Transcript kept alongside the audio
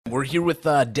We're here with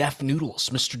Deaf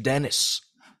Noodles, Mr. Dennis.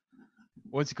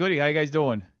 What's goody? How you guys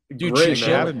doing? Dude, Great,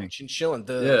 chillin'.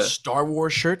 The Star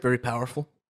Wars shirt, very powerful.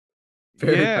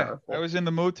 Very powerful. I was in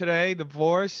the mood today. The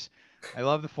Force. I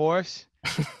love the Force.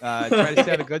 Try to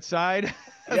stay on the good side.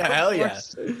 Yeah, hell yeah.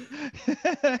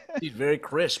 Dude, very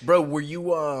crisp. Bro, were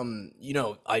you,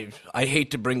 I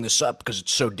hate to bring this up because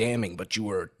it's so damning, but you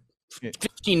were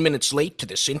 15 minutes late to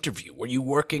this interview. Were you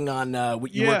working on,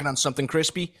 working on something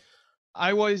crispy?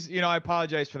 I was, I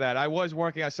apologize for that. I was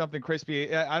working on something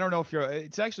crispy. I don't know if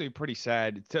it's actually pretty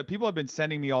sad. People have been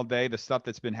sending me all day the stuff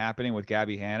that's been happening with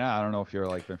Gabby Hanna. I don't know if you're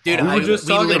like, dude, we were just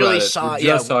talking about it. I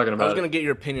was going to get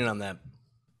your opinion on that.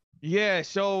 Yeah,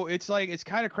 so it's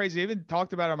kind of crazy. I even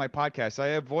talked about it on my podcast. I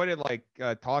avoided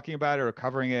talking about it or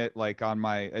covering it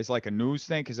as like a news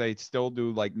thing because I still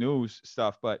do like news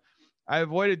stuff, but I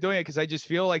avoided doing it because I just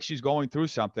feel like she's going through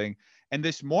something. And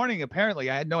this morning, apparently,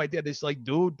 I had no idea. This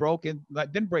dude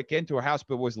didn't break into her house,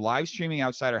 but was live streaming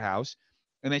outside her house.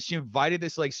 And then she invited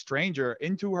this stranger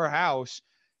into her house.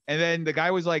 And then the guy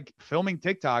was filming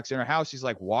TikToks in her house. He's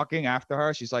walking after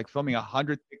her. She's filming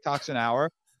 100 TikToks an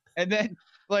hour. And then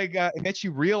and then she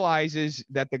realizes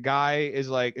that the guy is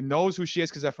knows who she is.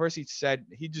 Cause at first he said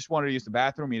he just wanted to use the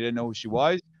bathroom. He didn't know who she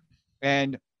was.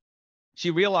 And she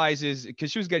realizes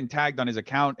because she was getting tagged on his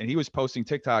account and he was posting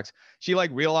TikToks. She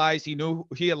realized he knew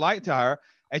he had lied to her.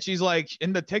 And she's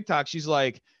in the TikTok, she's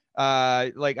I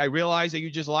realized that you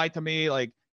just lied to me.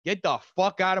 Get the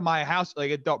fuck out of my house.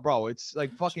 Bro, it's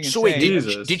fucking insane. So wait,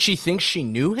 did she think she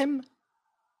knew him?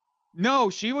 No,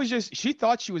 she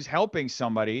thought she was helping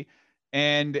somebody.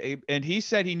 And he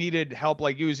said he needed help,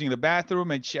 using the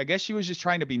bathroom. And I guess she was just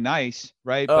trying to be nice.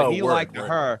 Right. But he lied to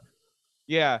her.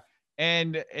 Yeah.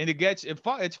 And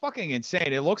it's fucking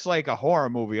insane. It looks like a horror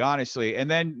movie, honestly.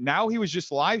 And then now he was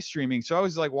just live streaming. So I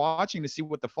was watching to see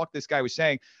what the fuck this guy was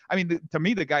saying. I mean, to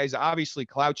me, the guy is obviously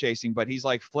clout chasing, but he's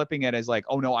flipping it as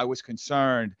oh no, I was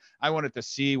concerned. I wanted to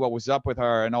see what was up with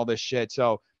her and all this shit.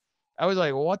 So I was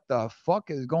like, what the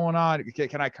fuck is going on?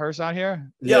 Can I curse on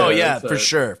here? Yeah, for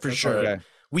sure. Okay.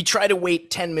 We try to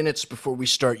wait 10 minutes before we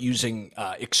start using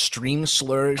extreme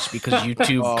slurs because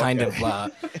YouTube kind of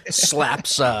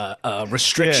slaps a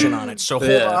restriction on it. So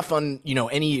hold off on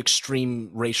any extreme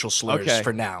racial slurs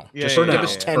for now. Just give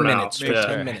us 10 minutes.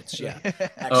 10 minutes. Yeah.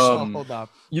 Hold up.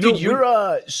 Dude,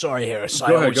 you're sorry, Harris.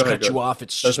 I always cut you off.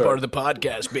 It's just part of the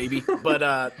podcast, baby.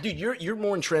 But dude, you're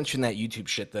more entrenched in that YouTube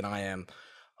shit than I am.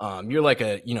 You're like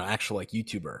a actual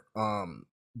YouTuber.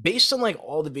 Based on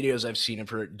all the videos I've seen of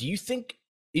her, do you think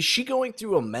is she going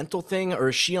through a mental thing or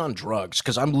is she on drugs?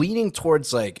 Because I'm leaning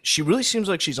towards she really seems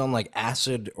like she's on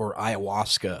acid or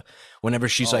ayahuasca whenever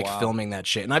she's filming that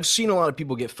shit. And I've seen a lot of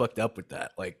people get fucked up with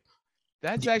that.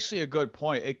 That's actually a good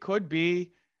point. It could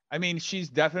be. I mean, she's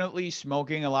definitely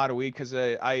smoking a lot of weed because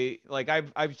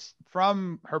I've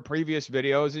from her previous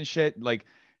videos and shit,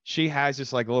 she has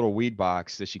this little weed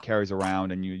box that she carries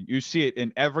around, and you see it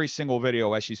in every single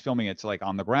video as she's filming. It's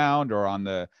on the ground or on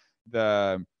the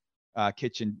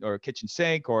kitchen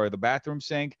sink or the bathroom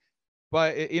sink.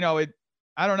 But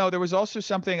I don't know. There was also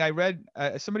something I read.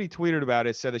 Somebody tweeted about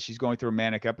it, said that she's going through a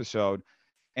manic episode,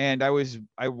 and I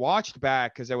watched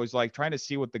back because I was trying to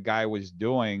see what the guy was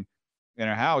doing in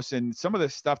her house, and some of the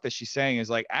stuff that she's saying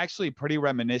is actually pretty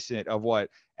reminiscent of what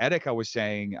Etika was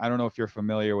saying. I don't know if you're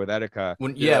familiar with Etika.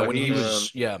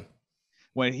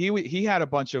 When he had a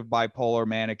bunch of bipolar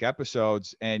manic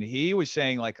episodes, and he was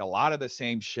saying a lot of the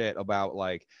same shit about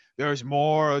there's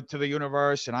more to the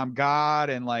universe and I'm God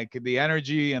and the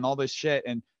energy and all this shit.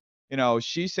 And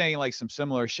she's saying some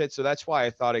similar shit. So that's why I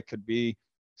thought it could be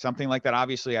something like that.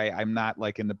 Obviously I'm not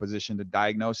in the position to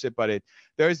diagnose it, but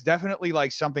there's definitely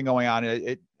something going on.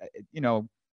 I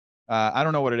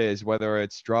don't know what it is, whether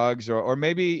it's drugs or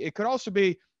maybe it could also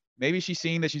be, maybe she's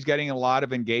seeing that she's getting a lot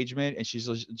of engagement and she's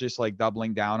just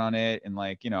doubling down on it. And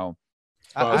dude,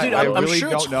 I I'm really sure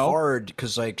don't it's know. hard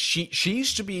because she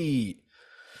used to be,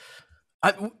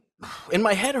 in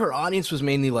my head, her audience was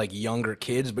mainly younger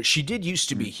kids, but she did used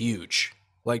to be huge.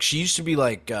 She used to be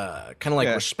kind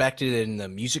of respected in the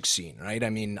music scene, right?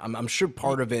 I mean, I'm sure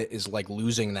part of it is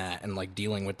losing that and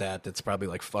dealing with that. That's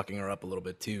probably fucking her up a little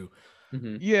bit too.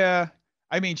 Mm-hmm. Yeah.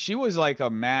 I mean, she was a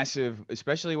massive,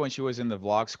 especially when she was in the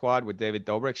Vlog Squad with David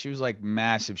Dobrik. She was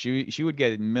massive. She would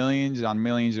get millions on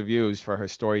millions of views for her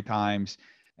story times,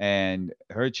 and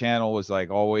her channel was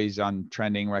always on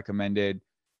trending, recommended.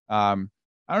 I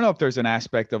don't know if there's an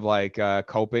aspect of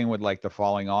coping with the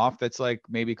falling off that's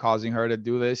maybe causing her to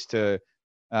do this to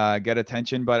get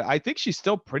attention, but I think she's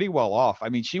still pretty well off. I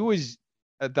mean, she was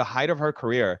at the height of her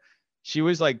career. she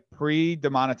was like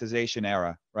pre-demonetization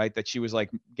era, right? That she was like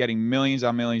getting millions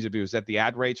on millions of views, that the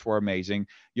ad rates were amazing.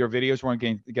 Your videos weren't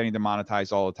getting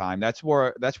demonetized all the time. That's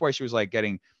where she was like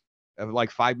getting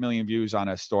like 5 million views on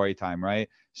a story time, right?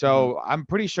 So I'm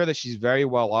pretty sure that she's very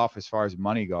well off as far as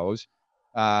money goes.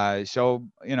 So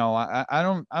you know, I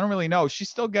don't really know. She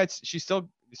still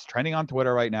is trending on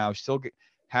Twitter right now. She still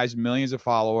has millions of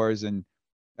followers and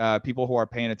people who are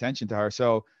paying attention to her.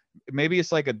 So maybe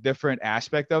it's like a different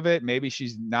aspect of it. Maybe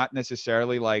she's not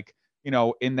necessarily like, you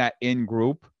know, in that in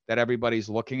group that everybody's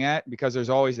looking at, because there's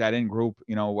always that in group,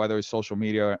 you know, whether it's social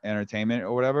media or entertainment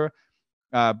or whatever.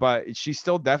 But she's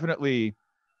still definitely,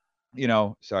 you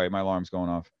know, sorry, my alarm's going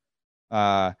off.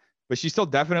 But she's still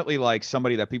definitely like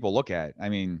somebody that people look at. I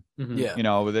mean, yeah, you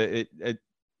know,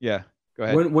 yeah. Go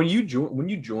ahead. When you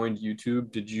joined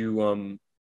YouTube,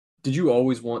 did you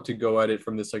always want to go at it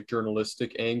from this like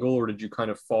journalistic angle, or did you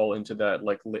kind of fall into that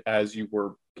like as you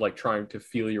were like trying to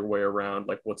feel your way around,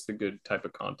 like what's the good type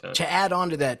of content? To add on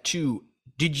to that too,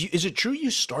 is it true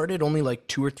you started only like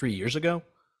 2 or 3 years ago?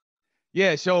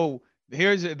 Yeah, so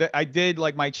I did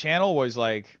like my channel was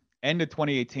like end of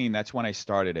 2018. That's when I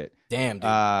started it. Damn,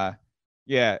 dude.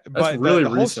 Yeah, That's but really the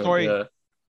whole recent, story,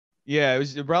 yeah, it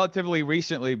was relatively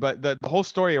recently, but the whole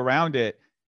story around it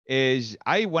is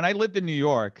when I lived in New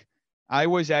York, I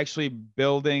was actually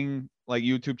building like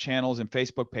YouTube channels and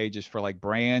Facebook pages for like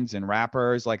brands and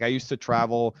rappers. Like I used to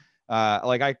travel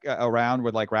around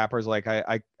with like rappers. Like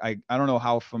I don't know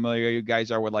how familiar you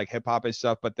guys are with like hip hop and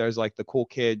stuff, but there's like the Cool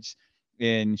Kids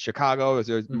in Chicago.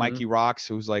 There's Mikey Rocks,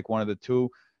 who's like one of the two.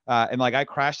 And like I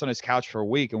crashed on his couch for a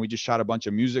week and we just shot a bunch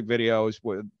of music videos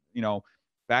with, you know,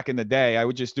 back in the day, I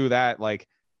would just do that, like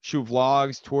shoot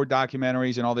vlogs, tour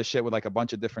documentaries, and all this shit with like a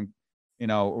bunch of different, you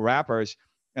know, rappers.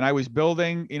 And I was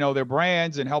building, you know, their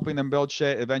brands and helping them build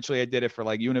shit. Eventually I did it for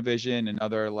like Univision and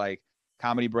other like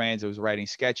comedy brands. I was writing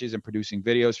sketches and producing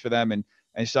videos for them and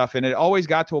stuff. And it always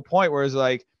got to a point where it's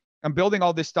like, I'm building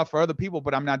all this stuff for other people,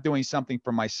 but I'm not doing something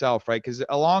for myself, right? Because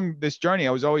along this journey,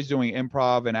 I was always doing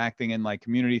improv and acting in like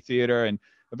community theater, and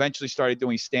eventually started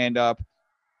doing stand up.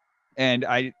 And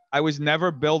I was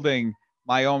never building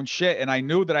my own shit, and I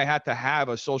knew that I had to have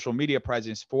a social media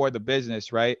presence for the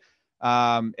business, right?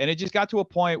 And it just got to a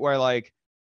point where like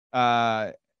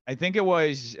I think it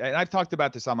was, and I've talked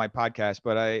about this on my podcast,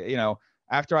 but you know,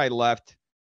 after I left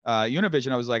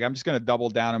Univision, I was like, I'm just going to double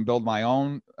down and build my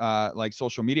own like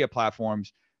social media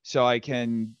platforms so I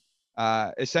can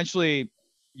essentially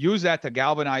use that to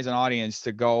galvanize an audience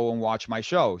to go and watch my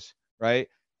shows, right?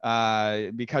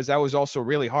 Because that was also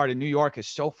really hard. And New York is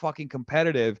so fucking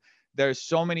competitive. There's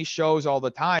so many shows all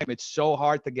the time. It's so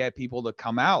hard to get people to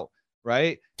come out,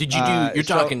 right? Did you do? You're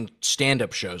talking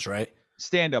stand-up shows, right?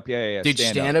 Stand up, yeah. Did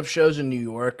stand-up shows in New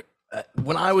York?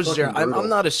 When I was there, I'm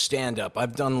not a stand-up.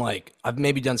 I've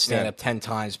maybe done stand-up 10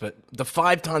 times, but the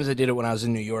 5 times I did it when I was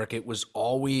in New York, it was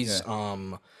always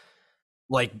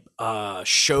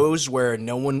shows where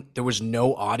there was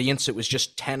no audience. It was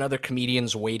just 10 other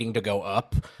comedians waiting to go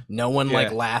up. No one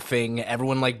like laughing,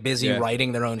 everyone like busy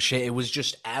writing their own shit. It was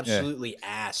just absolutely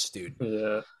ass, dude.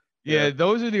 Yeah,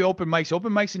 those are the open mics.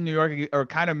 Open mics in New York are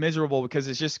kind of miserable because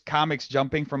it's just comics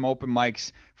jumping from open mic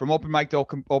to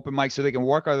open mic so they can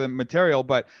work on the material.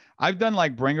 But I've done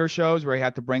like bringer shows where I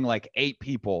had to bring like 8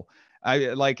 people.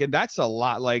 And that's a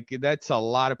lot. Like that's a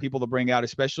lot of people to bring out,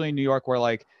 especially in New York, where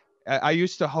like I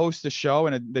used to host a show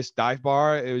in this dive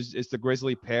bar. It's the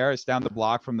Grizzly Pear. It's down the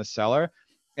block from the Cellar,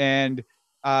 and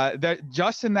that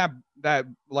just in that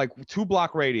like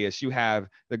 2-block radius, you have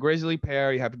the Grizzly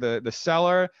Pear, you have the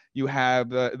Cellar, you have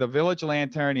the Village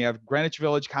Lantern, you have Greenwich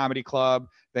Village Comedy Club,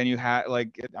 then you have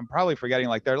like, I'm probably forgetting,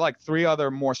 like there are like 3 other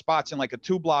more spots in like a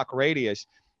 2-block radius.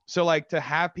 So like to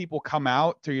have people come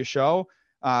out to your show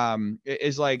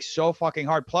is like so fucking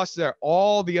hard. Plus there are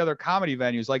all the other comedy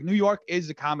venues. Like New York is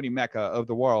the comedy mecca of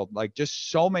the world. Like just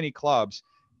so many clubs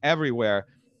everywhere.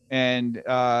 And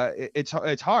it's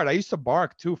hard. I used to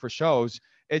bark too for shows.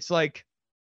 It's like,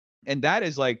 and that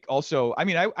is like also, I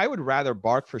mean, I would rather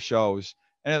bark for shows.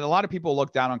 And a lot of people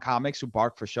look down on comics who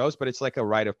bark for shows, but it's like a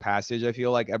rite of passage. I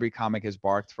feel like every comic has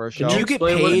barked for a show. Do you get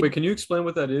paid? Can you explain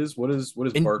what that is? What is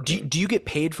barking? Do you get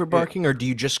paid for barking, or do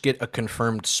you just get a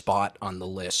confirmed spot on the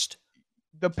list?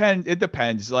 It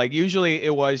depends. Like usually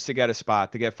it was to get a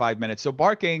spot, to get 5 minutes. So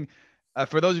barking,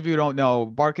 for those of you who don't know,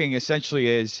 barking essentially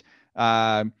is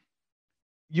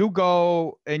you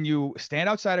go and you stand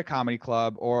outside a comedy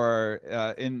club, or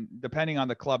depending on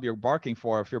the club you're barking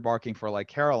for, if you're barking for like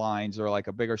Caroline's or like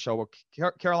a bigger show,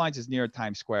 Caroline's is near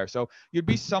Times Square. So you'd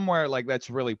be somewhere like that's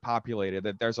really populated,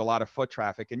 that there's a lot of foot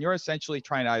traffic, and you're essentially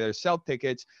trying to either sell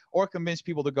tickets or convince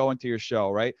people to go into your show,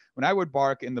 right? When I would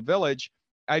bark in the Village,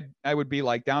 I would be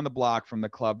like down the block from the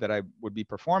club that I would be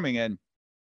performing in.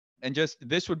 And just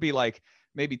this would be like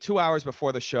maybe 2 hours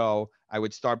before the show, I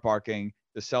would start barking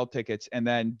to sell tickets. And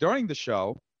then during the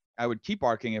show, I would keep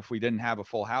barking if we didn't have a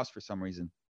full house for some reason.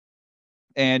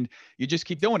 And you just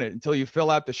keep doing it until you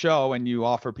fill out the show and you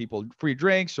offer people free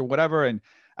drinks or whatever. And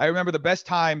I remember the best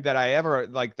time that I ever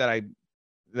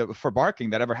for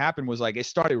barking that ever happened was like it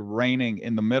started raining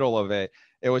in the middle of it.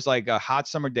 It was like a hot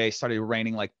summer day, started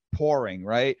raining, like pouring,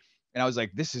 right? And I was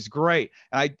like, this is great.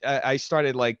 And I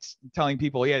started like telling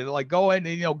people, yeah, like go in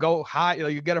and, go hot,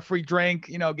 you get a free drink,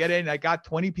 get in. I got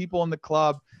 20 people in the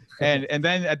club. And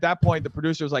then at that point, the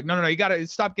producer was like, no, you got to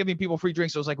stop giving people free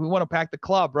drinks. So I was like, we want to pack the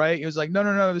club, right? He was like,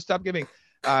 no, stop giving.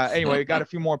 Anyway, we got a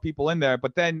few more people in there.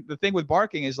 But then the thing with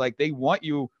barking is like, they want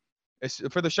you,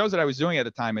 for the shows that I was doing at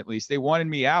the time, at least, they wanted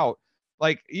me out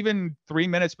like even 3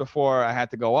 minutes before I had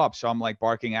to go up. So I'm like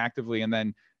barking actively. And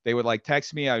then they would like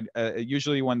text me.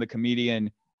 Usually when the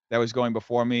comedian that was going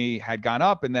before me had gone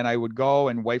up, and then I would go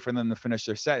and wait for them to finish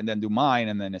their set and then do mine.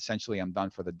 And then essentially I'm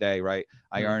done for the day, right?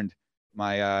 I earned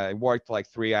I worked like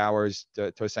 3 hours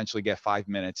to essentially get 5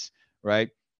 minutes, right?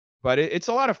 But it's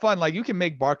a lot of fun. Like you can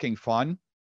make barking fun.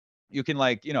 You can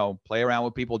like, play around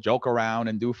with people, joke around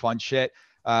and do fun shit.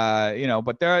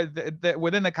 But there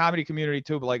within the comedy community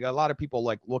too, but like a lot of people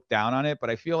like look down on it,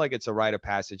 but I feel like it's a rite of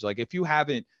passage. Like if you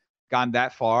haven't gone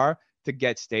that far to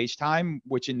get stage time,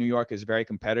 which in New York is very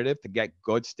competitive, to get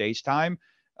good stage time,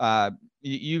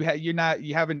 you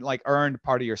haven't like earned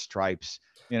part of your stripes,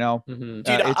 Dude,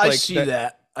 I see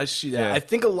that. Yeah. I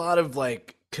think a lot of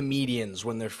like comedians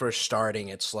when they're first starting,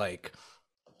 it's like,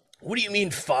 what do you mean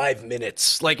 5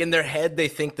 minutes? Like in their head, they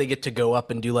think they get to go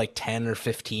up and do like 10 or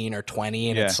 15 or 20.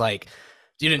 And it's like,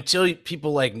 dude, until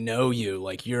people like know you,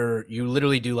 like you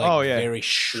literally do like very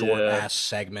short ass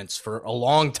segments for a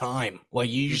long time. Like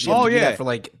you usually have to do that for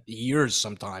like years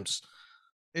sometimes.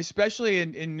 Especially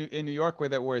in New York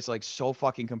where it's like so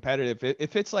fucking competitive.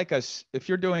 If it's like if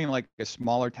you're doing like a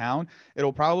smaller town,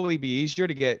 it'll probably be easier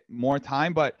to get more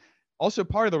time. But also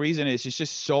part of the reason is it's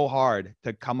just so hard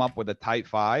to come up with a tight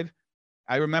five.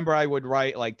 I remember I would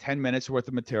write like 10 minutes worth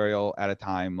of material at a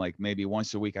time. Like maybe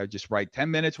once a week, I would just write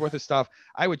 10 minutes worth of stuff.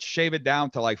 I would shave it down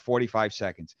to like 45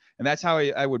 seconds. And that's how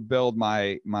I would build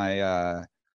my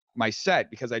set,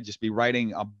 because I'd just be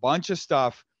writing a bunch of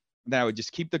stuff. And then I would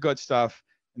just keep the good stuff.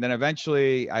 And then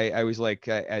eventually I was like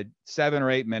at 7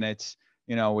 or 8 minutes,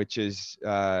 which is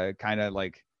kind of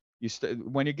like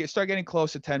when you start getting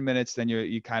close to 10 minutes, then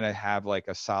you kind of have like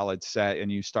a solid set,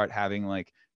 and you start having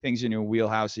like things in your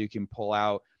wheelhouse that you can pull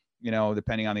out,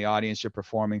 depending on the audience you're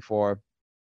performing for.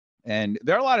 And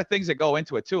there are a lot of things that go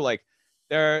into it too. Like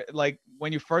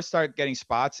when you first start getting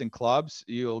spots in clubs,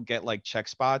 you'll get like check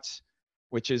spots,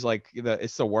 which is like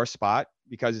it's the worst spot,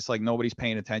 because it's like nobody's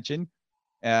paying attention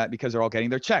because they're all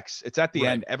getting their checks. It's at the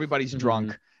end. Everybody's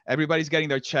drunk. Everybody's getting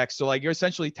their checks. So like you're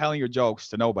essentially telling your jokes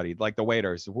to nobody, like the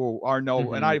waiters who are and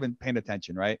not even paying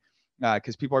attention, right?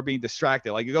 Because people are being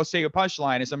distracted. Like you go say a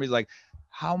punchline and somebody's like,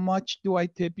 how much do I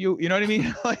tip you? You know what I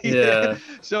mean? Like,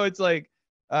 so it's like,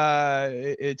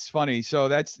 it's funny. So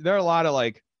there are a lot of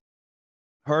like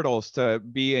hurdles to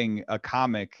being a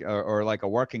comic or like a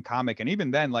working comic. And even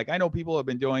then, like I know people have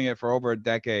been doing it for over a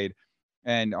decade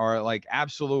and are like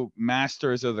absolute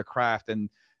masters of the craft, and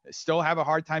still have a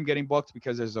hard time getting booked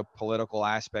because there's a political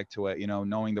aspect to it,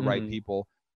 knowing the right people.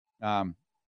 But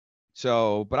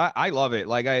I love it.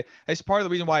 Like it's part of the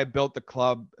reason why I built the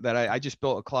club, that I just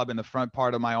built a club in the front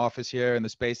part of my office here in the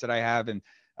space that I have. And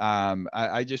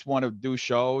I just want to do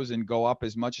shows and go up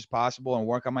as much as possible and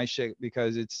work on my shit,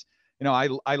 because it's,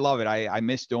 I love it. I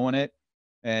miss doing it.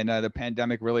 And the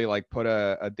pandemic really like put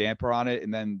a damper on it.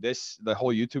 And then the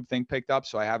whole YouTube thing picked up.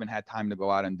 So I haven't had time to go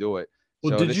out and do it.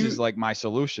 Well, so this is like my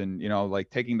solution, like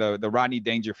taking the Rodney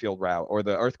Dangerfield route or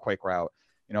the earthquake route.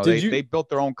 They built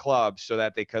their own club so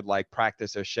that they could like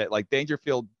practice their shit. Like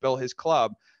Dangerfield built his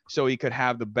club so he could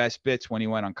have the best bits when he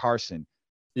went on Carson.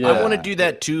 Yeah. I want to do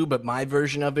that too, but my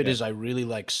version of it is I really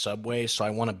like Subway, so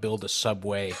I want to build a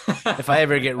Subway if I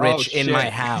ever get rich in my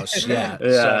house. Fuck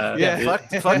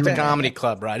the comedy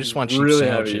club, bro. I just want cheap really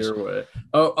sandwiches. Have it your way.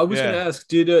 Oh, I was gonna ask,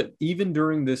 did even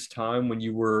during this time when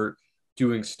you were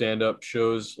doing stand-up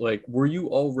shows, like were you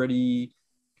already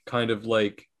kind of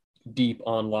like deep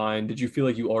online? Did you feel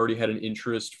like you already had an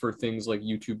interest for things like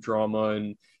YouTube drama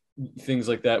and things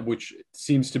like that, which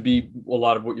seems to be a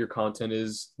lot of what your content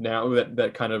is now.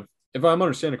 That kind of, if I'm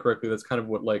understanding correctly, that's kind of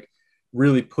what like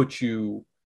really puts you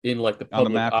in like the On the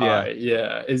public map, eye. yeah.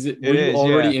 Yeah. Is it? Were It you is, yeah.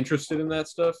 already interested in that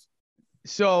stuff?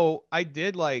 So I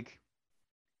did like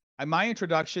my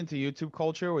introduction to YouTube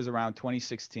culture was around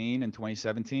 2016 and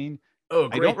 2017. Oh, I don't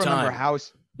great remember time. how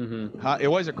Mm-hmm. it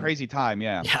was a crazy time.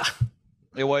 Yeah. Yeah.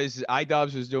 It was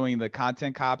iDubbbz was doing the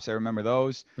content cops. I remember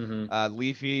those. Mm-hmm.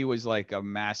 Leafy was like a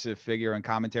massive figure in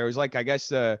commentary. It was like, I guess,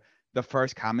 the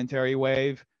first commentary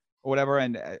wave or whatever.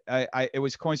 And it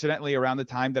was coincidentally around the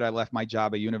time that I left my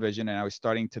job at Univision and I was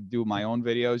starting to do my own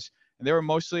videos. And they were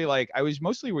mostly like, I was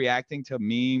mostly reacting to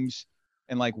memes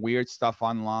and like weird stuff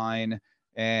online.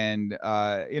 And,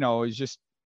 I was just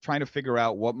trying to figure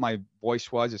out what my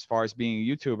voice was as far as being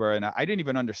a YouTuber. And I didn't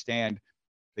even understand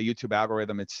the YouTube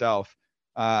algorithm itself.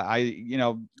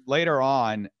 Later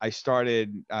on, I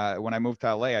started, when I moved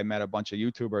to LA, I met a bunch of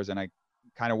YouTubers and I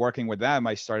kind of working with them,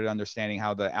 I started understanding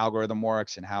how the algorithm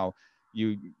works and how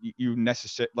you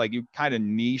you kind of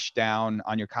niche down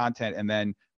on your content and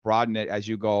then broaden it as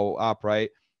you go up.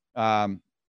 Right.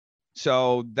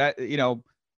 So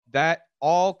that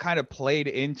all kind of played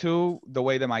into the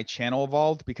way that my channel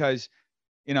evolved because,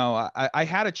 I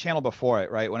had a channel before it,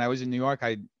 right? When I was in New York,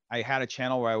 I had a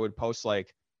channel where I would post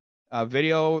like a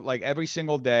video like every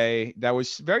single day that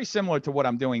was very similar to what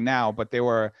I'm doing now, but they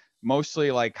were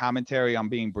mostly like commentary on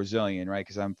being Brazilian, right?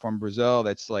 Because I'm from Brazil.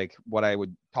 That's like what I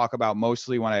would talk about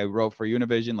mostly when I wrote for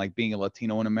Univision, like being a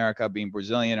Latino in America, being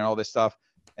Brazilian and all this stuff.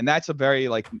 And that's a very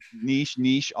like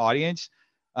niche audience.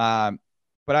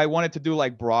 But I wanted to do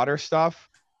like broader stuff.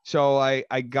 So I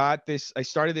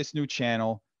started this new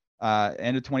channel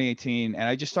end of 2018. And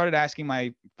I just started asking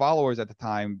my followers at the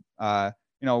time,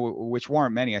 which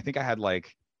weren't many. I think I had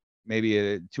like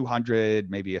maybe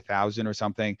 200, maybe 1,000 or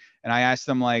something. And I asked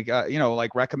them like,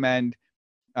 recommend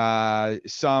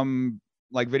some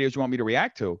like videos you want me to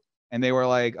react to. And they were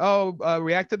like,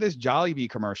 react to this Jollibee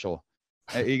commercial.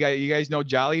 You guys know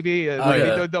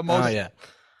Jollibee? The most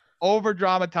over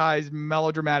dramatized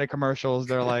melodramatic commercials.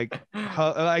 They're like,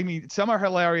 I mean, some are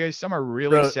hilarious, some are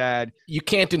really sad. You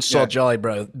can't insult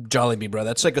Jollibee, bro.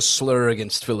 That's like a slur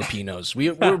against Filipinos.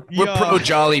 We're pro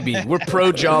Jollibee. We're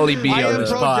pro Jollibee on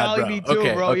this pod, bro. Jollibee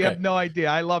too, bro. You have no idea.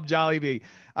 I love Jollibee.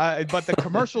 But the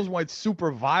commercials went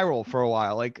super viral for a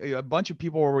while. Like a bunch of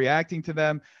people were reacting to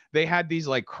them. They had these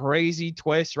like crazy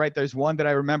twists, right? There's one that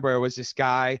I remember. It was this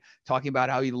guy talking about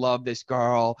how he loved this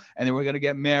girl and they were going to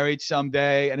get married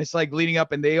someday. And it's like leading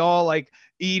up and they all like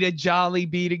eat a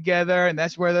Jollibee together. And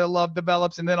that's where their love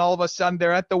develops. And then all of a sudden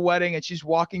they're at the wedding and she's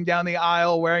walking down the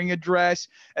aisle wearing a dress.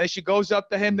 And she goes up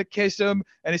to him to kiss him.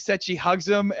 And instead she hugs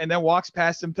him and then walks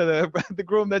past him to the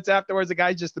groom that's afterwards. The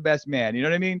guy's just the best man. You know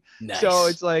what I mean? Nice. So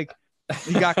it's like,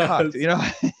 he got cucked,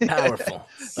 Powerful.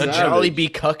 A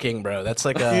Jollibee cucking, bro. That's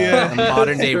like a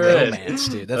modern day romance,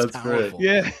 dude. That's powerful.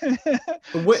 Great.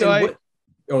 Yeah.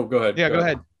 Oh, go ahead. Yeah, go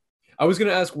ahead. I was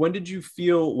gonna ask, when did you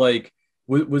feel like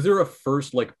was there a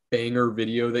first like banger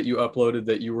video that you uploaded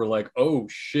that you were like, oh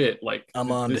shit, like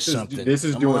I'm on to something. This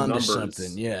is doing numbers.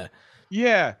 Something. Yeah.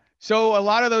 Yeah. So a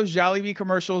lot of those Jollibee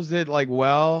commercials did like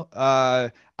well.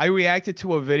 I reacted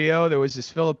to a video. There was this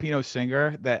Filipino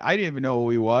singer that I didn't even know who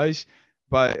he was,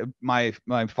 but my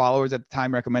followers at the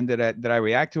time recommended that I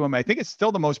react to him. I think it's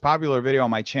still the most popular video on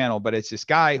my channel, but it's this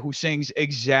guy who sings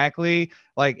exactly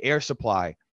like Air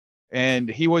Supply. And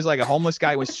he was like a homeless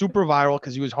guy. It was super viral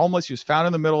because he was homeless. He was found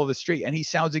in the middle of the street, and he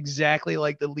sounds exactly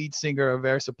like the lead singer of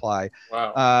Air Supply.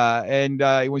 Wow. And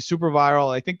it was super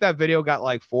viral. I think that video got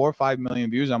like 4 or 5 million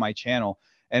views on my channel.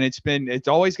 And it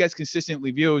always gets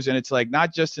consistently views. And it's like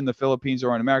not just in the Philippines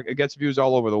or in America, it gets views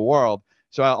all over the world.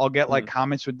 So I'll get like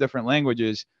comments with different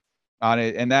languages on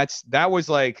it. And that was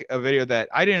like a video that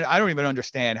I don't even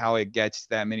understand how it gets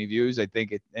that many views. I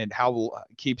think and how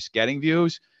it keeps getting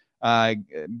views.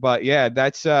 But yeah,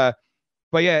 that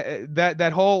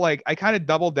whole, like, I kind of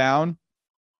doubled down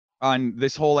on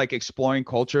this whole like exploring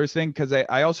cultures thing. Cause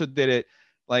I also did it.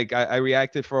 Like I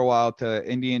reacted for a while to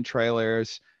Indian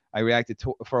trailers. I reacted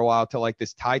for a while to like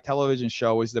this Thai television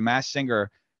show was The Masked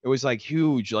Singer. It was like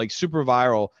huge, like super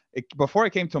viral. Before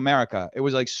it came to America, it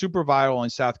was like super viral in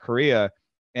South Korea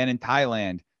and in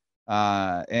Thailand.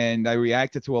 And I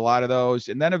reacted to a lot of those.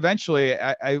 And then eventually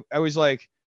I was like,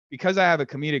 because I have a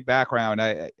comedic background,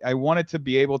 I wanted to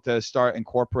be able to start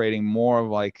incorporating more of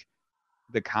like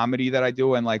the comedy that I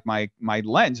do and like my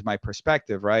lens, my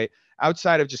perspective, right?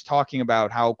 Outside of just talking about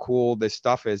how cool this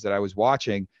stuff is that I was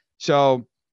watching. So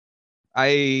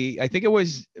I think it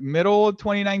was middle of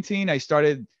 2019, I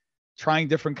started trying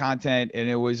different content. And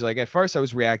it was like, at first I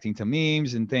was reacting to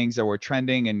memes and things that were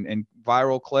trending and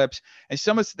viral clips. And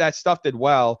some of that stuff did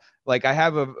well. Like I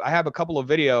have a couple of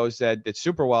videos that did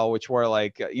super well, which were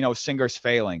like, singers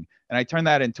failing. And I turned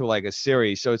that into like a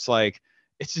series. So it's like,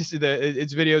 it's just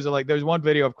it's videos of like, there's one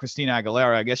video of Christina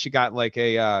Aguilera. I guess she got like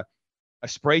a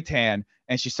spray tan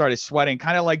and she started sweating,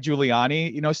 kind of like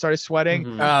Giuliani, started sweating.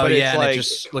 Oh, but yeah. it's like, And it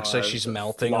just looks like she's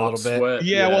melting a little bit. Sweat.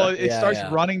 Yeah, well, it starts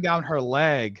yeah. running down her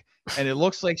leg and it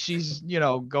looks like she's,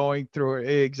 going through it.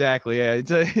 Exactly. Yeah.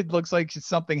 It looks like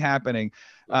something happening.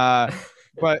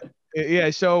 But yeah,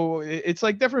 so it's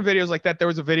like different videos like that. There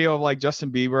was a video of like Justin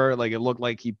Bieber, like it looked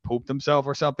like he pooped himself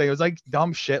or something. It was like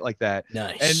dumb shit like that.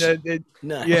 Nice. And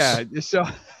nice. Yeah, so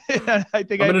I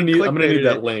think I'm gonna need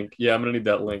that it. link. Yeah, I'm gonna need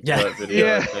that link Yeah. to that video.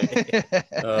 Yeah. I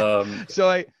think.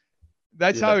 So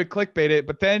that's how I clickbait it.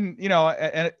 But then,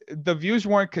 and the views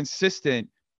weren't consistent.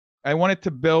 I wanted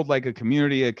to build like a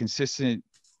community, a consistent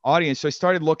audience. So I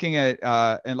started looking at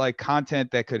and like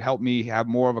content that could help me have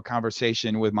more of a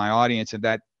conversation with my audience, and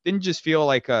that didn't just feel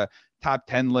like a top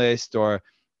 10 list or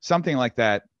something like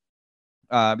that,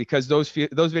 because those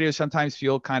videos sometimes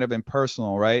feel kind of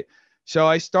impersonal, right? So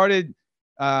I started.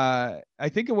 I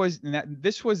think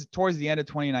this was towards the end of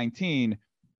 2019.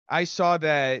 I saw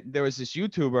that there was this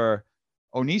YouTuber,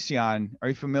 Onision. Are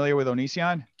you familiar with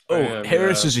Onision? Oh,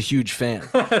 Harris is a huge fan.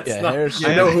 Harris.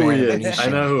 I know who he is. I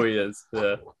know who he is.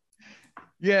 Yeah.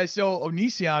 Yeah. So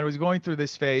Onision was going through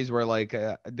this phase where like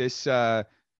this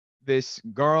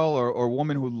girl or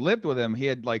woman who lived with him, he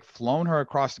had like flown her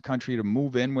across the country to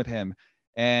move in with him,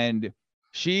 and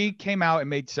she came out and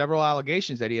made several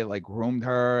allegations that he had like groomed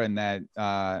her and that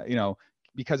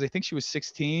because I think she was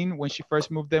 16 when she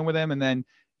first moved in with him, and then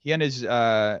he and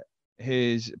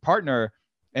his partner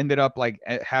ended up like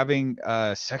having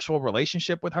a sexual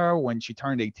relationship with her when she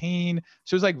turned 18.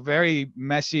 So it was like very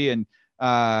messy. And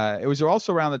it was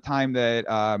also around the time that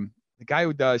the guy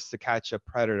who does To Catch a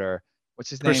Predator,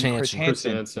 what's his name? Chris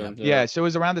Hansen. Yeah. So it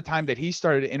was around the time that he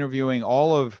started interviewing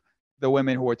all of the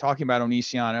women who were talking about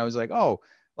Onision. I was like, oh,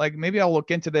 like maybe I'll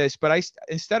look into this. But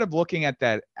instead of looking at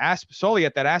that solely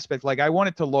at that aspect, like I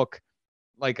wanted to look,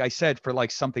 like I said, for like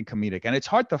something comedic. And it's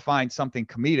hard to find something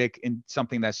comedic in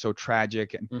something that's so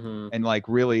tragic and like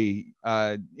really,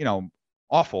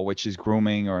 awful, which is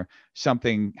grooming or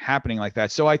something happening like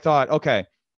that. So I thought, okay,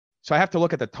 so I have to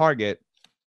look at the target.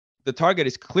 The target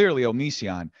is clearly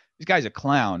Onision. This guy's a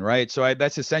clown, right? So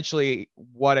that's essentially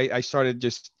what I started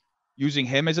just using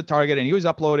him as a target. And he was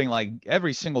uploading like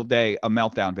every single day a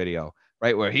meltdown video,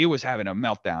 right? Where he was having a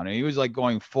meltdown and he was like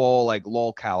going full, like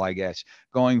lolcow, I guess,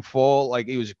 going full, like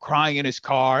he was crying in his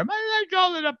car. My legs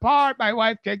falling apart. My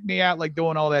wife kicked me out, like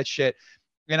doing all that shit.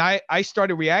 And I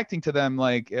started reacting to them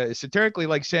like satirically,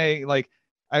 like saying, like,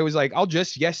 I was like, I'll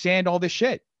just yes and all this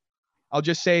shit. I'll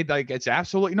just say like it's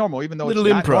absolutely normal, even though it's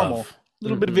not normal.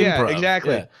 Little bit of improv. Yeah,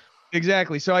 exactly. Yeah.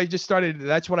 Exactly. So I just started,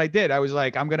 that's what I did. I was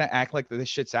like, I'm going to act like this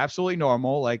shit's absolutely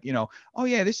normal. Like, oh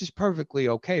yeah, this is perfectly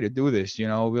okay to do this,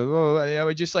 I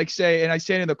would just like say, and I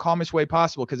say it in the calmest way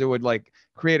possible, because it would like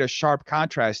create a sharp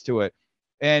contrast to it.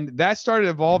 And that started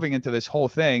evolving into this whole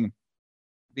thing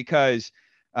because,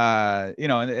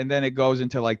 and then it goes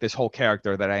into like this whole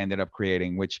character that I ended up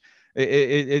creating, which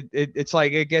it's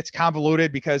like, it gets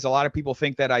convoluted because a lot of people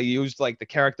think that I used like the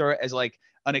character as like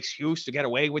an excuse to get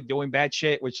away with doing bad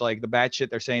shit, which like the bad shit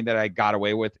they're saying that I got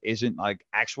away with isn't like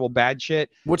actual bad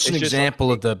shit. What's an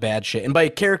example of the bad shit? And by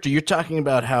character, you're talking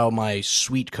about how my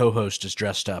sweet co-host is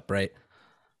dressed up, right?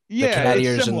 Yeah,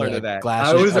 it's similar to that.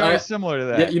 Glasses. I was very similar to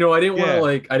that. Yeah, I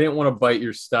didn't want to bite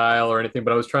your style or anything,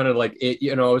 but I was trying to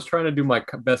I was trying to do my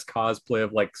best cosplay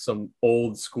of like some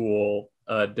old school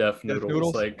Deaf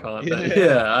Noodles like content.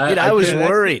 Yeah, Dude, I was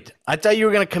worried. I thought you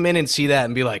were gonna come in and see that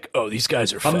and be like, "Oh, these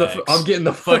guys are fags. I'm getting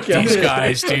the fuck out these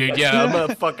guys, dude. Yeah,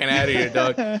 I'm fucking out of here,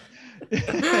 dog."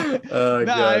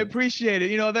 I appreciate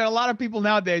it. There are a lot of people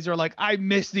nowadays who are like, I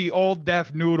miss the old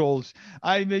Deaf Noodles.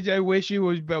 I wish you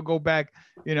would go back.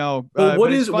 Well,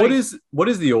 what is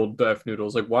the old Deaf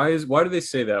Noodles? Like, why do they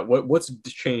say that? What's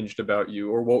changed about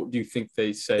you, or what do you think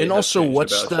they say? And also,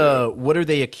 what are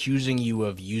they accusing you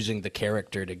of using the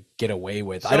character to get away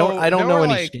with? So I don't know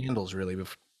any scandals really.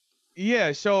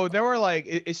 Yeah, so there were like,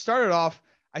 it started off,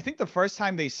 I think the first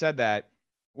time they said that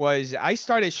was I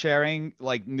started sharing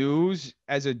like news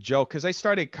as a joke, because I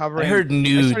started covering. I heard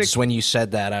nudes when you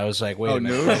said that. I was like, wait a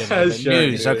minute.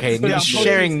 News. Okay,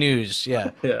 sharing news.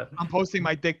 Yeah. Yeah. I'm posting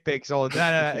my dick pics all the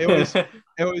time. It was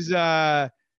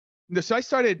so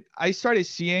I started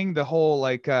seeing the whole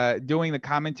like doing the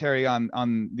commentary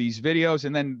on these videos,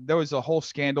 and then there was a whole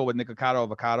scandal with Nikocado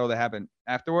Avocado that happened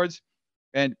afterwards,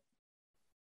 and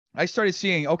I started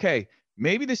seeing, okay,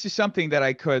 maybe this is something that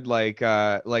I could like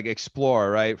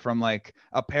explore, right? From like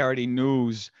a parody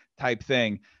news type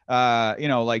thing.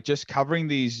 Like just covering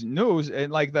these news,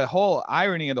 and like the whole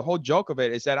irony and the whole joke of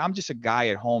it is that I'm just a guy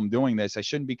at home doing this. I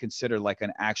shouldn't be considered like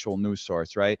an actual news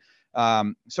source, right?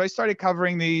 So I started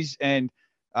covering these, and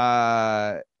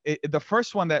the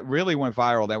first one that really went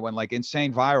viral, that went like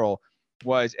insane viral,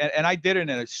 was, and I did it in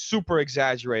a super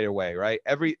exaggerated way, right?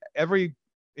 Every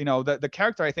the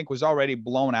character I think was already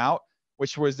blown out,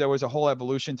 which was, there was a whole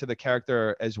evolution to the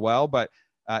character as well, but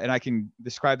and I can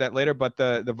describe that later. But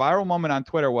the viral moment on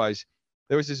Twitter was,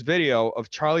 there was this video of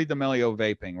Charlie D'Amelio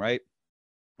vaping, right?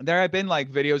 And there had been like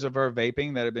videos of her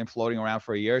vaping that had been floating around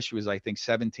for a year. She was, I think,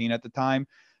 17 at the time,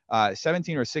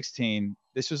 17 or 16.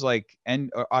 This was like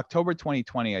October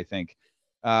 2020, I think.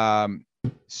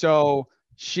 So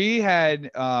she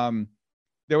had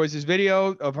there was this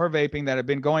video of her vaping that had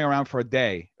been going around for a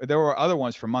day. There were other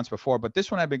ones for months before, but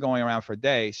this one had been going around for a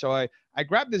day. So I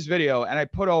grabbed this video and I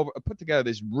put together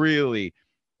this really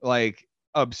like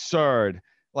absurd,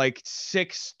 like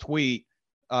 6-tweet,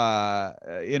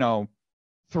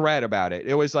 thread about it.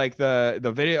 It was like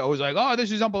the video was like, oh,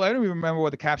 this is unbelievable. I don't even remember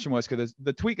what the caption was, because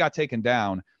the tweet got taken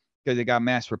down because it got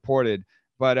mass reported.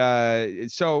 But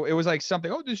so it was like something,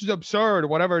 oh, this is absurd,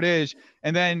 whatever it is.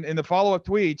 And then in the follow-up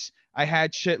tweets, I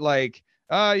had shit like,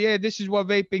 yeah, this is what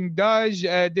vaping does.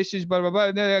 This is blah, blah,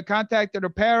 blah. They contacted their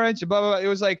parents, blah, blah, blah. It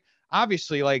was like,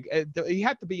 obviously, like, you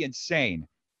have to be insane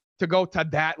to go to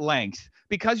that length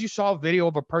because you saw a video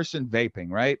of a person vaping,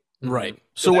 right? Right.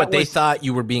 So what, they thought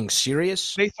you were being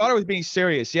serious? They thought I was being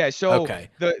serious. Yeah. So okay.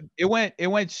 It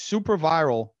went super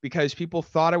viral because people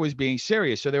thought I was being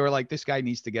serious. So they were like, this guy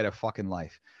needs to get a fucking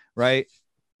life. Right.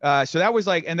 So that was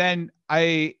like, and then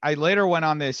I later went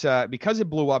on this, because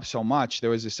it blew up so much, there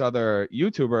was this other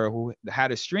YouTuber who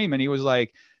had a stream and he was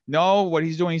like, no, what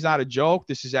he's doing is not a joke.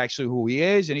 This is actually who he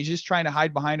is. And he's just trying to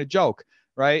hide behind a joke.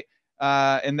 Right.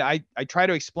 And I try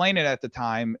to explain it at the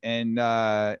time, and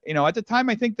at the time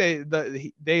I think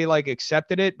they like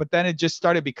accepted it, but then it just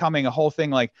started becoming a whole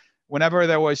thing. Like whenever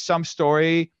there was some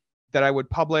story that I would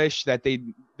publish that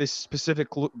this specific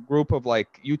group of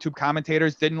like YouTube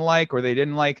commentators didn't like, or they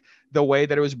didn't like the way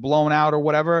that it was blown out or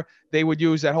whatever, they would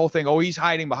use that whole thing. Oh, he's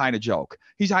hiding behind a joke.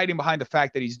 He's hiding behind the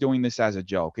fact that he's doing this as a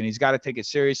joke and he's got to take it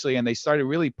seriously. And they started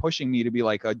really pushing me to be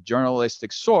like a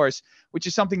journalistic source, which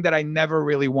is something that I never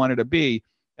really wanted to be.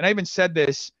 And I even said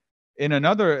this in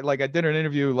another, like I did an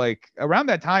interview like around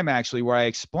that time actually, where I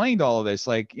explained all of this.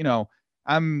 Like,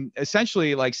 I'm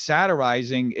essentially like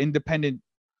satirizing independent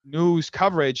news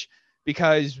coverage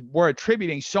because we're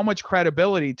attributing so much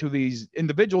credibility to these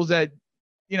individuals that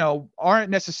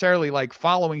aren't necessarily like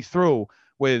following through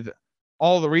with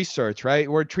all the research,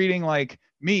 right? We're treating like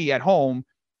me at home,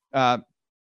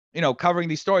 covering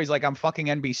these stories like I'm fucking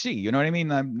NBC. You know what I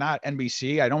mean? I'm not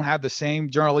NBC. I don't have the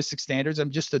same journalistic standards. I'm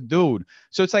just a dude.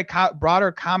 So it's like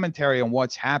broader commentary on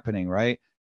what's happening, right?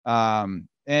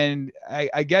 And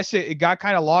I guess it got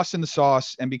kind of lost in the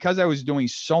sauce. And because I was doing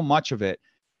so much of it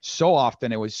so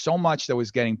often, it was so much that was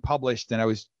getting published, and I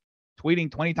was tweeting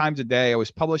 20 times a day. I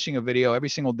was publishing a video every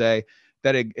single day,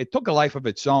 that it took a life of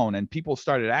its own. And people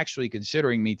started actually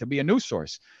considering me to be a news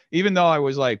source, even though I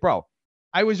was like, bro,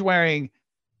 I was wearing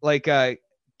like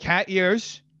cat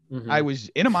ears. Mm-hmm. I was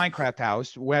in a Minecraft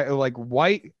house where like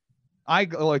white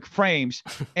like frames.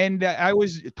 And I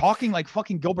was talking like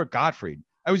fucking Gilbert Gottfried.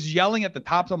 I was yelling at the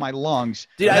tops of my lungs.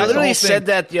 Dude, I literally said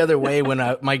that the other way when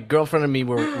my girlfriend and me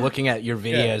were looking at your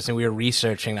videos and we were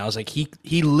researching. I was like,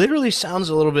 he literally sounds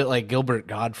a little bit like Gilbert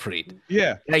Gottfried.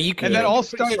 Yeah. Yeah, you can. And that all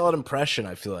started. Solid impression,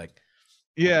 I feel like.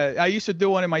 Yeah, I used to do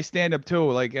one in my stand-up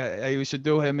too. Like I used to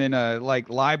do him in a like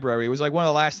library. It was like one of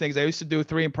the last things. I used to do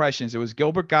 3 impressions. It was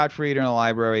Gilbert Gottfried in a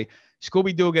library,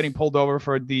 Scooby-Doo getting pulled over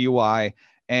for a DUI,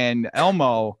 and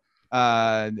Elmo.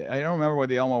 I don't remember what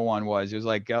the Elmo one was. It was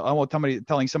like Elmo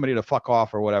telling somebody to fuck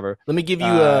off or whatever. Let me give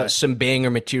you some banger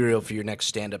material for your next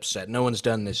stand-up set. No one's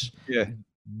done this. Yeah.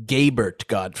 Gaybert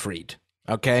Gottfried.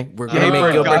 Okay? We're going to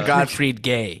make Gilbert Gottfried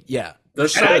gay. Yeah.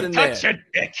 There's something there. Touch a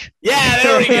dick. Yeah,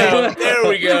 there we go. There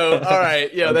we go. All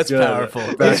right. Yeah, that's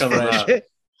powerful. Back on that.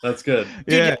 That's good.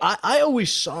 Dude, yeah. I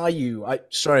always saw you.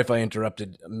 Sorry if I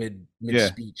interrupted mid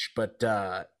speech, but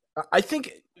I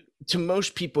think to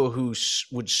most people who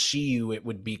would see you, it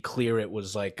would be clear it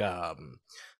was like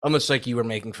almost like you were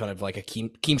making fun of like a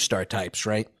Keemstar types,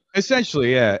 right?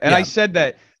 Essentially, yeah. And I said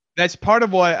that's part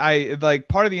of what I like.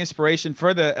 Part of the inspiration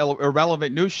for the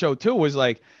Irrelevant News show too was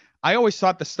like I always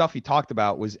thought the stuff he talked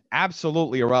about was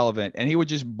absolutely irrelevant, and he would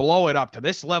just blow it up to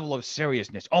this level of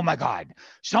seriousness. Oh my God,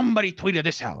 somebody tweeted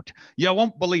this out. You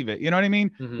won't believe it. You know what I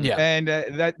mean? Mm-hmm. Yeah. And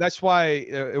that's why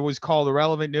it was called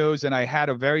Irrelevant News. And I had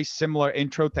a very similar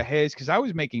intro to his because I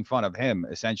was making fun of him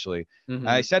essentially. Mm-hmm.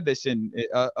 I said this in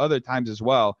other times as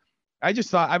well.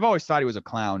 I've always thought he was a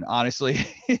clown, honestly.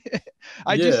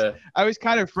 I was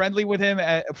kind of friendly with him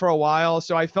for a while,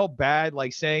 so I felt bad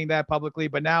like saying that publicly,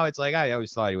 but now it's like, I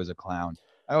always thought he was a clown.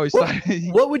 I always thought.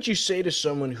 What would you say to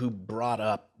someone who brought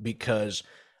up, because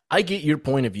I get your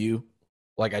point of view,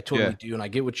 like I totally do, and I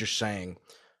get what you're saying,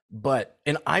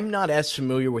 and I'm not as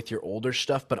familiar with your older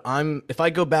stuff, but if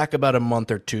I go back about a month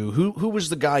or two, who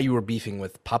was the guy you were beefing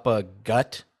with? Papa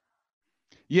Gut?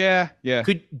 Yeah.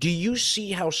 Do you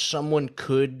see how someone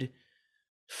could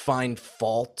find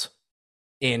fault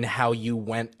in how you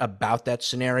went about that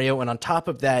scenario? And on top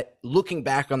of that, looking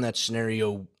back on that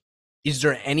scenario, is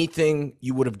there anything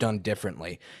you would have done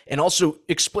differently? And also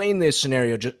explain this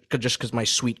scenario just because my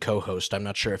sweet co-host, I'm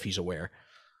not sure if he's aware.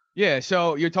 Yeah,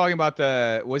 so you're talking about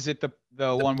was it the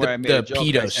one where I made a joke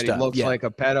pedo that stuff. He looks like a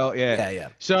pedo? Yeah.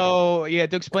 So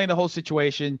to explain the whole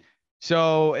situation.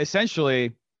 So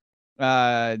essentially,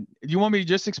 you want me to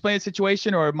just explain the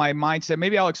situation or my mindset?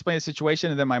 Maybe I'll explain the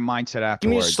situation and then my mindset afterwards. Give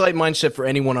me a slight mindset for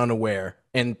anyone unaware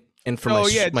and for my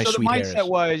sweet the mindset hairs.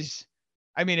 was,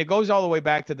 I mean, it goes all the way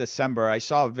back to December. I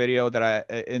saw a video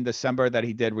in December that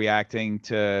he did reacting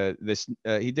to this.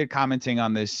 He did commenting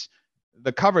on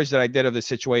the coverage that I did of the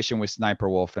situation with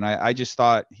Sniper Wolf. And I just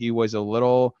thought he was a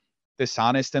little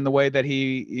dishonest in the way that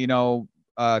he,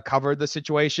 covered the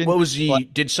situation. What was he?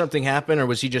 Did something happen, or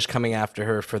was he just coming after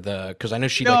her because I know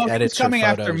she edits her photos? He was coming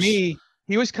after me.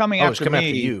 He was coming after me. After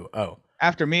you. Oh,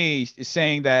 after me,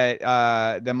 saying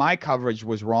that my coverage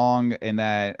was wrong and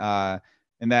that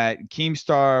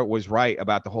Keemstar was right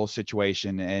about the whole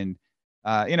situation. And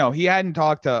he hadn't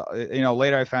talked to.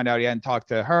 Later I found out he hadn't talked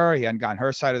to her. He hadn't gotten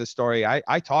her side of the story.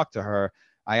 I talked to her.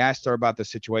 I asked her about the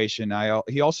situation.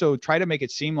 He also tried to make it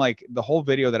seem like the whole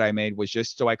video that I made was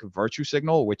just so I could virtue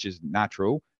signal, which is not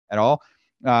true at all.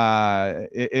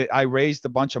 I raised a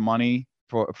bunch of money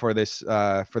for this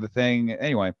for the thing.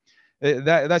 Anyway,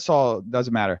 that's all.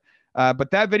 Doesn't matter.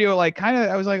 But that video,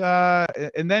 I was like,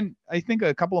 and then I think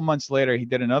a couple of months later, he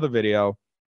did another video.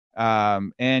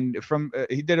 And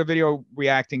he did a video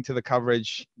reacting to the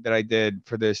coverage that I did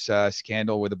for this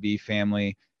scandal with the B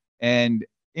family. And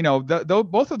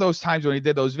both of those times when he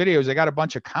did those videos, I got a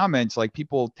bunch of comments, like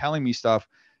people telling me stuff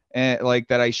and like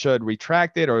that I should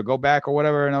retract it or go back or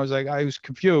whatever. And I was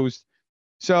confused.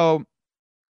 So,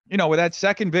 with that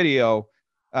second video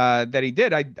that he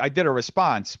did, I did a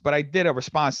response, but I did a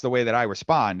response the way that I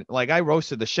respond. Like I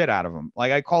roasted the shit out of him.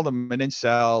 Like I called him an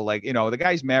incel. Like, the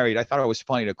guy's married. I thought it was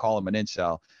funny to call him an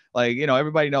incel. Like,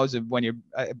 everybody knows that when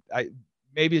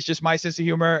maybe it's just my sense of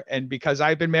humor and because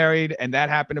I've been married and that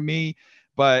happened to me.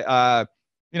 But,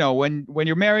 when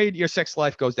you're married, your sex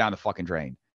life goes down the fucking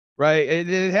drain, right?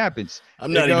 It happens.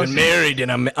 I'm not even married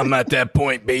and I'm at that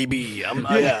point, baby.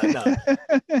 No.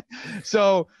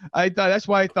 So I thought that's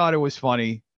why I thought it was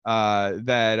funny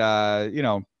that,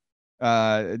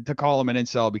 to call him an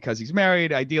incel because he's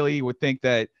married. Ideally, you would think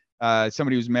that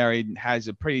somebody who's married has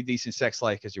a pretty decent sex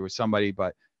life because you're with somebody.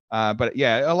 But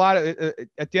yeah, a lot of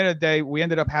at the end of the day, we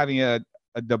ended up having a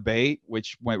debate,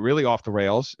 which went really off the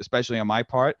rails, especially on my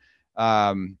part.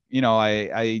 I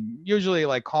usually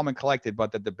like calm and collected,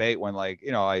 but the debate went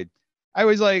I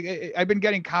was like, I've been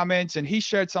getting comments and he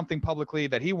shared something publicly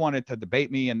that he wanted to debate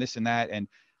me and this and that. And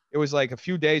it was like a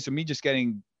few days of me just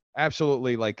getting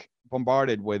absolutely like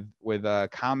bombarded with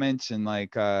comments and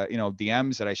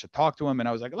DMs that I should talk to him. And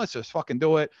I was like, let's just fucking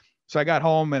do it. So I got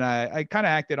home and I kind of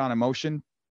acted on emotion.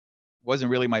 Wasn't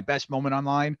really my best moment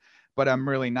online, but I'm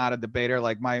really not a debater.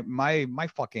 Like my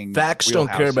fucking facts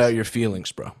don't care about your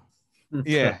feelings, bro.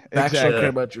 Yeah, facts exactly. don't care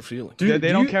about your feelings. They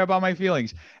don't care about my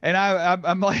feelings. And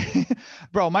I'm like,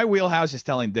 bro, my wheelhouse is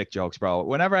telling dick jokes, bro.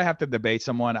 Whenever I have to debate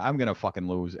someone, I'm gonna fucking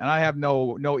lose, and I have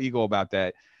no ego about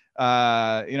that.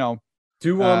 Do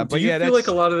you feel like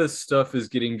a lot of this stuff is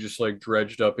getting just like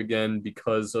dredged up again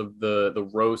because of the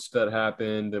roast that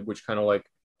happened, which kind of like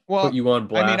put you on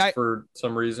blast for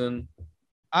some reason?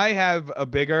 I have a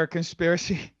bigger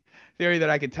conspiracy theory that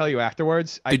I can tell you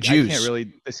afterwards. I can't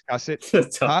really discuss it.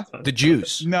 Huh? The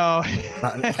Jews. No,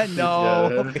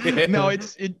 no,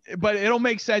 but it'll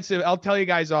make sense. I'll tell you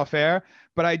guys off air,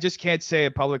 but I just can't say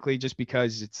it publicly just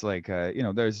because it's like, there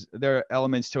are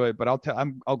elements to it, but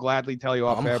I'll gladly tell you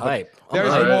off air. Hype. There's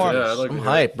more. I'm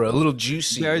hype, bro. A little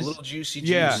juicy.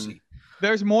 Yeah.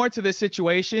 There's more to this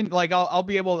situation. Like I'll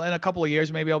be able in a couple of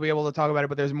years, maybe I'll be able to talk about it,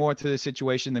 but there's more to the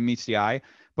situation than meets the eye.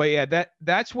 But yeah,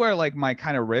 that's where like my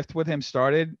kind of rift with him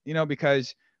started, you know,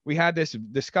 because we had this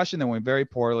discussion that went very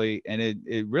poorly, and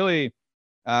it really,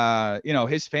 you know,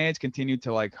 his fans continued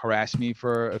to like harass me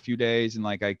for a few days, and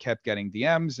like I kept getting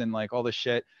DMs and like all this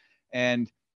shit,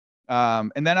 and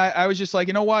then I was just like,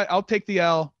 you know what, I'll take the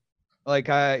L. Like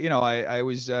I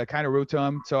was kind of rude to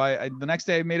him, so I the next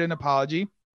day I made an apology.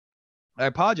 I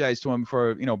apologized to him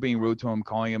for, you know, being rude to him,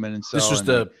 calling him an incel. This was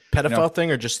the like, pedophile thing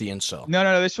or just the incel?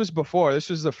 No. This was before. This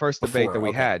was the first debate that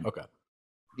we had. Okay.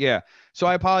 Yeah. So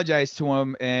I apologized to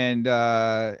him, and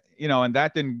you know, and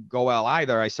that didn't go well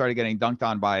either. I started getting dunked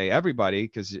on by everybody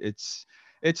because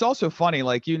it's also funny,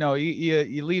 like, you know,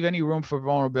 you leave any room for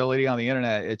vulnerability on the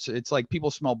internet, it's like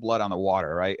people smell blood on the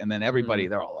water, right? And then everybody,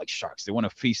 they're all like sharks. They want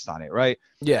to feast on it, right?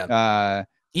 Yeah.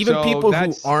 Even so people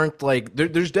who aren't like,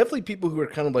 there's definitely people who are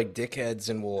kind of like dickheads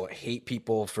and will hate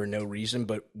people for no reason.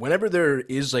 But whenever there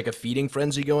is like a feeding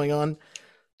frenzy going on,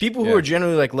 people who are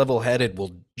generally like level-headed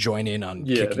will join in on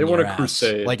kicking they want to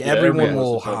crusade. Like everyone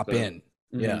will hop in.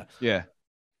 Yeah.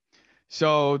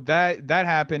 So that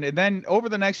happened. And then over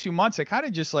the next few months, I kind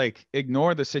of just like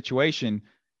ignored the situation.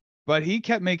 But he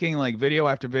kept making like video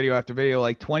after video after video,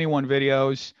 like 21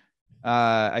 videos,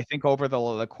 I think over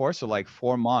the course of like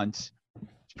 4 months.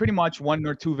 It's pretty much 1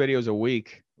 or 2 videos a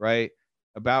week, right,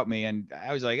 about me. And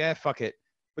I was like, fuck it.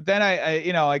 But then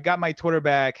I got my Twitter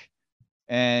back,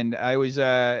 and I was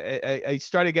I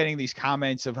started getting these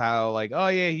comments of how like, oh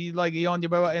yeah, he owned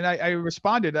you, and I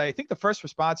responded. I think the first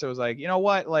response I was like, you know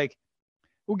what, like,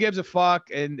 who gives a fuck?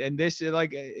 And this,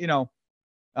 like, you know,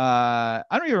 I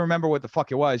don't even remember what the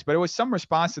fuck it was, but it was some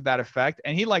response to that effect.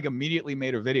 And he like immediately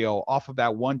made a video off of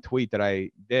that one tweet that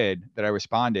I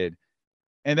responded.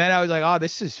 And then I was like, oh,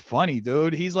 this is funny,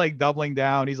 dude. He's like doubling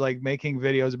down. He's like making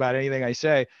videos about anything I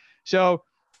say. So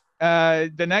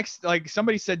the next, like,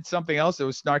 somebody said something else that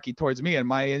was snarky towards me, and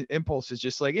my impulse is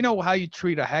just like, you know how you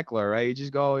treat a heckler, right? You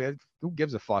just go, who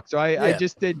gives a fuck? So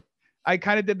I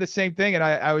kind of did the same thing, and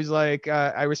I was like,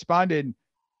 I responded.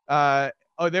 They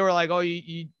were like, oh,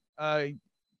 I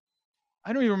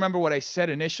don't even remember what I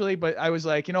said initially, but I was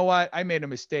like, you know what? I made a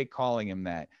mistake calling him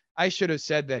that. I should have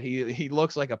said that he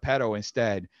looks like a pedo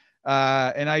instead.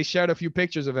 And I shared a few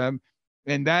pictures of him,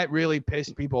 and that really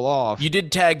pissed people off. You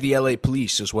did tag the LA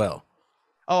police as well.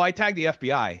 Oh, I tagged the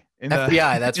FBI.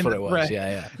 That's what it was.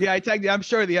 Yeah. I tagged. I'm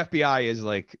sure the FBI is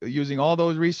like using all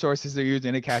those resources they're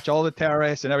using to catch all the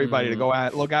terrorists and everybody to go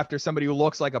look after somebody who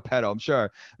looks like a pedo. I'm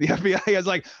sure the FBI is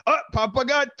like, oh, Papa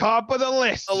got top of the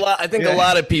list. I think a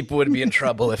lot of people would be in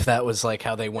trouble if that was like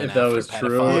how they went after pedophiles.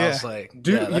 True. Yeah. Like,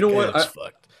 dude, you know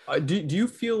what? Do you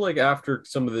feel like after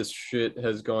some of this shit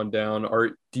has gone down,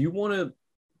 do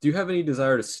you have any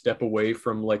desire to step away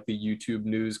from like the YouTube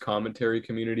news commentary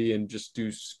community and just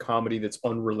do comedy that's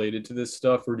unrelated to this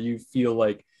stuff? Or do you feel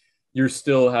like you're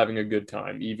still having a good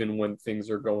time even when things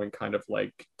are going kind of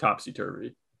like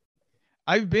topsy-turvy?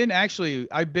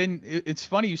 It's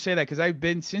funny you say that, because I've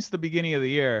been, since the beginning of the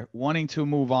year, wanting to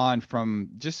move on from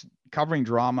just covering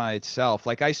drama itself.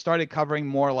 Like, I started covering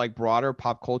more like broader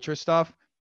pop culture stuff.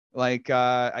 Like,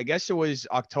 I guess it was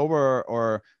October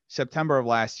or September of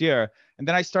last year. And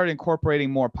then I started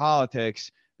incorporating more politics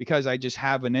because I just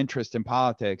have an interest in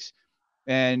politics.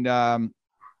 And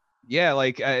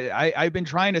like I've been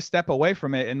trying to step away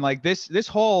from it. And like this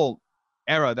whole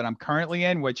era that I'm currently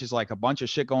in, which is like a bunch of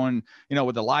shit going, you know,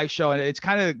 with the live show, and it's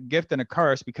kind of a gift and a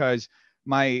curse because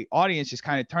my audience is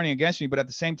kind of turning against me. But at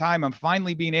the same time, I'm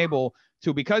finally being able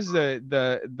to, because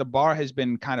the bar has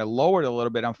been kind of lowered a little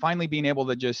bit, I'm finally being able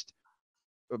to just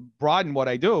broaden what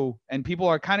I do, and people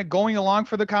are kind of going along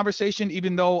for the conversation,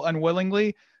 even though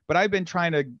unwillingly. But I've been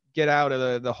trying to get out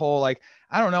of the whole, like,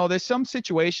 I don't know, there's some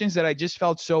situations that I just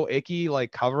felt so icky,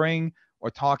 like covering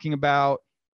or talking about,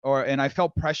 and I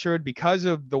felt pressured because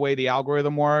of the way the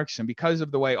algorithm works and because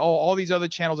of the way, all these other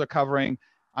channels are covering,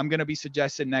 I'm going to be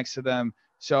suggested next to them.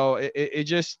 So it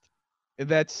just,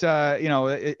 that's, you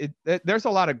know, there's a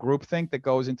lot of groupthink that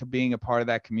goes into being a part of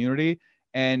that community.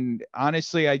 And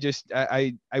honestly,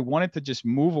 I wanted to just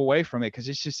move away from it, because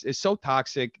it's so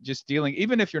toxic, just dealing,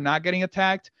 even if you're not getting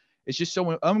attacked, it's just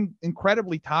so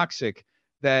incredibly toxic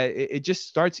that it just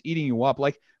starts eating you up.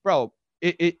 Like, bro,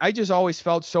 I just always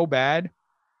felt so bad.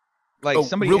 Like,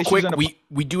 somebody real quick,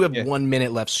 we do have 1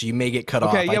 minute left, so you may get cut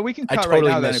off. Okay, yeah, we can cut right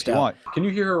now then if you want. Can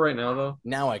you hear her right now though?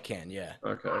 Now I can, yeah.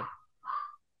 Okay.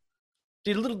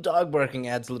 Dude, a little dog barking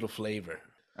adds a little flavor.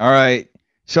 All right.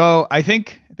 So I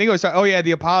think it was,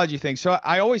 the apology thing. So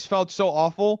I always felt so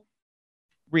awful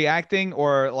reacting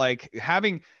or like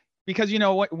having, because, you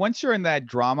know, once you're in that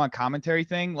drama commentary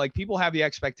thing, like, people have the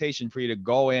expectation for you to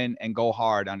go in and go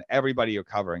hard on everybody you're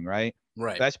covering, right?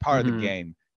 Right. That's part of the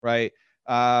game, right?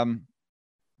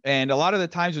 And a lot of the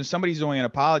times when somebody's doing an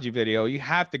apology video, you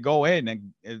have to go in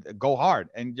and go hard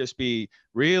and just be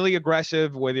really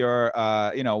aggressive with your,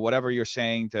 whatever you're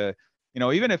saying to,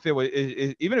 even if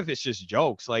even if it's just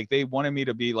jokes, like they wanted me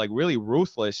to be like really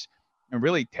ruthless and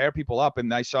really tear people up.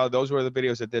 And I saw those were the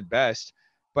videos that did best.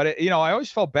 But, I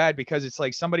always felt bad because it's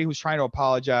like somebody who's trying to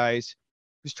apologize,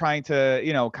 who's trying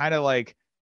to, kind of like,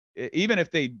 even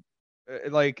if they,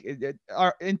 like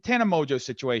in Tana Mojo's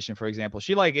situation, for example,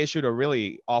 she like issued a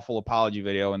really awful apology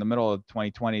video in the middle of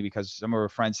 2020 because some of her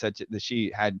friends said that she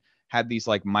had these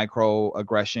like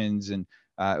microaggressions and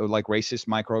like racist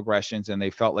microaggressions, and they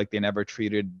felt like they never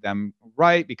treated them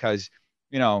right because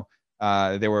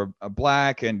they were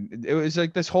black, and it was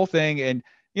like this whole thing. And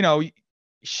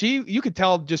you could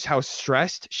tell just how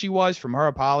stressed she was from her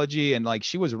apology, and like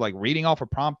she was like reading off a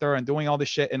prompter and doing all this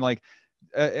shit, and like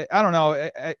I don't know.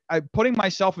 I putting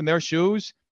myself in their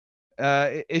shoes.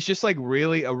 It's just like a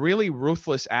really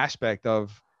ruthless aspect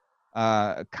of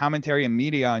commentary and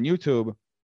media on YouTube.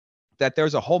 That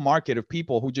there's a whole market of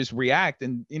people who just react,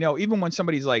 and even when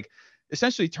somebody's like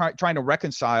essentially trying to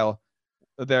reconcile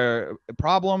their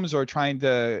problems or trying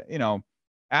to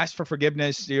ask for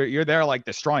forgiveness, you're there like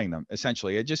destroying them.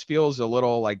 Essentially, it just feels a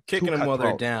little like kicking them while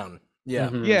they're down. Yeah,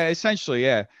 yeah, essentially,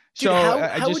 yeah. Dude, so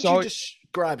how would you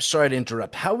describe? Sorry to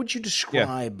interrupt. How would you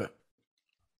describe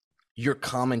your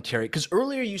commentary? Because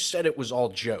earlier you said it was all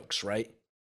jokes, right?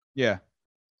 Yeah.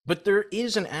 But there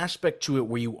is an aspect to it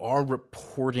where you are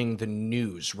reporting the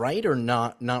news, right? Or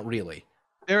not? Not really.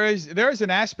 There is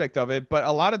an aspect of it, but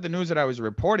a lot of the news that I was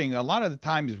reporting, a lot of the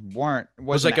times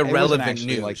was like irrelevant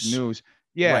news. Like news.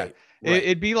 Yeah. Right.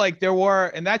 It'd be like there were,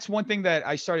 and that's one thing that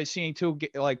I started seeing too,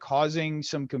 like causing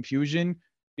some confusion.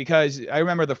 Because I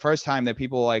remember the first time that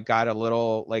people like got a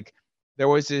little like, there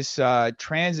was this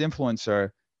trans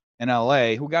influencer in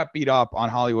LA who got beat up on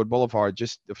Hollywood Boulevard,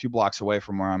 just a few blocks away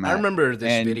from where I'm at. I remember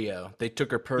this video. They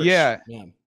took her purse.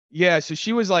 Yeah. So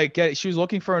she was like, she was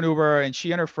looking for an Uber, and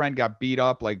she and her friend got beat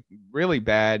up like really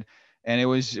bad. And it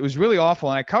was really awful.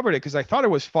 And I covered it because I thought it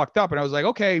was fucked up. And I was like,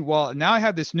 okay, well, now I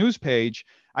have this news page.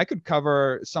 I could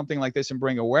cover something like this and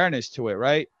bring awareness to it,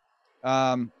 right?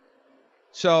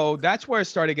 So that's where I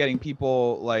started getting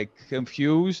people like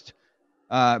confused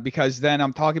because then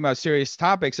I'm talking about serious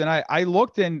topics. And I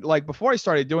looked in, like, before I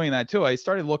started doing that too, I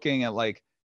started looking at like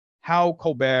how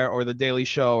Colbert or The Daily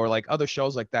Show or like other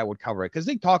shows like that would cover it. Because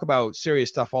they talk about serious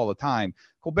stuff all the time.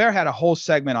 Colbert had a whole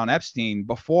segment on Epstein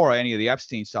before any of the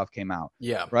Epstein stuff came out.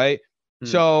 Yeah. Right.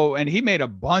 So, and he made a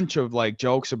bunch of like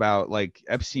jokes about like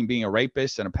Epstein being a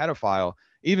rapist and a pedophile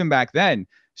even back then.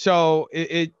 So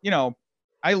it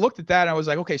I looked at that and I was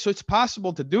like, okay, so it's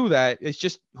possible to do that. It's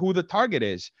just who the target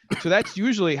is. So that's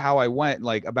usually how I went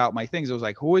like about my things. I was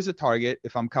like, who is the target?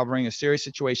 If I'm covering a serious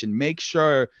situation, make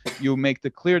sure you make the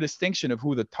clear distinction of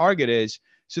who the target is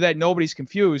so that nobody's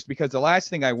confused, because the last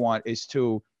thing I want is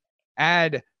to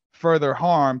add further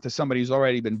harm to somebody who's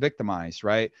already been victimized,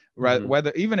 right? Mm-hmm.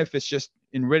 Whether, even if it's just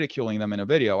in ridiculing them in a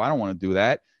video, I don't want to do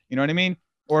that. You know what I mean?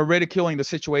 Or ridiculing the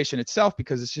situation itself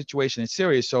because the situation is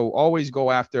serious. So always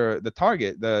go after the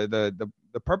target, the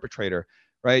perpetrator,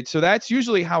 right? So that's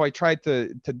usually how I try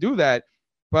to do that.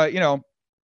 But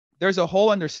there's a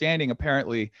whole understanding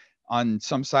apparently on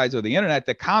some sides of the internet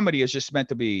that comedy is just meant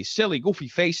to be silly, goofy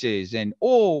faces and,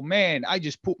 oh man, I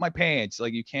just pooped my pants.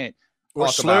 Like you can't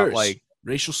talk about like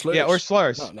racial slurs. Yeah, or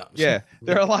slurs. No. Yeah,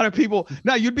 there are a lot of people.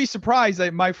 Now you'd be surprised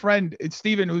that my friend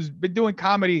Steven, who's been doing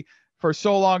comedy for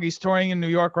so long, he's touring in New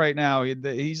York right now.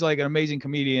 He's like an amazing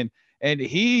comedian, and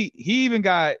he's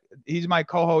my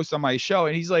co-host on my show,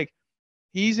 and he's like,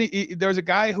 there's a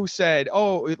guy who said,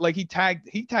 oh, like he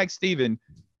tagged Steven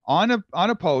on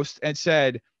a post and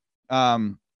said,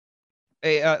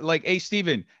 hey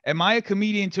Steven, am I a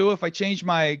comedian too if I change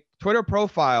my Twitter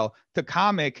profile to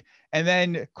comic and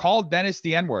then called Dennis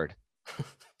the N-word?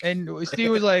 And Steve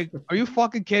was like, are you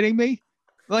fucking kidding me?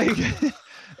 Like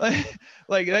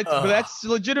that's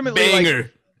legitimately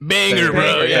banger,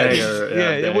 bro. Yeah,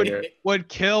 it would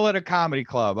kill at a comedy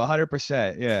club,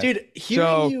 100%. Yeah, dude.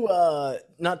 Hearing you,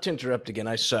 not to interrupt again,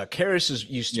 I suck. Harris is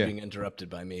used to being interrupted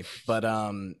by me, but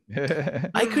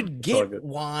I could get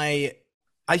why.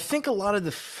 I think a lot of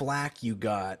the flack you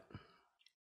got,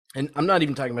 and I'm not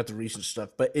even talking about the recent stuff,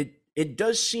 but it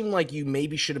does seem like you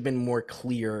maybe should have been more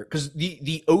clear, because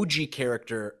the OG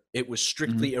character, it was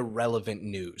strictly irrelevant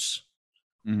news.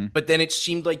 Mm-hmm. But then it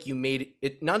seemed like you made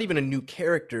it not even a new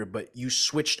character, but you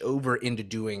switched over into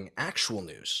doing actual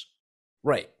news.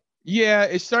 Right. Yeah,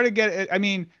 it started getting, I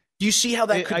mean, do you see how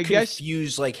that could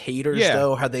confuse like haters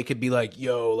though? How they could be like,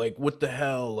 yo, like what the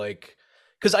hell? Like,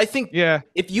 Because I think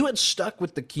if you had stuck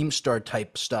with the Keemstar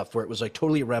type stuff where it was like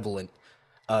totally irrelevant,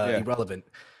 I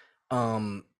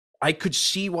could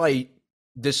see why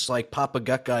this like Papa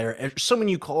Gut guy or someone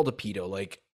you called a pedo,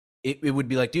 like it would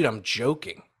be like, dude, I'm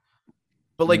joking.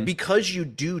 But like because you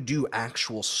do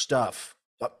actual stuff,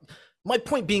 my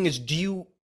point being is, do you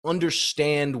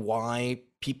understand why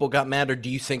people got mad, or do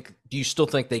you still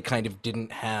think they kind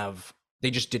of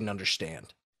they just didn't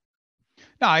understand?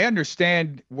 No, I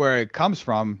understand where it comes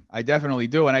from. I definitely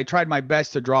do. And I tried my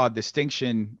best to draw a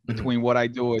distinction between what I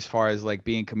do as far as like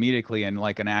being comedically and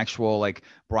like an actual like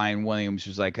Brian Williams,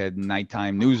 who's like a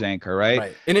nighttime news anchor, right?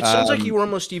 Right. And it sounds like you were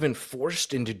almost even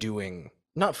forced into doing,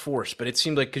 not forced, but it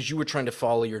seemed like because you were trying to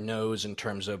follow your nose in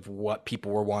terms of what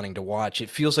people were wanting to watch.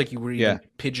 It feels like you were even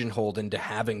pigeonholed into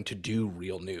having to do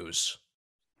real news.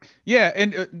 Yeah,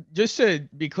 and just to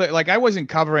be clear, like I wasn't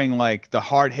covering like the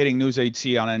hard-hitting news that you'd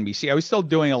see on NBC. I was still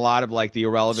doing a lot of like the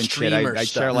irrelevant shit. I'd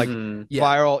share like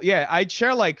viral, I'd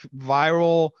share like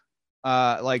viral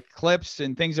like clips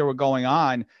and things that were going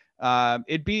on.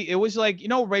 It was like, you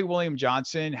know, Ray William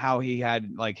Johnson, how he had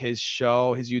like his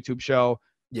YouTube show.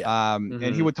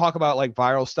 And he would talk about like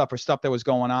viral stuff or stuff that was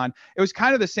going on. It was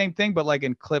kind of the same thing, but like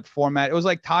in clip format. It was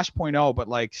like Tosh.0, but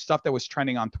like stuff that was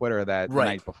trending on Twitter the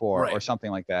night before or something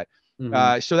like that.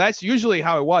 So that's usually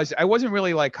how it was. I wasn't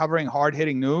really like covering hard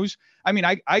hitting news. I mean,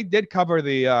 I did cover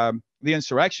the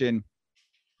insurrection.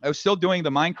 I was still doing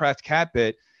the Minecraft cat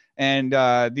bit. And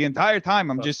the entire time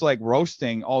I'm just like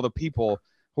roasting all the people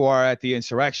who are at the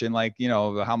insurrection. Like, you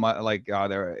know, how much like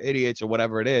they're idiots or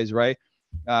whatever it is. Right.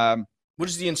 What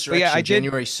is the insurrection? Yeah,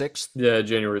 January 6th? Yeah,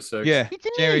 January 6th. Yeah, it's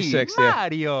January 6th.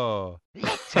 Mario.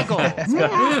 Let's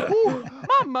go.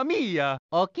 Mamma mia.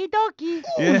 Okie dokie.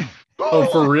 Yeah. Oh,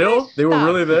 for real? They were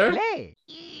really there? Oh,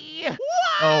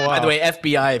 wow. By the way,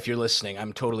 FBI, if you're listening,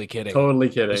 I'm totally kidding. Totally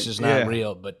kidding. This is not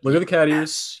real, but look at the cat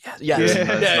ears. Yes.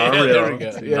 That's not real. There we go.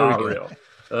 It's not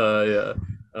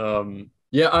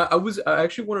real. I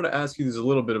actually wanted to ask you, this is a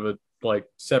little bit of a like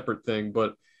separate thing,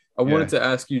 but I wanted to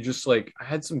ask you, just like, I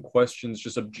had some questions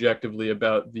just objectively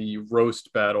about the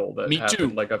roast battle that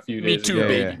happened like a few days ago. Me too,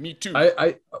 baby. Me too.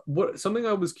 Something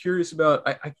I was curious about,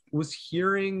 I was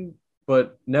hearing,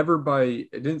 but never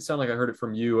it didn't sound like I heard it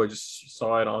from you. I just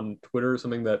saw it on Twitter or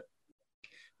something, that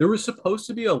there was supposed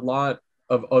to be a lot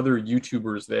of other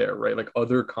YouTubers there, right? Like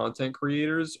other content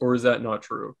creators, or is that not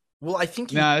true? Well, I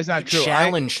think it's not true.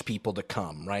 Challenged people to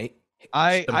come, right?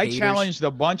 I challenged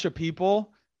a bunch of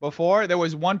people before. There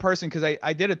was one person, because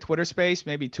I did a Twitter space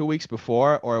maybe 2 weeks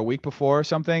before or a week before or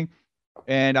something.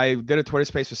 And I did a Twitter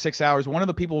space for 6 hours. One of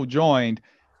the people who joined,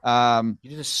 you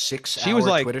did a 6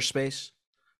 hour Twitter space?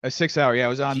 A 6 hour, I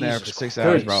was on there for 6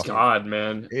 hours, bro. God,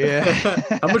 man. Yeah.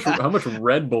 how much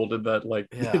Red Bull did that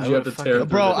did you have to tear?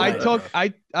 Bro,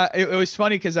 it was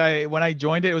funny because when I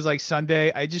joined it was like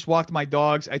Sunday. I just walked my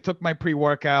dogs. I took my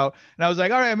pre-workout and I was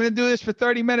like, all right, I'm gonna do this for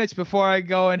 30 minutes before I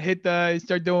go and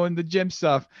start doing the gym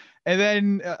stuff. And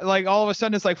then like all of a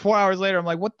sudden it's like 4 hours later. I'm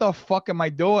like, what the fuck am I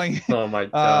doing? Oh my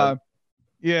God.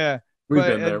 Yeah. We've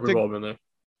been there. We've all been there.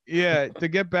 Yeah. To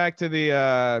get back to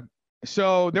the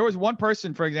so there was one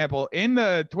person, for example, in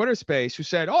the Twitter space who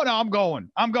said, oh no, I'm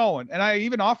going. And I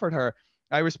even offered her.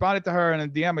 I responded to her in a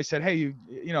DM. I said, hey, you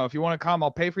know, if you want to come, I'll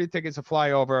pay for your tickets to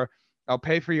fly over. I'll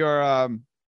pay for your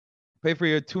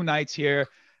 2 nights here.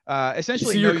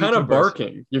 Essentially, you're kind of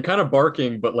barking. You're kind of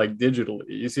barking, but like digitally.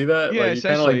 You see that? Yeah, like,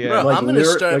 essentially. Bro, I'm gonna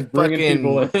start bringing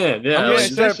people in. Yeah,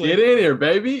 get in here,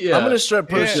 baby. Yeah, I'm gonna start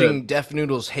posting Def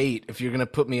Noodles hate if you're gonna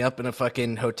put me up in a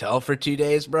fucking hotel for 2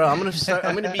 days, bro. I'm gonna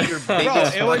be your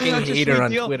biggest fucking hater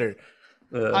on Twitter.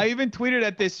 I even tweeted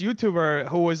at this YouTuber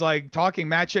who was like talking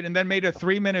mad shit and then made a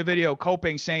 3-minute video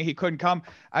coping, saying he couldn't come.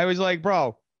 I was like,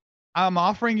 bro, I'm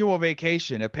offering you a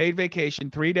vacation, a paid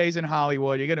vacation, 3 days in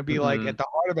Hollywood. You're going to be like at the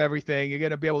heart of everything. You're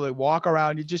going to be able to walk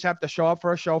around. You just have to show up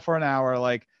for a show for an hour.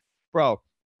 Like, bro.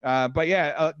 But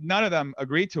yeah, none of them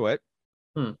agreed to it.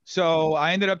 So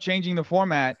I ended up changing the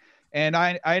format, and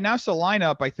I announced a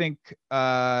lineup, I think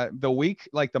the week,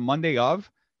 like the Monday of,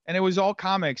 and it was all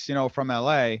comics, you know, from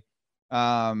LA.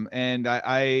 And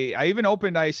I even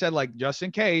opened, I said, like, just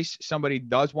in case somebody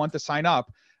does want to sign up,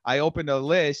 I opened a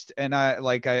list, and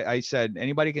I said,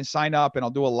 anybody can sign up, and I'll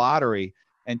do a lottery.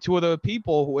 And 2 of the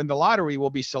people who in the lottery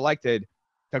will be selected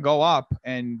to go up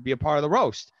and be a part of the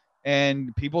roast.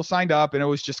 And people signed up, and it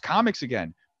was just comics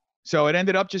again. So it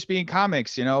ended up just being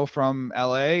comics, you know, from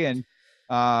LA. And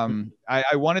I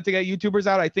wanted to get YouTubers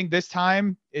out. I think this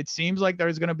time it seems like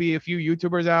there's going to be a few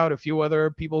YouTubers out. A few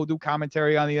other people who do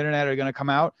commentary on the internet are going to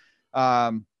come out.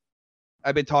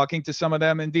 I've been talking to some of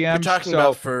them in DMs. You're talking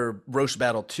about for Roast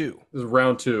Battle 2. This is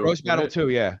round 2. Roast Battle 2,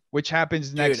 yeah, which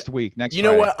happens next week. Next you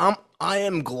Friday. know what? I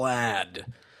am glad.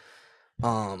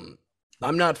 I'm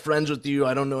not friends with you.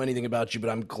 I don't know anything about you, but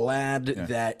I'm glad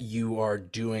that you are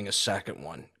doing a second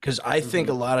one. Because I think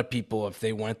a lot of people, if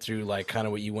they went through like kind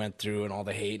of what you went through and all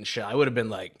the hate and shit, I would have been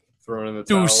like, thrown in the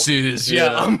towel. Deuces.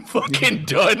 Yeah, I'm fucking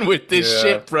done with this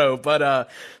shit, bro. But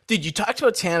dude, you talked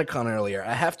about TanaCon earlier.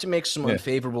 I have to make some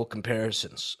unfavorable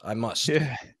comparisons. I must.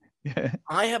 Yeah.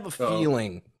 I have a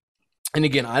feeling, and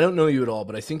again, I don't know you at all,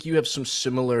 but I think you have some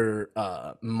similar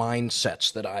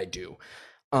mindsets that I do.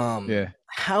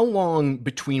 How long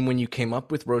between when you came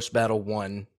up with Roast Battle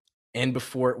 1 and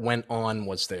before it went on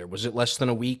was there? Was it less than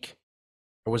a week?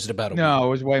 Or was it about a week? No, it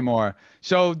was way more.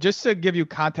 So just to give you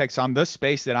context on the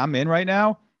space that I'm in right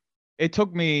now, it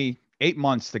took me 8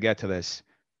 months to get to this.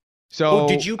 So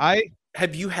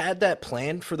have you had that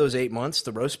planned for those 8 months,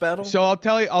 the roast battle? So I'll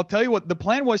tell you what the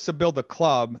plan was to build a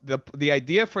club. The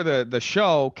idea for the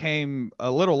show came a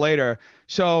little later.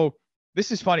 So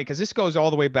this is funny because this goes all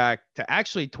the way back to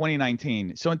actually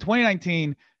 2019. So in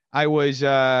 2019, I was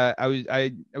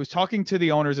talking to the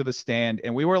owners of the stand,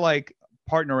 and we were like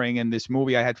partnering in this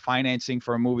movie. I had financing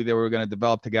for a movie that we were going to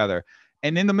develop together.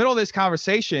 And in the middle of this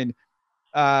conversation,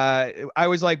 I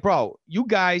was like, bro, you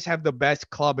guys have the best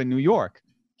club in New York.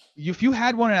 If you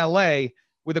had one in LA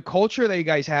with the culture that you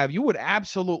guys have, you would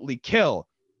absolutely kill.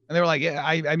 And they were like, yeah,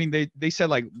 I mean, they said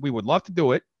like, we would love to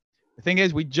do it. The thing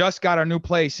is, we just got our new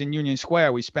place in Union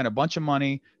Square. We spent a bunch of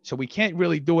money, so we can't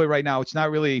really do it right now. It's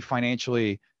not really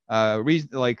financially smart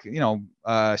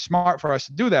for us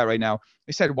to do that right now.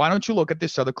 They said, why don't you look at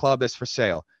this other club that's for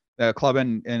sale, the club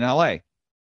in LA?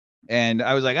 And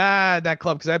I was like, that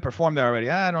club, because I performed there already.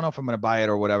 I don't know if I'm going to buy it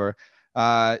or whatever.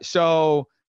 So,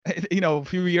 a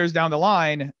few years down the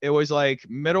line, it was like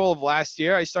middle of last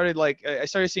year. I started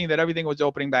seeing that everything was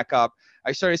opening back up.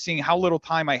 I started seeing how little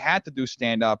time I had to do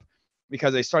stand up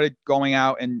because I started going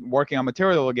out and working on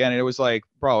material again. And it was like,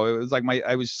 bro, it was like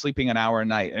I was sleeping an hour a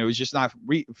night, and it was just not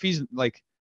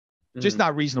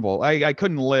not reasonable. I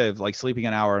couldn't live like sleeping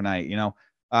an hour a night,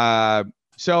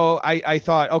 So I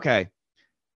thought, okay,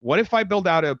 what if I build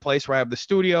out a place where I have the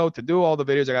studio to do all the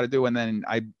videos I got to do, and then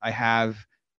I have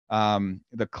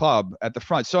the club at the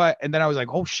front. And then I was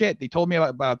like, oh shit, they told me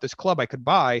about this club I could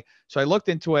buy. So I looked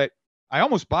into it. I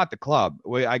almost bought the club.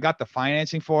 I got the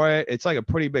financing for it. It's like a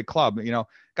pretty big club,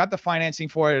 got the financing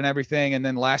for it and everything. And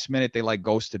then last minute, they like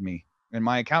ghosted me. And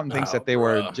my accountant thinks that they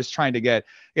were just trying to get,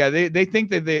 they think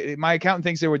that my accountant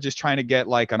thinks they were just trying to get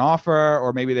like an offer,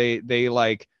 or maybe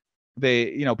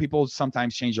people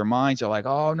sometimes change their minds. They're like,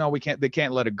 oh no, they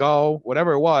can't let it go.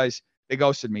 Whatever it was, they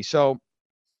ghosted me. So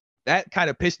that kind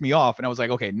of pissed me off. And I was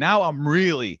like, okay, now I'm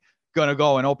really going to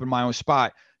go and open my own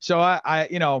spot. So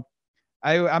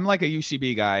I'm like a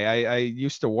UCB guy. I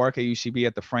used to work at UCB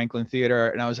at the Franklin Theater,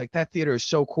 and I was like, that theater is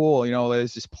so cool.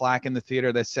 There's this plaque in the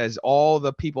theater that says all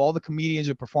the comedians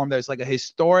who perform there. It's like a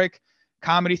historic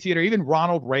comedy theater. Even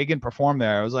Ronald Reagan performed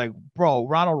there. I was like, bro,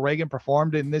 Ronald Reagan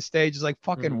performed in this stage. It's like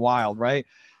fucking wild, right?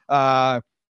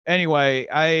 Anyway,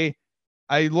 I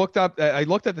looked at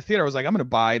the theater. I was like, I'm going to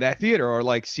buy that theater, or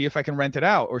like see if I can rent it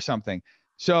out or something.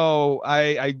 So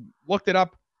I looked it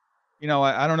up.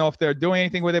 I don't know if they're doing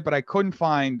anything with it, but I couldn't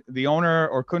find the owner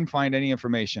or couldn't find any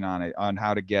information on it, on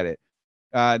how to get it.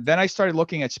 Then I started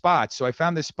looking at spots. So I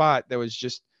found this spot that was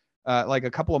just like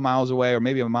a couple of miles away, or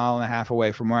maybe a mile and a half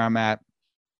away from where I'm at.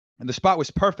 And the spot was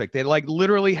perfect. They like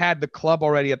literally had the club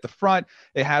already at the front.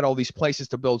 They had all these places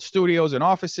to build studios and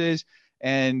offices.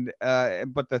 And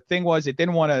but the thing was, it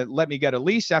didn't want to let me get a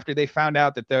lease after they found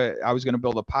out that I was going to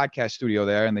build a podcast studio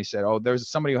there. And they said, oh, there's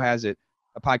somebody who has a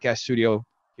podcast studio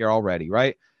here already,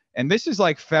 right? And this is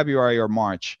like February or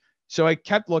March. So I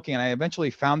kept looking, and I eventually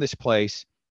found this place,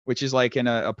 which is like in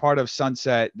a part of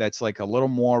Sunset that's like a little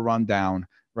more rundown,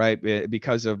 right?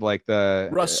 Because of like the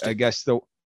rustic. I guess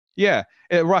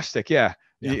rustic, yeah.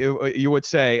 You would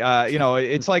say,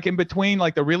 it's like in between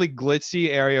like the really glitzy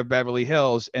area of Beverly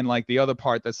Hills and like the other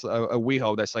part that's a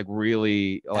WeHo that's like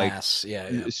really like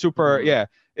super, yeah.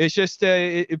 It's just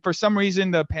for some reason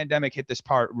the pandemic hit this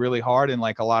part really hard, and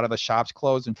like a lot of the shops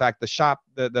closed. In fact, the shop,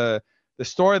 the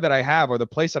store that I have, or the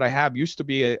place that I have, used to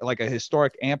be like a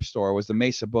historic amp store. It was the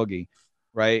Mesa Boogie,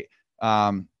 right?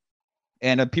 And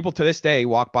people to this day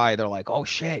walk by, they're like, "Oh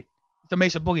shit, the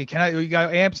Mesa Boogie. You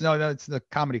got amps?" No, it's the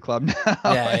comedy club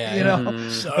now.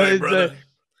 Sorry, brother.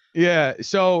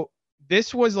 So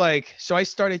this was like, so I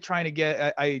started trying to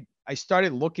get, I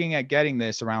started looking at getting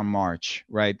this around March,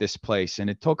 right? This place. And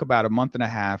it took about a month and a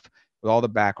half with all the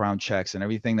background checks and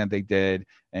everything that they did,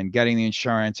 and getting the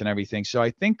insurance and everything. So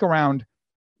I think around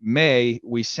May.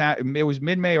 It was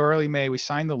mid-May or early May. We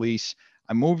signed the lease.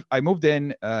 I moved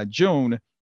in June,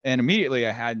 and immediately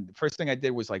the first thing I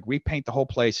did was like repaint the whole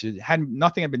place.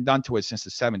 Nothing had been done to it since the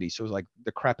 70s. So it was like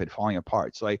decrepit, falling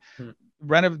apart. So I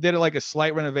did like a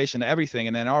slight renovation to everything,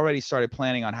 and then already started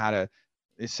planning on how to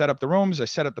set up the rooms. I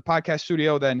set up the podcast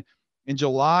studio. Then in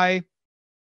July,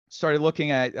 started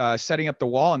looking at setting up the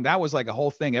wall, and that was like a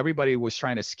whole thing. Everybody was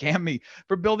trying to scam me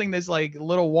for building this like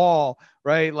little wall,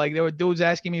 right? Like there were dudes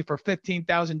asking me for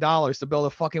 $15,000 to build a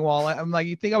fucking wall. I'm like,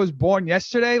 you think I was born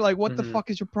yesterday? Like, what the fuck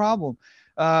is your problem?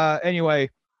 Anyway,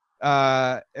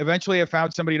 eventually I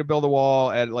found somebody to build a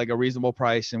wall at like a reasonable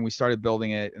price, and we started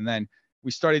building it. And then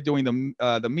we started doing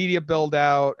the media build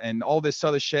out and all this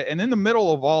other shit. And in the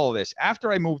middle of all of this,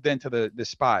 after I moved into the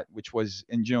spot, which was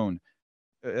in June,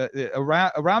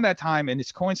 around that time, and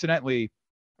it's coincidentally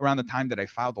around the time that I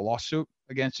filed the lawsuit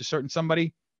against a certain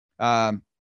somebody. For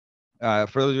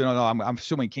those who don't know, I'm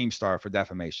suing Keemstar for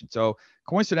defamation. So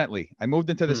coincidentally, I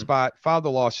moved into the spot, filed the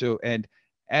lawsuit, and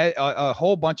a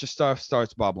whole bunch of stuff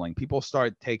starts bubbling. People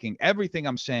start taking everything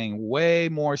I'm saying way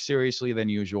more seriously than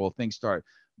usual. Things start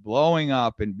blowing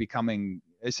up and becoming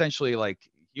essentially like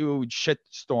huge shit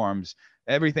storms.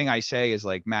 Everything I say is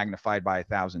like magnified by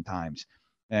 1,000 times.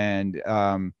 And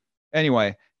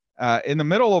anyway, in the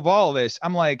middle of all of this,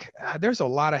 I'm like, there's a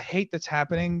lot of hate that's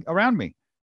happening around me.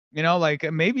 You know, like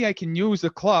maybe I can use the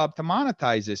club to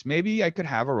monetize this. Maybe I could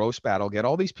have a roast battle, get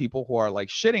all these people who are like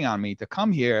shitting on me to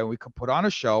come here, and we could put on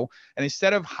a show. And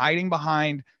instead of hiding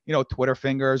behind, Twitter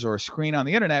fingers or a screen on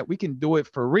the internet, we can do it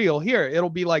for real here. It'll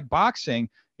be like boxing.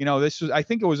 I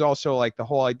think it was also like the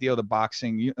whole idea of the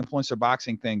boxing, influencer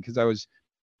boxing thing, because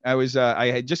I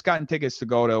had just gotten tickets to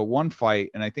go to one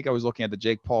fight, and I think I was looking at the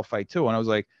Jake Paul fight too. And I was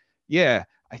like, yeah,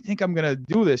 I think I'm going to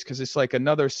do this because it's like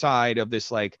another side of this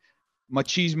like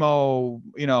machismo,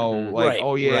 I'm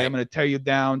going to tear you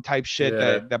down type shit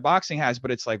that boxing has,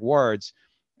 but it's like words.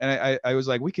 And I was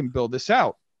like, we can build this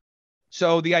out.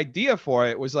 So the idea for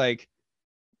it was like,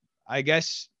 I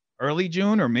guess early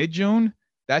June or mid-June.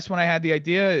 That's when I had the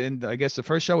idea. And I guess the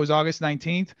first show was August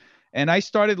 19th. And I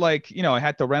started like, I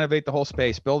had to renovate the whole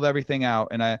space, build everything out.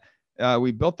 And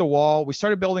we built the wall. We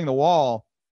started building the wall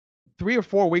 3 or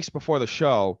 4 weeks before the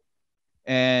show.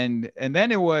 And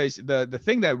then it was the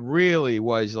thing that really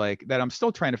was like that I'm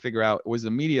still trying to figure out was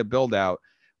the media build out,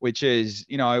 which is,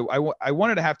 I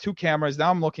wanted to have 2 cameras.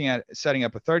 Now I'm looking at setting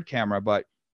up a 3rd camera, but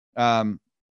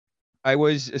I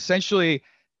was essentially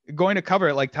going to cover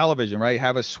it like television, right?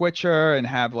 Have a switcher and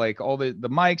have like all the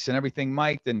mics and everything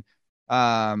mic'd and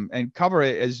cover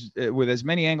it with as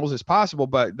many angles as possible.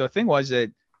 But the thing was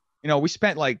that, we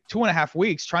spent like 2.5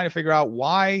 weeks trying to figure out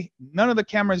why none of the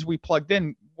cameras we plugged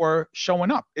in were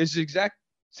showing up. It's the exact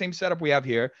same setup we have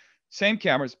here, same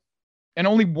cameras, and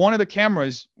only one of the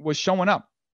cameras was showing up.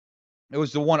 It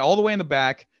was the one all the way in the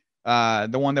back,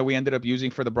 the one that we ended up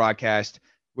using for the broadcast,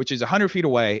 which is 100 feet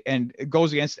away, and it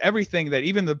goes against everything that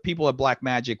even the people at Black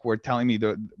Magic were telling me.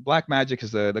 The Black Magic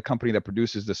is the company that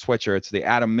produces the switcher. It's the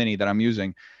Atom Mini that I'm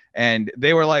using. And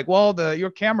they were like, well,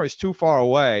 your camera is too far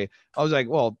away. I was like,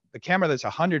 well, the camera that's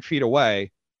 100 feet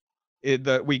away,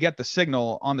 we get the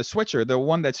signal on the switcher. The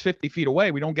one that's 50 feet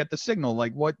away, we don't get the signal.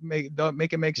 Like, what make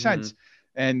it make sense?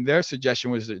 And their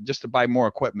suggestion was just to buy more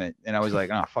equipment. And I was like,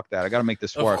 oh, fuck that. I got to make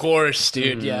this work. Of course,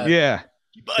 dude. Yeah. Yeah.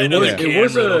 It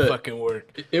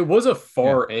was a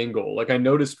far angle. Like I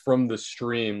noticed from the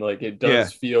stream, like it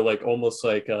does feel like almost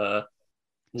like a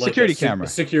security camera.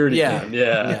 Security cam.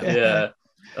 Yeah.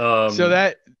 So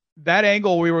that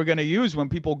angle we were going to use when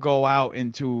people go out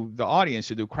into the audience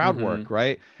to do crowd work,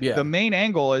 right? Yeah. The main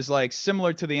angle is like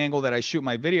similar to the angle that I shoot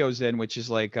my videos in, which is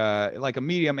like a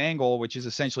medium angle, which is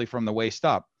essentially from the waist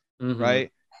up, right?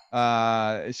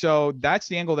 So that's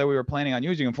the angle that we were planning on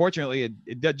using. Unfortunately,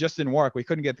 it just didn't work. We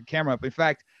couldn't get the camera up. In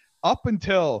fact, up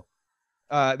until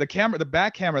the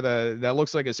back camera that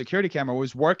looks like a security camera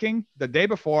was working the day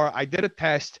before. I did a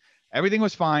test. Everything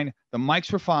was fine. The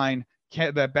mics were fine.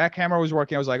 The back camera was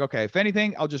working. I was like, okay, if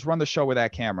anything, I'll just run the show with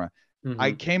that camera.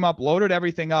 I came up, loaded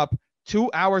everything up 2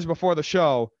 hours before the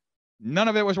show. None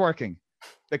of it was working.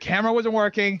 The camera wasn't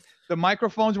working. The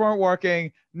microphones weren't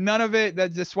working. None of it.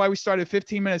 That's why we started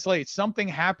 15 minutes late. Something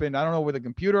happened. I don't know, with the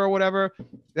computer or whatever,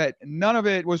 that none of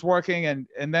it was working.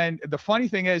 And then the funny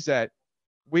thing is that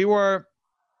we were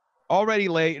already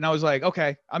late, and I was like,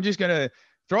 okay, I'm just going to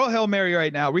throw a Hail Mary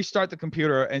right now, restart the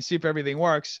computer and see if everything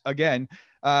works again.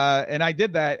 And I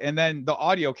did that, and then the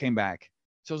audio came back.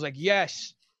 So I was like,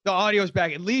 yes, the audio's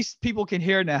back. At least people can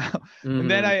hear now. And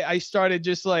then I started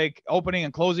just like opening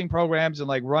and closing programs and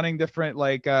like running different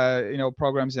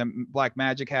programs that Black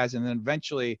Magic has. And then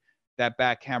eventually that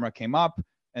back camera came up.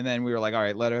 And then we were like, all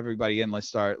right, let everybody in. Let's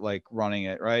start like running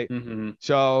it. Right. Mm-hmm.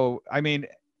 So, I mean,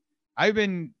 I've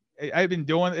been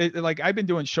doing it. Like I've been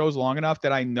doing shows long enough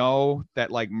that I know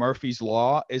that like Murphy's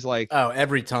Law is like, oh,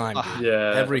 every time, dude.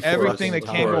 Yeah. everything that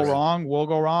can go wrong will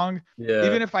go wrong. Yeah.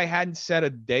 Even if I hadn't set a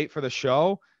date for the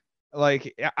show,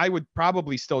 like I would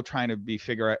probably still trying to be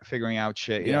figuring out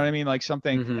shit. You know what I mean? Like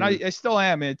something, and I still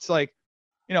am. It's like,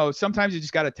 you know, sometimes you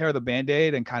just got to tear the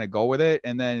Band-Aid and kind of go with it,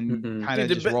 and then kind of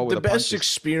just roll with the best punches.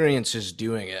 experience is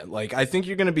doing it. Like, I think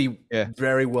you're going to be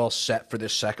very well set for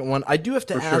this second one. I do have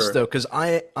to ask, though, because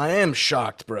I am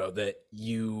shocked, bro, that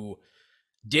you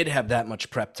did have that much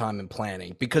prep time and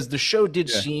planning, because the show did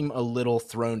seem a little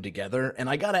thrown together. And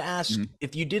I got to ask,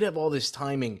 if you did have all this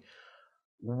timing,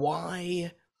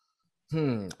 why?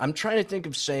 I'm trying to think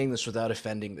of saying this without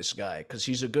offending this guy, because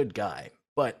he's a good guy.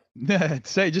 But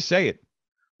just say it.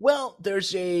 Well,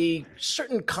 there's a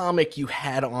certain comic you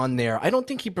had on there. I don't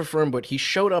think he performed, but he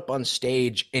showed up on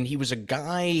stage, and he was a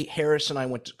guy Harris and I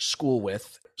went to school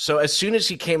with. So as soon as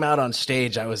he came out on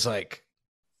stage, I was like,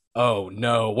 oh,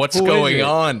 no, what's going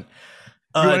on?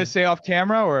 You want to say off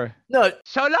camera or? No.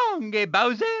 So long,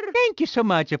 Bowser. Thank you so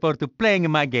much for playing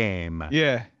my game.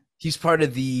 Yeah. He's part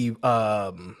of the...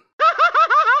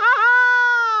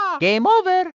 Game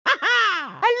over.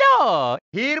 Hello.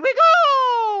 Here we go.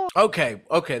 Okay,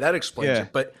 that explains it.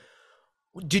 But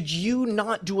did you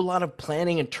not do a lot of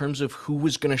planning in terms of who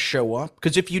was going to show up?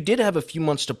 Because if you did have a few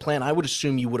months to plan, I would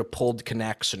assume you would have pulled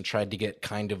connects and tried to get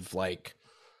kind of like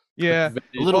a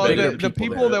little bigger the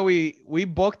people that we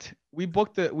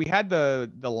had the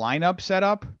lineup set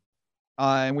up,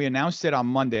 and we announced it on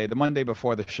Monday, the Monday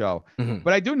before the show.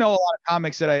 But I do know a lot of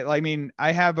comics that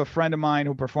I have a friend of mine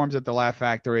who performs at the Laugh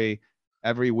Factory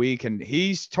every week, and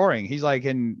he's touring. He's like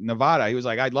in Nevada. He was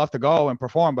like, I'd love to go and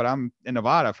perform, but I'm in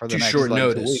Nevada for the next short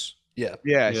notice. 2 weeks.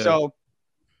 Yeah. So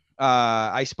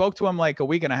I spoke to him like a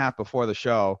week and a half before the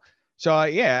show. So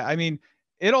I mean,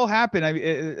 it'll happen.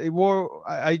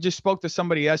 I just spoke to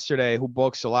somebody yesterday who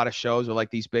books a lot of shows with like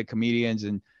these big comedians,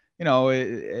 and you know,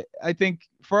 I think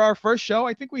for our first show,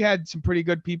 I think we had some pretty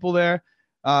good people there.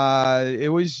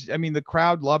 The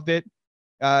crowd loved it.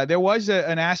 There was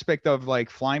an aspect of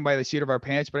like flying by the seat of our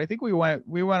pants, but I think we went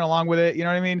along with it. You know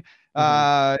what I mean?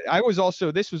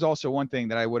 This was also one thing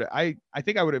that I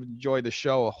think I would have enjoyed the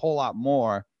show a whole lot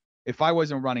more if I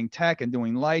wasn't running tech and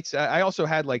doing lights. I also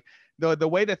had like the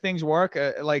way that things work,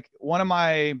 like one of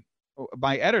my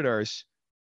editors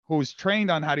who's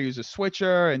trained on how to use a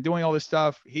switcher and doing all this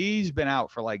stuff. He's been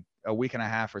out for like a week and a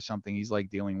half or something. He's like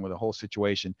dealing with a whole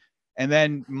situation. And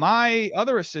then my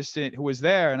other assistant who was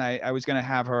there, and I was going to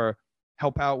have her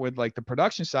help out with like the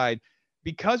production side,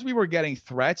 because we were getting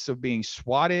threats of being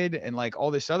swatted and like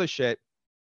all this other shit.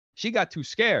 She got too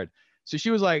scared. So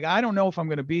she was like, I don't know if I'm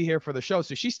going to be here for the show.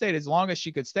 So she stayed as long as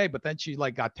she could stay, but then she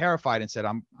like got terrified and said,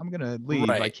 I'm going to leave.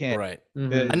 I can't. Right.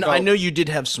 I know you did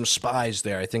have some spies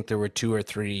there. I think there were 2 or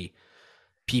 3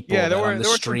 people on the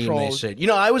stream. They said, you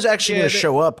know, I was actually going to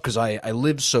show up because I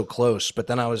live so close, but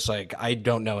then I was like, I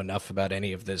don't know enough about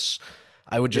any of this.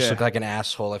 I would just look like an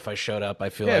asshole if I showed up. I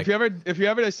feel like if you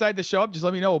ever decide to show up, just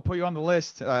let me know. We'll put you on the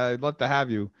list. I'd love to have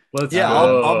you.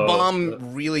 I'll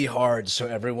bomb really hard so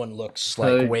everyone looks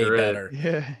like way better.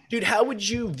 Yeah, dude, how would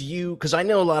you view? Because I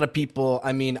know a lot of people.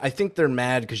 I mean, I think they're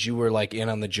mad because you were like in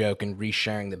on the joke and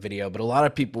resharing the video, but a lot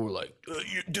of people were like,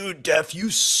 "Dude, Def, you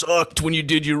sucked when you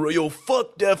did your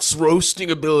fuck Def's roasting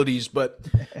abilities." But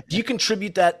do you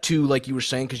contribute that to, like you were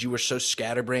saying, because you were so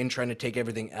scatterbrained trying to take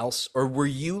everything else, or were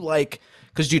you like?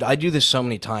 Because, dude, I do this so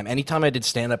many times. Anytime I did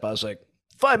stand-up, I was like,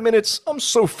 5 minutes, I'm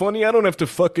so funny, I don't have to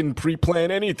fucking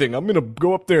pre-plan anything. I'm going to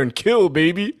go up there and kill,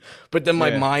 baby. But then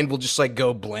my mind will just, like,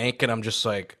 go blank, and I'm just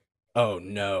like, oh,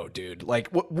 no, dude. Like,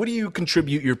 what do you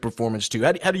contribute your performance to?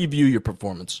 How do you view your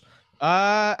performance?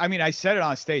 I mean, I said it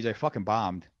on stage. I fucking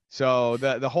bombed. So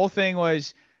the whole thing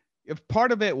was, if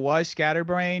part of it was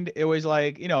scatterbrained, it was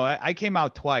like, you know, I came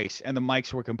out twice, and the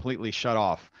mics were completely shut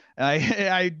off. And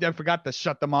I forgot to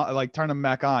shut them off, like turn them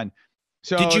back on.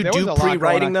 So did you do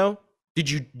pre-writing though?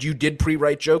 Did you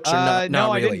pre-write jokes or not?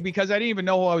 No, really? I didn't, because I didn't even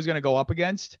know who I was going to go up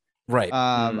against. Right.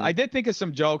 I did think of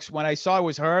some jokes when I saw it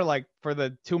was her. Like for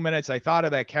the 2 minutes, I thought of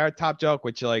that Carrot Top joke,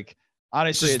 which like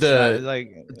honestly, it's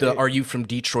the "Are you from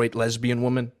Detroit?" lesbian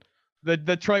woman. The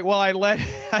Detroit. Well, I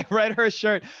read her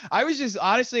shirt. I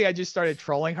just started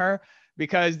trolling her.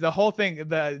 Because the whole thing,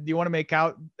 do you want to make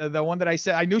out? The one that I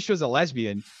said, I knew she was a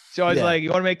lesbian. So I was like,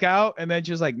 you want to make out? And then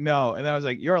she was like, no. And then I was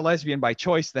like, you're a lesbian by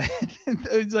choice then.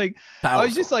 It was like, powerful. I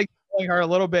was just like telling her a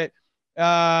little bit.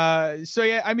 So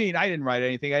yeah, I mean, I didn't write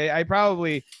anything. I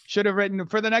probably should have written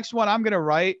for the next one. I'm going to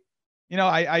write, you know,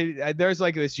 I there's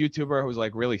like this YouTuber who's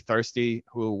like really thirsty,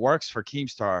 who works for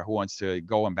Keemstar, who wants to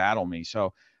go and battle me.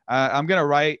 So I'm gonna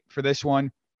write for this one.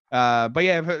 But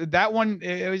yeah, that one,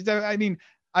 it was. I mean,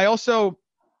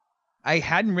 I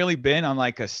hadn't really been on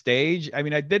like a stage. I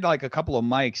mean, I did like a couple of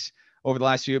mics over the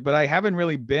last year, but I haven't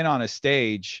really been on a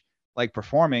stage like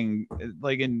performing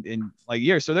like in like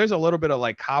years. So there's a little bit of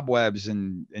like cobwebs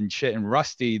and shit and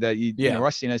rusty that you know,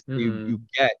 rustiness you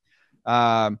get.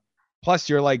 Plus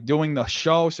you're like doing the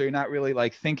show, so you're not really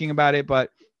like thinking about it. But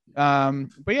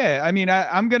yeah, I mean,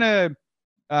 I'm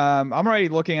already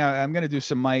looking at, I'm gonna do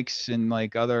some mics and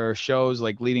like other shows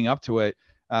like leading up to it.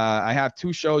 I have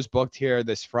 2 shows booked here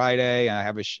this Friday. And I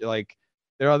have like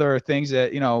there are other things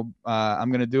that, you know,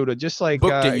 I'm gonna do to just like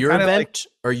booked at your event, like,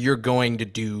 or you're going to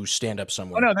do stand up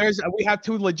somewhere. Oh no, we have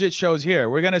 2 legit shows here.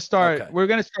 We're gonna start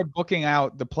booking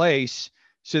out the place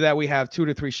so that we have 2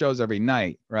 to 3 shows every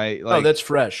night, right? Like, oh, that's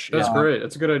fresh. That's great.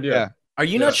 That's a good idea. Yeah. Are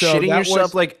you not shitting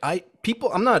yourself? Like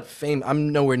I'm not famous.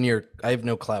 I'm nowhere near. I have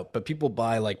no clout, but people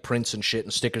buy like prints and shit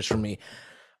and stickers from me.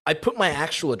 I put my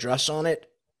actual address on it.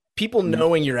 People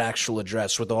knowing your actual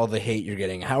address with all the hate you're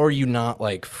getting, how are you not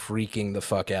like freaking the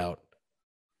fuck out?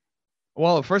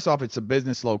 Well, first off, it's a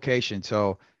business location,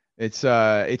 so it's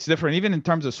different. Even in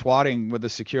terms of swatting with the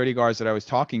security guards that I was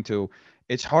talking to,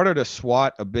 it's harder to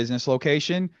SWAT a business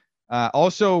location.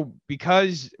 Also,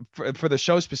 because for the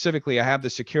show specifically, I have the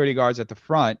security guards at the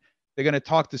front. They're going to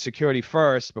talk to security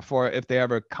first before if they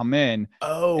ever come in.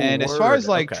 Oh, and as far as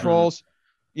like trolls,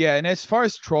 yeah, and as far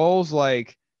as trolls,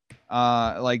 like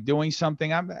doing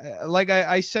something, I'm like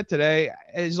I said today,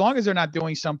 as long as they're not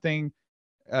doing something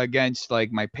against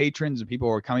like my patrons and people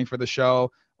who are coming for the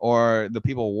show or the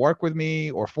people who work with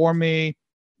me or for me,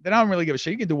 then I don't really give a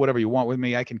shit. You can do whatever you want with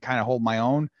me. I can kind of hold my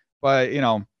own, but you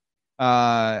know,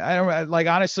 I don't like,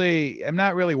 honestly, I'm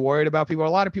not really worried about people. A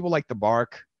lot of people like to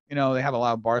bark, you know, they have a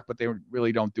lot of bark, but they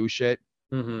really don't do shit,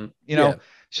 you know?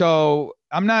 So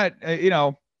I'm not, you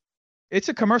know, it's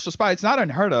a commercial spot. It's not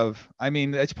unheard of. I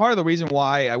mean, it's part of the reason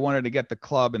why I wanted to get the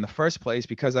club in the first place,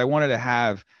 because I wanted to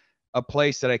have a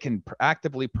place that I can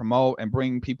actively promote and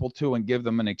bring people to and give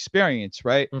them an experience,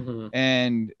 right?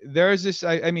 And there's this,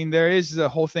 I mean, there is the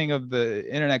whole thing of the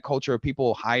internet culture of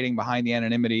people hiding behind the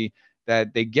anonymity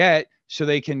that they get so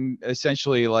they can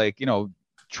essentially like, you know,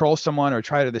 troll someone or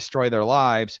try to destroy their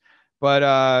lives.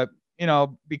 But, you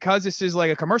know, because this is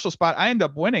like a commercial spot, I end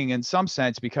up winning in some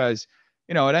sense because,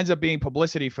 you know, it ends up being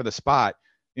publicity for the spot.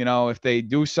 You know, if they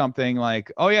do something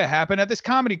like, oh yeah, it happened at this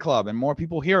comedy club and more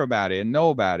people hear about it and know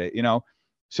about it, you know?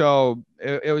 So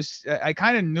it was, I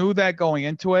kind of knew that going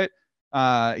into it.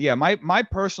 Yeah, my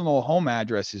personal home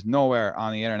address is nowhere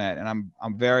on the internet, and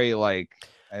I'm very like,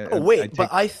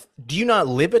 do you not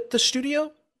live at the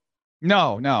studio?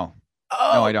 No.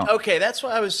 Oh, no, I don't. Okay, that's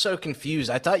why I was so confused.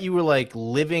 I thought you were like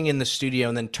living in the studio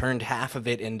and then turned half of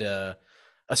it into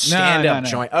a stand-up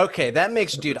joint. Okay, that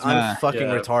makes, dude, I'm fucking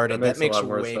retarded. That makes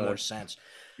way more sense.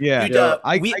 Yeah,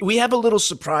 dude, we have a little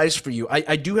surprise for you.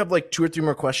 I do have like 2 or 3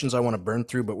 more questions I want to burn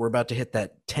through, but we're about to hit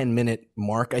that 10-minute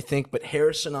mark, I think. But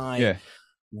Harris and I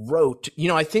wrote, you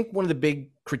know, I think one of the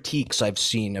big critiques I've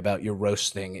seen about your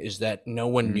roast thing is that no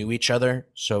one knew each other,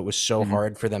 so it was so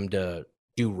hard for them to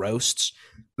do roasts.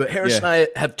 But Harris and I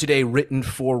have today written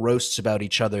 4 roasts about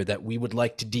each other that we would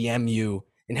like to DM you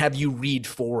and have you read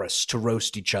for us to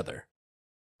roast each other.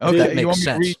 Okay, that makes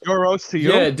sense. Me to read your roast to you?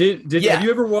 Yeah. Have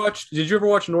you ever watched? Did you ever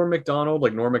watch Norm Macdonald,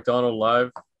 like Norm Macdonald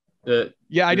live?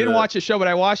 Yeah, I didn't watch his show, but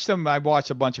I watched him. I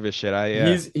watched a bunch of his shit.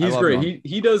 He's great.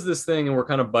 He does this thing, and we're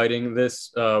kind of biting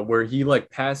this, where he like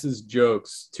passes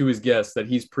jokes to his guests that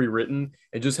he's pre-written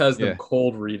and just has them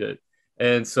cold read it.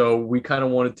 And so we kind of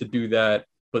wanted to do that,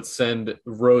 but send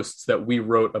roasts that we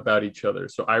wrote about each other.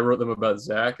 So I wrote them about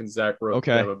Zach, and Zach wrote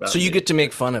them about So you me. get to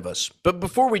make fun of us. But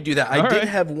before we do that, I did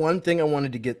have one thing I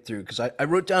wanted to get through, because I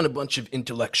wrote down a bunch of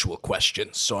intellectual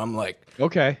questions. So I'm like,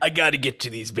 okay, I got to get to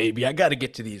these, baby. I got to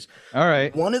get to these. All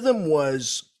right. One of them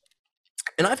was,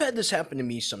 and I've had this happen to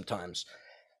me sometimes,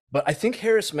 but I think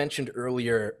Harris mentioned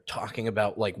earlier talking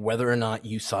about like whether or not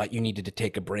you thought you needed to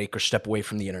take a break or step away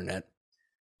from the internet.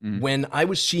 When I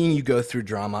was seeing you go through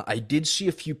drama, I did see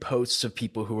a few posts of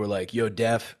people who were like, yo,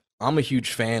 Def, I'm a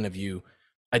huge fan of you.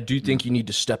 I do think you need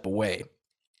to step away.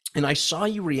 And I saw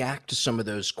you react to some of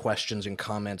those questions and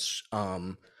comments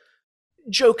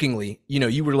jokingly. You know,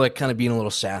 you were like kind of being a little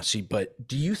sassy, but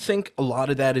do you think a lot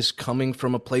of that is coming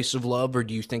from a place of love, or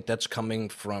do you think that's coming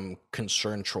from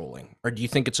concern trolling? Or do you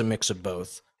think it's a mix of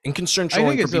both? And concern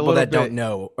trolling for people that don't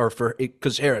know, or for,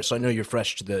 because Harris, I know you're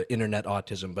fresh to the internet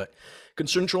autism, but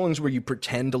concern trolling is where you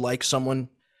pretend to like someone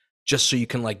just so you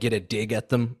can like get a dig at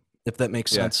them, if that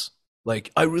makes sense.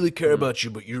 Like, I really care about you,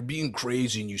 but you're being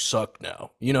crazy and you suck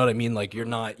now. You know what I mean? Like, you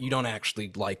don't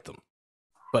actually like them.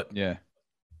 But yeah.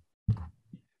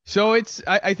 So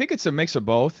I think it's a mix of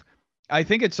both. I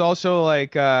think it's also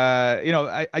like,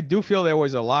 I do feel there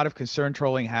was a lot of concern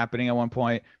trolling happening at one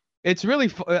point. It's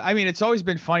really, I mean, it's always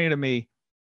been funny to me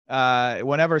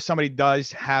whenever somebody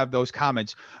does have those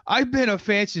comments. I've been a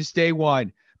fan since day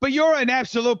one, but you're an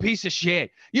absolute piece of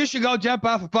shit. You should go jump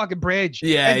off a fucking bridge.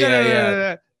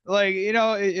 Yeah. Like,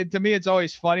 to me, it's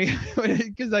always funny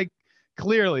because, like,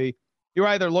 clearly you're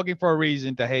either looking for a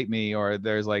reason to hate me or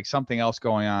there's like something else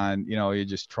going on. You're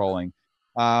just trolling.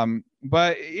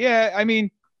 But yeah, I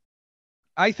mean,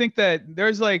 I think that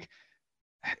there's like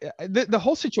the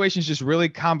whole situation is just really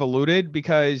convoluted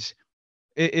because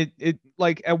it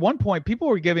like at one point people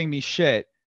were giving me shit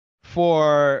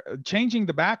for changing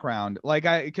the background. Like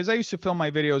because I used to film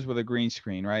my videos with a green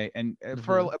screen, right? And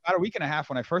for about a week and a half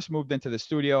when I first moved into the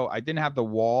studio, I didn't have the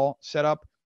wall set up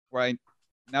where I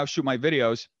now shoot my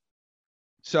videos.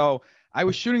 So I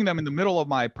was shooting them in the middle of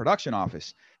my production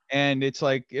office. And it's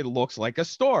like, it looks like a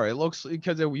store. It looks,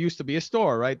 because it used to be a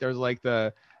store, right? There's like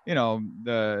the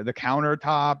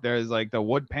countertop. There's like the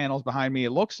wood panels behind me.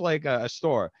 It looks like a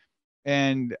store.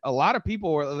 And a lot of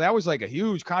people that was like a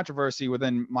huge controversy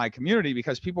within my community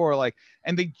because people were like,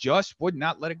 and they just would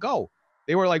not let it go.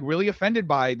 They were like really offended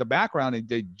by the background and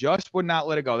they just would not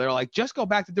let it go. They're like, just go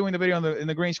back to doing the video in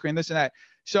the green screen, this and that.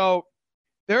 So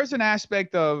there's an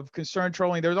aspect of concern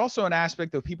trolling. There's also an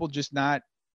aspect of people just not,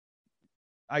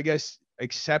 I guess,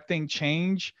 accepting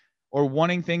change or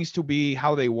wanting things to be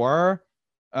how they were,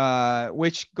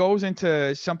 which goes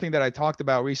into something that I talked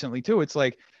about recently too. It's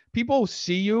like people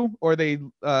see you or they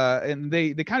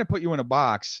kind of put you in a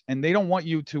box and they don't want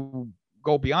you to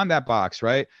go beyond that box,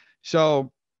 right?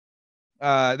 So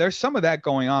there's some of that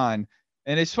going on.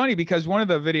 And it's funny because one of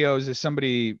the videos is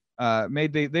somebody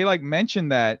made, they like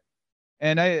mentioned that.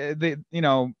 And it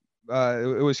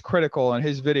was critical in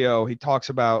his video. He talks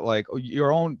about like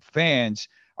your own fans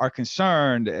are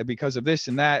concerned because of this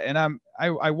and that. And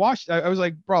I watched, I was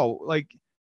like, bro, like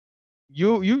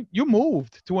you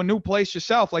moved to a new place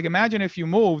yourself. Like imagine if you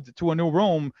moved to a new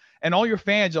room and all your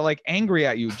fans are like angry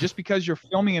at you just because you're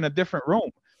filming in a different room.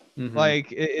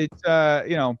 Like it's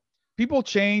people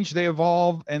change, they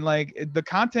evolve, and like the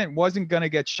content wasn't gonna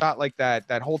get shot like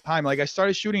that whole time. Like I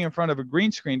started shooting in front of a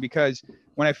green screen because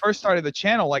when I first started the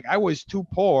channel, like I was too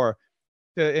poor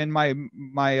and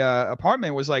my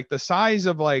apartment was like the size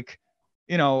of like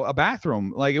a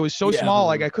bathroom. Like it was so small,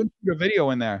 like I couldn't put a video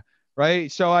in there,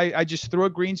 right? So I just threw a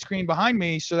green screen behind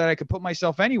me so that I could put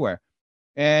myself anywhere.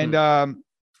 And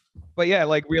but yeah,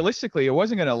 like realistically, it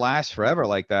wasn't gonna last forever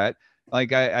like that.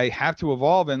 Like I have to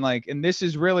evolve and this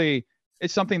is really,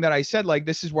 it's something that I said, like,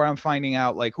 this is where I'm finding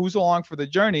out like who's along for the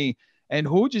journey and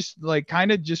who just like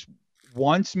kind of just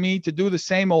wants me to do the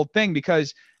same old thing,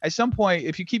 because at some point,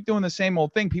 if you keep doing the same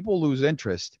old thing, people lose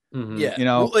interest. Yeah.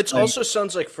 Well, it also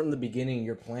sounds like from the beginning,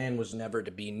 your plan was never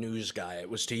to be news guy. It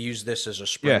was to use this as a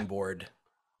springboard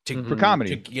for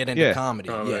comedy, to get into comedy.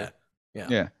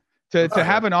 Yeah. To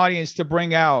have an audience to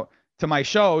bring out to my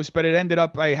shows, but it ended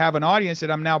up I have an audience that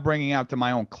I'm now bringing out to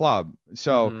my own club.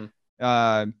 So,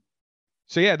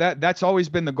 so yeah, that's always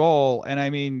been the goal. And I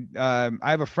mean, I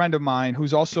have a friend of mine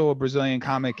who's also a Brazilian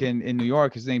comic in New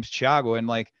York. His name's Thiago, and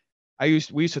like we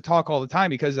used to talk all the time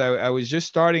because I was just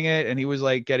starting it, and he was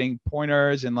like getting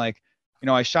pointers, and like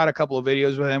I shot a couple of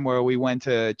videos with him where we went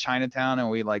to Chinatown and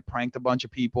we like pranked a bunch of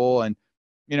people, and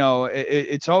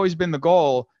it's always been the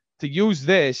goal to use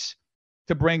this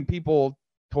to bring people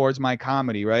towards my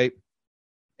comedy, right?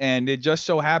 And it just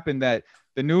so happened that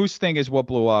the news thing is what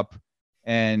blew up,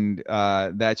 and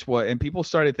that's what, and people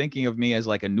started thinking of me as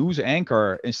like a news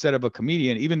anchor instead of a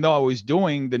comedian, even though I was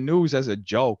doing the news as a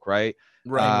joke, right?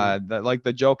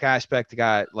 The joke aspect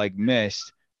got like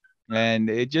missed, and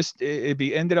it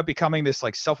ended up becoming this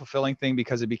like self-fulfilling thing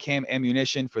because it became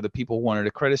ammunition for the people who wanted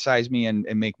to criticize me and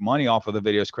make money off of the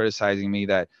videos criticizing me.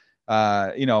 That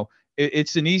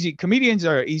it's an easy, comedians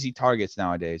are easy targets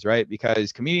nowadays, right?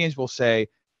 Because comedians will say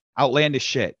outlandish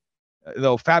shit.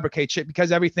 They'll fabricate shit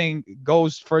because everything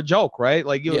goes for a joke, right?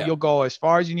 Like you'll go as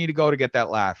far as you need to go to get that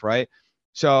laugh, right?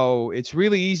 So it's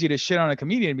really easy to shit on a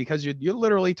comedian because you're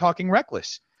literally talking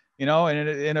reckless, and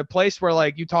in a place where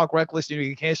like you talk reckless and you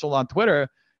get canceled on Twitter.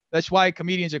 That's why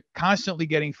comedians are constantly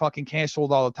getting fucking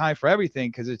canceled all the time for everything,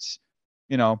 because it's,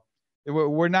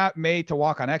 we're not made to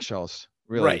walk on eggshells,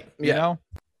 really. Right. Yeah.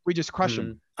 We just crush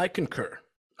them. I concur.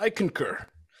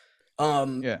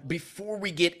 Before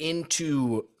we get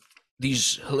into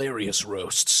these hilarious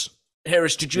roasts,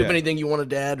 Harris, did you have anything you wanted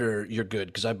to add, or you're good?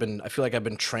 Because I feel like I've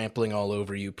been trampling all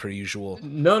over you per usual.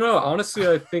 No. Honestly,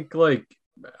 I think like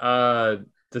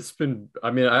that's been. I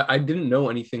mean, I didn't know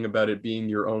anything about it being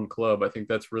your own club. I think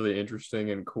that's really interesting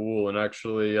and cool. And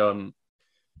actually,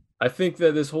 I think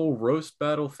that this whole roast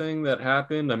battle thing that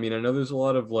happened. I mean, I know there's a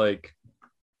lot of like,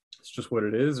 it's just what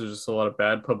it is. There's just a lot of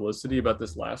bad publicity about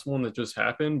this last one that just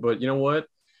happened. But you know what?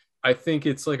 I think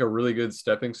it's like a really good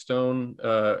stepping stone,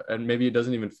 and maybe it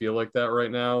doesn't even feel like that right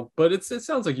now. But it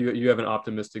sounds like you have an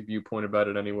optimistic viewpoint about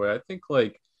it anyway. I think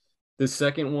like the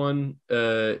second one,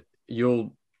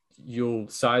 you'll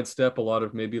sidestep a lot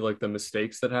of maybe like the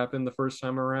mistakes that happened the first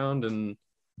time around, and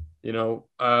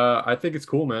I think it's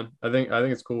cool, man. I think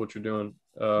it's cool what you're doing,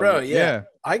 bro. Yeah,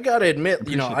 I gotta admit,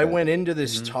 I went into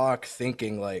this talk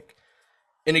thinking like,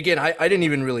 and again, I didn't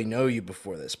even really know you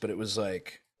before this, but it was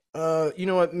like. You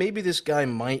know what? Maybe this guy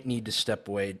might need to step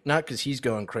away, not because he's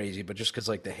going crazy, but just because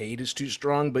like the hate is too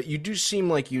strong. But you do seem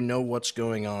like you know what's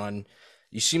going on.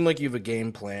 You seem like you have a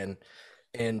game plan,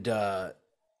 and yeah,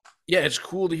 it's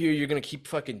cool to hear you're gonna keep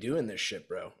fucking doing this shit,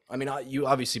 bro. I mean, you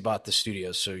obviously bought the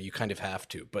studio, so you kind of have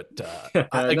to. But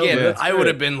I would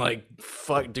have been like,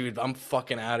 "Fuck, dude, I'm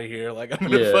fucking out of here. Like, I'm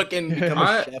gonna fucking become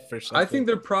a chef or something." I think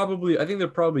there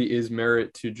probably is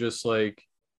merit to just like.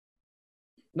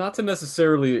 Not to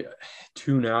necessarily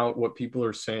tune out what people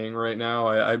are saying right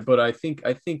now. But I think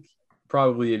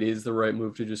probably it is the right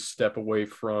move to just step away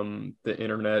from the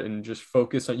internet and just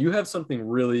focus on. You have something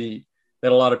really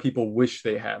that a lot of people wish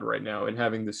they had right now, and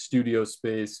having the studio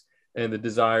space and the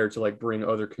desire to like bring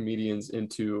other comedians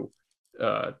into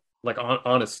like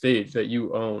on a stage that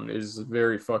you own is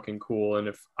very fucking cool. And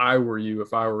if I were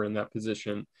in that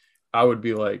position, I would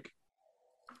be like,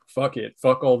 fuck it,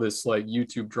 fuck all this like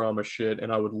YouTube drama shit, and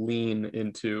I would lean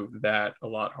into that a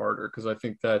lot harder, because I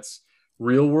think that's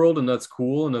real world and that's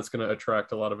cool, and that's going to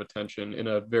attract a lot of attention in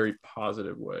a very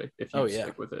positive way if you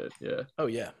stick with it.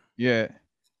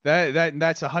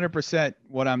 That's 100%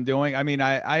 what I'm doing. I mean,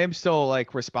 I am still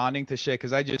like responding to shit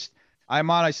because I'm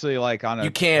honestly like on a.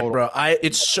 You can't, bro.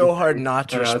 It's so hard not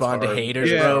to respond to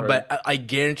haters, bro. But I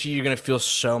guarantee you're gonna feel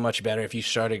so much better if you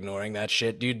start ignoring that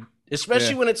shit, dude.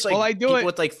 Especially when it's like people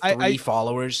with like 3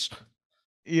 followers.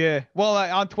 Yeah. Well,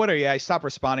 on Twitter, I stopped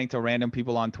responding to random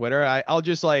people on Twitter. I'll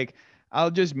just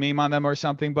meme on them or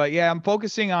something. But yeah, I'm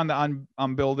focusing on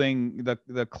building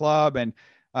the club, and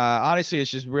honestly,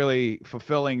 it's just really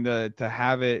fulfilling to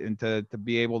have it and to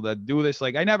be able to do this.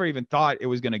 Like, I never even thought it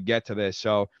was gonna get to this.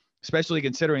 So especially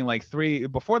considering like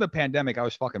before the pandemic, I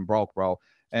was fucking broke, bro,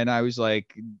 and I was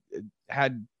like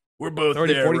had. We're both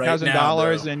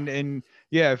 $40,000 and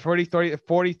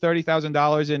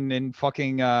 $30,000 in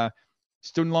fucking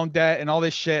student loan debt and all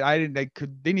this shit. I didn't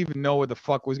even know what the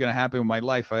fuck was gonna happen with my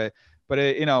life. But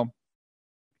it,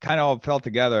 kind of all fell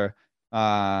together.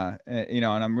 And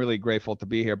I'm really grateful to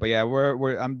be here. But yeah,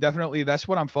 I'm definitely, that's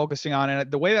what I'm focusing on.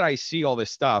 And the way that I see all this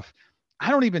stuff,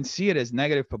 I don't even see it as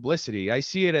negative publicity. I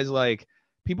see it as like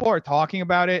people are talking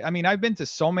about it. I mean, I've done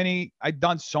so many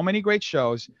great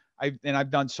shows. I've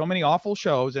done so many awful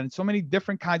shows and so many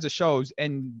different kinds of shows,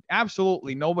 and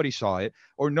absolutely nobody saw it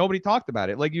or nobody talked about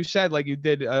it. Like you said, like you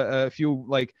did a few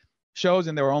like shows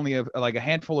and there were only like a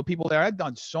handful of people there. I've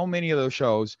done so many of those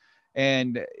shows,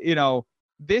 and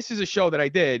this is a show that I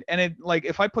did, and it, like,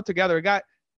 if I put together, it got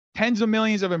tens of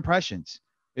millions of impressions.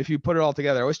 If you put it all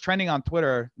together, it was trending on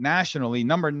Twitter nationally,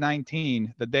 number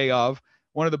 19 the day of.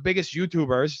 One of the biggest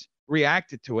YouTubers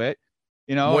reacted to it.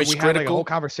 We had like a whole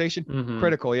conversation.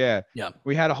 Critical, yeah.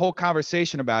 We had a whole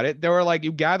conversation about it. They were like,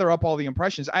 you gather up all the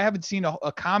impressions. I haven't seen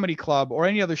a comedy club or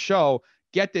any other show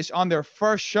get this on their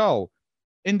first show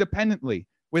independently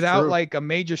without like a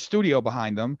major studio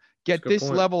behind them. Get this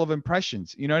level of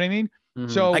impressions. You know what I mean?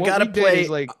 So I gotta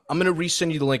play. I'm gonna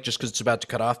resend you the link just because it's about to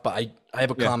cut off. But I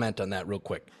have a comment on that real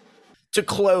quick. To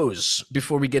close,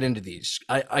 before we get into these,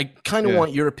 I kind of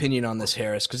want your opinion on this,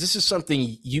 Harris, because this is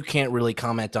something you can't really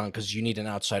comment on because you need an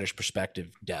outsider's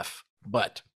perspective, Def.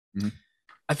 But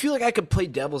I feel like I could play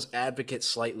devil's advocate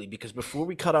slightly, because before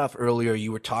we cut off earlier,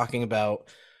 you were talking about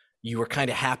you were kind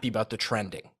of happy about the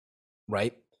trending,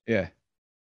 right? Yeah.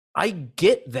 I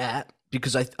get that,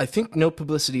 because I think no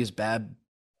publicity is bad,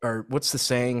 or what's the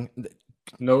saying?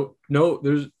 No,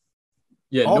 there's...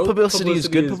 Yeah, all publicity is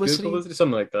good publicity?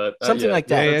 Something like that. Something like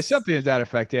that. Yeah, something to that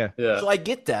effect, yeah. So I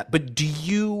get that, but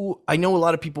I know a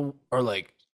lot of people are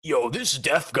like, yo, this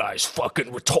deaf guy's fucking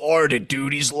retarded,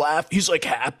 dude. He's like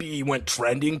happy he went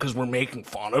trending because we're making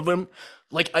fun of him.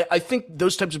 Like, I think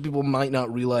those types of people might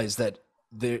not realize that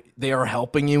they are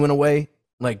helping you in a way.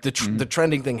 Like the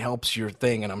trending thing helps your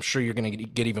thing, and I'm sure you're gonna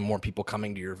get even more people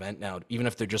coming to your event now, even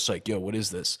if they're just like, "Yo, what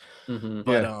is this?"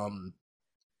 But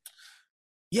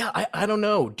yeah, I don't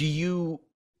know. Do you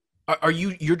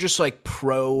you're just like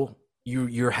pro?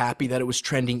 You're happy that it was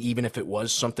trending, even if it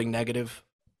was something negative,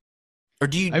 or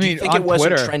do you think it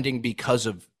wasn't trending because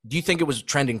of? Do you think it was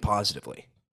trending positively?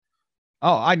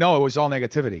 Oh, I know it was all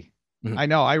negativity. I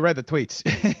know. I read the tweets.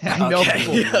 I know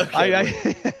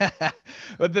people.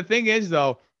 But the thing is,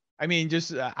 though, I mean,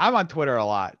 just I'm on Twitter a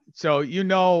lot, so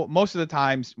most of the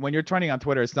times when you're trending on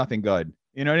Twitter, it's nothing good.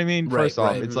 You know what I mean? First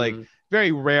off, it's like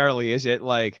very rarely is it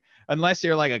like, unless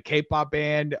you're like a K-pop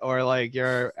band or like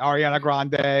you're Ariana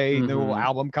Grande, new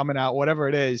album coming out, whatever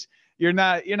it is, you're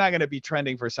not going to be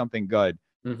trending for something good.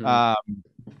 But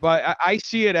I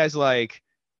see it as like,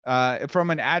 from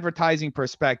an advertising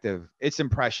perspective, it's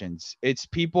impressions. It's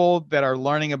people that are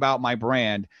learning about my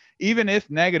brand, even if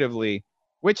negatively,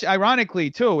 which ironically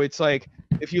too, it's like,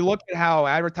 if you look at how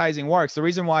advertising works, the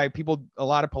reason why a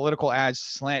lot of political ads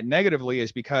slant negatively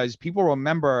is because people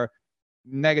remember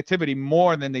negativity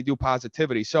more than they do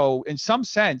positivity. So in some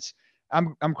sense,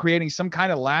 I'm creating some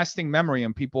kind of lasting memory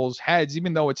in people's heads,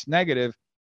 even though it's negative.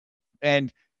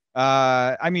 And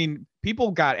I mean,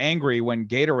 people got angry when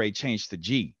Gatorade changed to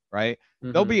G, right?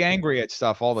 They'll be angry at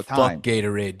stuff all the time. Fuck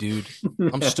Gatorade, dude.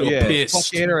 I'm still pissed.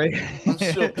 Fuck Gatorade. I'm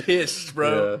still pissed,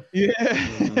 bro.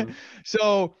 Yeah.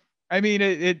 So, I mean,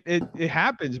 it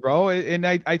happens, bro. And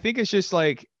I think it's just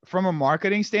like, from a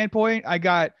marketing standpoint, I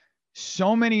got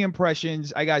so many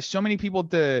impressions. I got so many people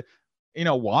to,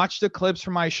 watch the clips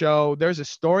from my show. There's a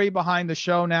story behind the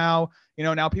show now.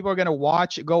 Now people are going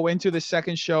to go into the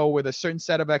second show with a certain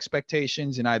set of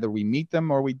expectations, and either we meet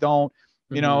them or we don't,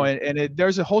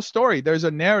 there's a whole story. There's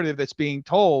a narrative that's being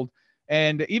told.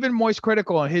 And even Moist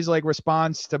Critical and his like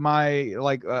response to my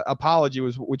like apology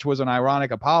which was an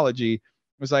ironic apology,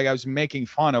 was like, I was making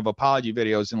fun of apology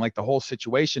videos and like the whole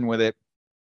situation with it.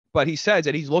 But he says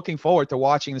that he's looking forward to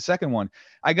watching the second one.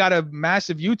 I got a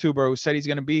massive YouTuber who said he's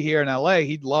going to be here in LA.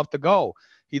 He'd love to go.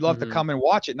 He'd love to come and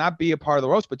watch it, not be a part of the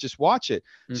roast, but just watch it.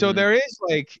 So there is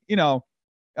like,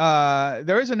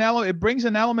 there is an element, it brings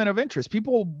an element of interest.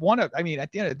 People want to, I mean,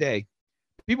 at the end of the day,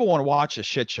 people want to watch a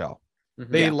shit show.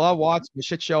 They love watching the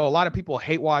shit show. A lot of people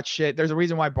hate watch shit. There's a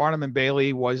reason why Barnum and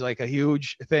Bailey was like a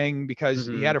huge thing, because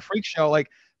he had a freak show. Like,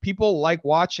 people like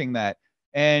watching that.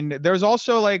 And there's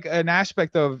also like an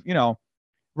aspect of,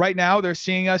 right now they're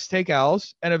seeing us take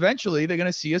L's, and eventually they're going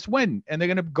to see us win, and they're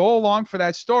going to go along for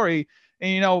that story.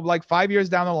 And, like 5 years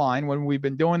down the line, when we've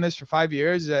been doing this for 5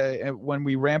 years, when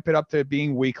we ramp it up to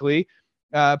being weekly,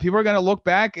 people are going to look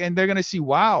back and they're going to see,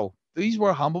 wow, these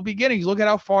were humble beginnings. Look at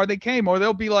how far they came. Or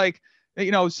they'll be like,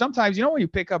 sometimes, when you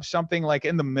pick up something like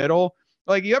in the middle,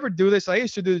 like, you ever do this? I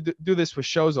used to do this with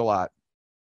shows a lot.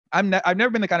 I've never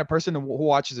been the kind of person who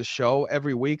watches a show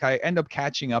every week. I end up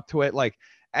catching up to it like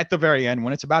at the very end,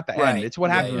 when it's about to end. It's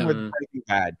what happened with Breaking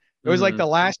Bad. It was like the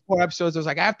last 4 episodes. I was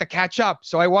like, I have to catch up.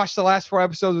 So I watched the last 4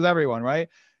 episodes with everyone, right?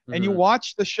 And you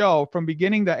watch the show from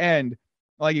beginning to end,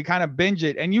 like you kind of binge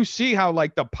it, and you see how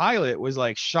like the pilot was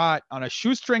like shot on a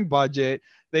shoestring budget.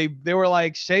 They were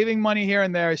like saving money here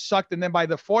and there, sucked. And then by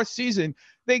the 4th season,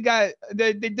 they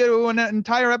did an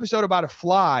entire episode about a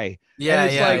fly. Yeah,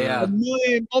 and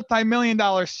it's a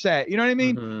multi-million-dollar set. You know what I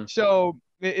mean? So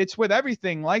it's with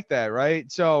everything like that, right?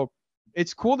 So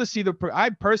it's cool to see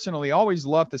I personally always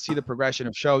love to see the progression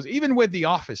of shows, even with The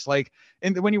Office. Like,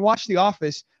 when you watch The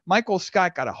Office, Michael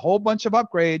Scott got a whole bunch of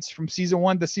upgrades from season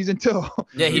 1 to season 2.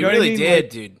 Yeah, he really did,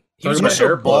 dude. He was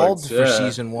so bald for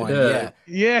season 1.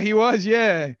 Yeah, he was.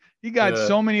 Yeah, he got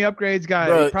so many upgrades.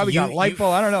 He probably got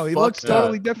lipo. I don't know. He looks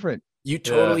totally different. You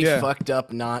totally fucked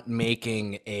up not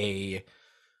making a.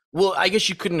 Well, I guess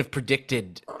you couldn't have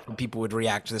predicted people would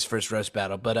react to this first roast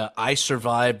battle, but I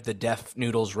survived the Deaf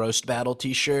Noodles roast battle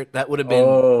T-shirt. That would have been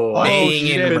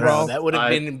banging, bro. That would have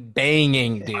been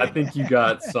banging, dude. I think you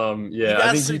got some. Yeah,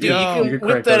 I think you can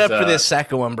whip that up for this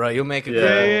second one, bro. You'll make a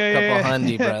couple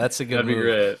hundy, bro. That's a good move. That'd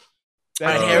be great. All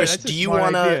right, Harris, do you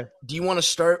wanna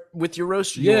start with your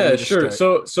roast? Yeah, sure.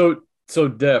 So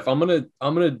Def, we're gonna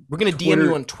DM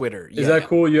you on Twitter. Is that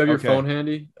cool? You have your phone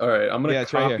handy? All right, I'm gonna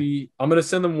copy. I'm gonna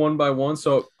send them one by one.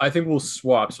 So I think we'll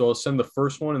swap. So I'll send the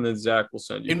first one, and then Zach will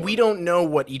send you. And we don't know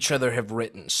what each other have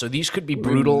written, so these could be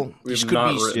brutal. These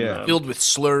could be filled with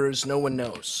slurs. No one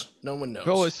knows.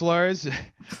 Filled with slurs.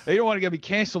 They don't want to get me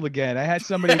canceled again. I had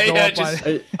somebody go up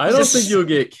on. I don't think you'll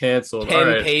get canceled.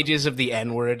 10 pages of the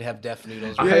N-word have Deaf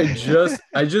Noodles.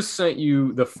 I just sent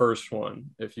you the first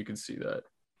one. If you can see that.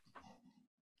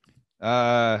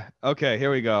 Okay, here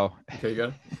we go. Okay,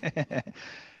 go.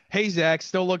 Hey, Zach,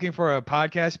 still looking for a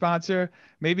podcast sponsor?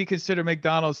 Maybe consider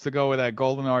McDonald's to go with that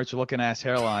golden arch looking ass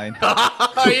hairline.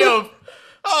 Yo,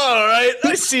 all right,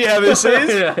 I see how this is.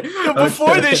 Yeah, Yo,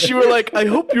 before this, you were like, I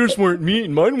hope yours weren't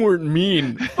mean. Mine weren't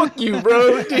mean. Fuck you,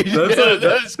 bro. Dude,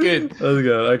 that was good. That was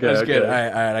good. Okay, That's okay. good. All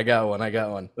right, I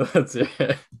got one. That's it.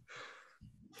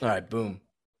 All right, boom.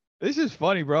 This is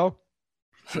funny, bro.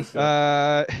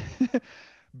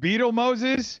 Beetle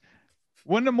Moses.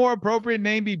 Wouldn't a more appropriate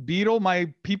name be Beetle?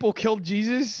 My people killed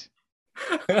Jesus.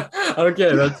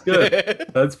 Okay, that's good.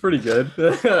 That's pretty good.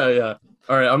 Yeah.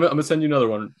 All right, I'm gonna send you another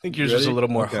one. I think yours is a little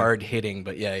more hard hitting,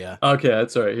 but yeah. Okay,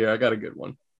 that's all right. Here, I got a good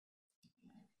one.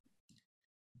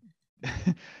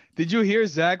 Did you hear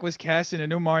Zach was cast in a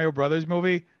new Mario Brothers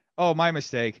movie? Oh, my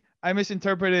mistake. I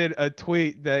misinterpreted a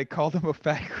tweet that called him a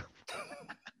fat.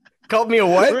 Called me a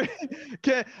what?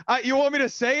 You want me to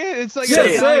say it? It's like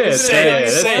Say it.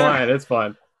 It's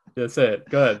fine. Yeah, say it.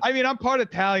 Go ahead. I mean, I'm part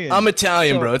Italian. I'm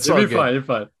Italian, bro. It's all good. You're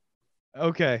fine.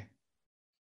 Okay.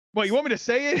 What, you want me to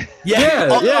say it? Yeah.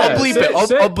 I'll bleep it.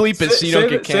 I'll bleep it so you don't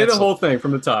get canceled. Say the whole thing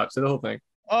from the top. Say the whole thing.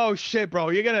 Oh shit, bro!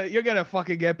 You're gonna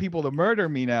fucking get people to murder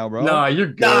me now, bro. No, you're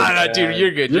good. Nah, dude,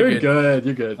 you're good. You're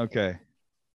good. Okay.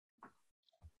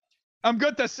 I'm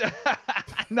good to say.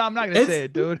 No, I'm not gonna say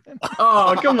it, dude.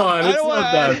 Oh, come on! It's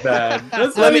not that bad.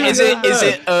 Is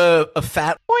it a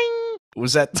fat?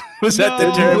 Was that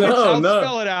the term? I'll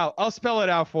spell it out. I'll spell it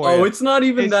out for you. Oh, it's not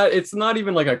even that. It's not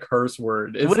even like a curse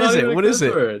word. What is it? What is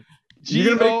it?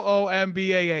 Goombah.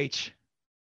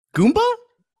 Goomba?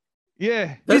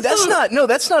 Yeah. Dude,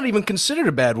 that's not even considered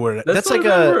a bad word. That's like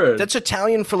that's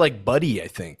Italian for like buddy, I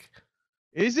think.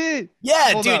 Is it?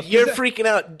 Yeah, hold dude, up. You're freaking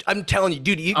out. I'm telling you,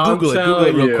 dude. You Google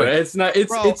it real quick. It's not.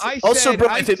 It's also,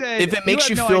 bro. If it makes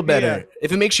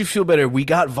you feel better, we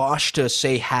got Vosh to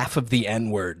say half of the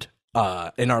N word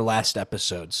in our last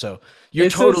episode, so you're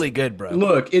totally good, bro.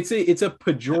 Look, it's a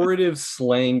pejorative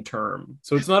slang term,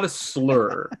 so it's not a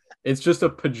slur. It's just a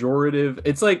pejorative.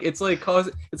 It's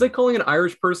like calling an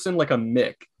Irish person like a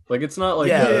Mick. Like it's not like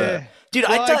dude.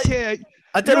 Well,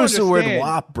 I thought it was the word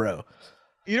wop, bro.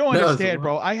 You don't understand,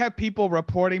 bro. I have people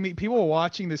reporting me, people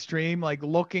watching the stream, like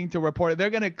looking to report it. They're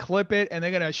gonna clip it and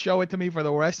they're gonna show it to me for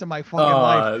the rest of my fucking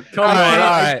life. Come on,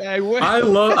 I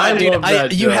love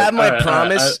that. You have my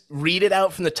promise. Read it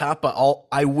out from the top, but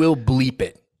I will bleep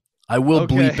it. I will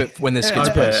bleep it when this gets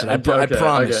posted. I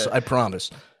promise. I promise.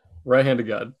 Right hand of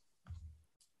God.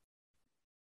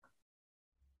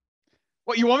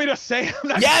 What, you want me to say?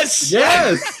 Yes,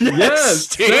 dude.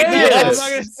 Yes.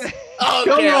 Come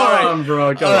on,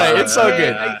 bro. Come on. It's so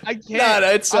good. I can't. No,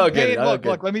 it's so good.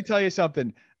 Look, let me tell you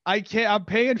something. I'm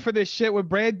paying for this shit with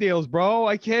brand deals, bro.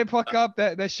 I can't fuck up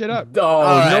that shit up. All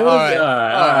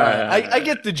right. I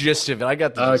get the gist of it. I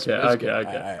got the gist. Okay. All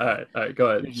right. Go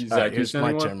ahead. Zach, here's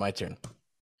my turn.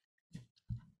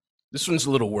 This one's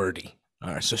a little wordy.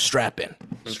 All right, so strap in.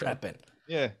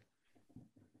 Yeah.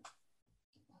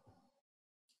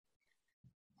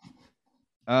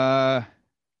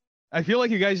 I feel like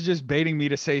you guys are just baiting me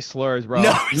to say slurs, bro.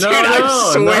 No, dude,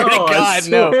 I swear to God,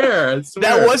 no.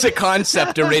 That was a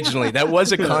concept originally. That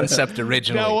was a concept.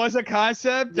 Yeah, it was a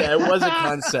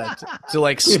concept to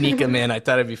like sneak them in. I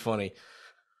thought it'd be funny.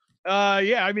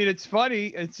 Yeah, I mean, it's funny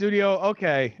in studio.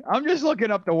 Okay, I'm just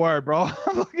looking up the word, bro.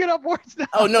 I'm looking up words now.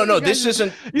 Oh no, this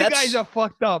isn't. You guys are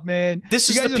fucked up, man. This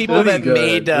is the people that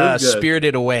made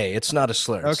Spirited Away. It's not a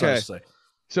slur. Okay.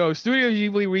 So Studio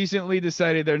Ghibli recently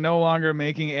decided they're no longer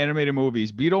making animated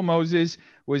movies. Beetle Moses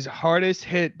was hardest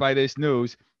hit by this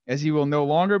news, as he will no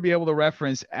longer be able to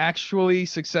reference actually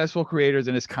successful creators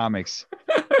in his comics.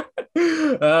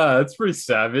 That's pretty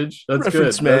savage. That's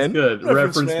Reference good. Man. That's good.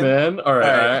 Reference man. All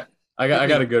right. I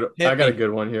got a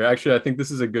good one here. Actually, I think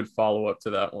this is a good follow-up to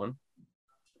that one.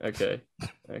 Okay,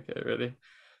 ready?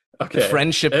 Okay. The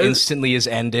friendship instantly is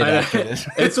ended after this.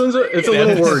 It's a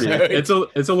little wordy. It's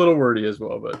a little wordy as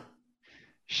well, but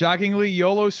shockingly,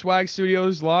 YOLO Swag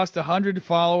Studios lost 100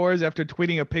 followers after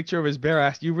tweeting a picture of his bare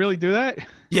ass. You really do that?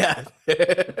 Yeah.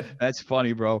 That's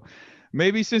funny, bro.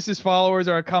 Maybe since his followers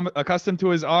are accustomed to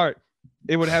his art,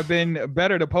 it would have been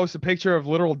better to post a picture of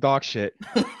literal dog shit.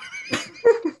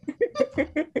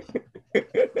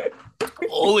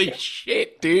 Holy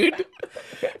shit, dude.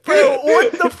 Bro,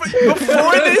 what the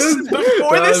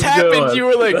before this happened, you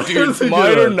were like, dude,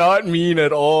 mine are not mean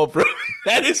at all, bro.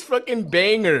 That is fucking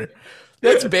banger.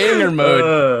 That's banger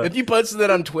mode. If you posted that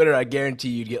on Twitter, I guarantee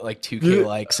you'd get like 2K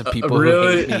likes of people who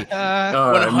hate me.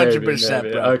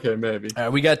 100%, bro. Okay, maybe. All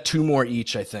right, we got 2 more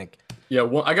each, I think. Yeah,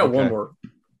 I got one more.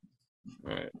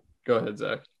 All right, go ahead,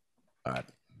 Zach. All right.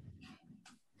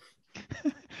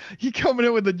 You coming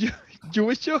in with the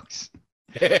Jewish jokes?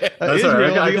 That's all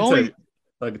right.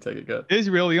 I can take it. Good.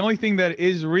 Israel. The only thing that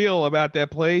is real about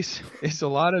that place is a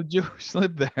lot of Jews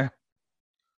live there.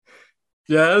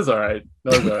 Yeah, that was all right.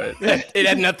 That was all right. It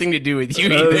had nothing to do with you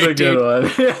That was either, a good dude.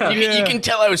 one. Yeah. You can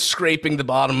tell I was scraping the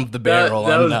bottom of the barrel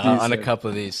that was on a decent. couple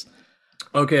of these.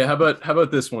 Okay, how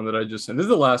about this one that I just sent? This is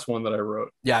the last one that I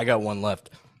wrote. Yeah, I got one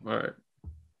left. All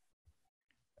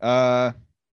right.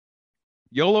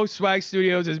 YOLO Swag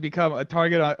Studios has become a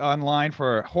target online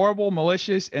for horrible,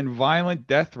 malicious, and violent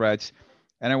death threats.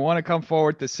 And I want to come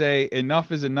forward to say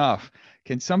enough is enough.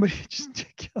 Can somebody just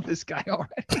kill this guy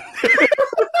already?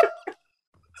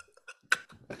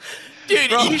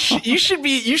 Dude,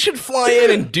 you should fly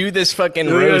in and do this fucking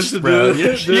roast, bro.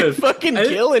 You're fucking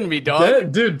killing me,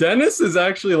 dog. Dude, Dennis is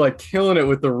actually like killing it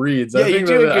with the reads. Yeah, you're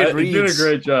doing good reads. You're doing a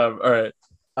great job. All right.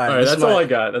 That's all I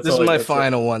got. This is my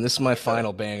final one. This is my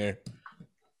final banger.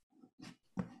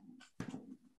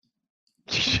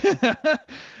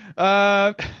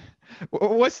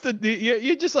 What's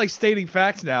you're just like stating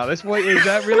facts now. Is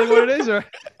that really what it is? Or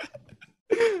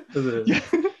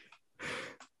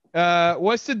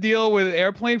what's the deal with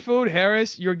airplane food?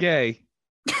 Harris, you're gay.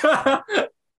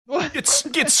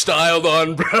 Get styled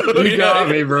on, bro. You got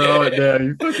me, bro. Damn,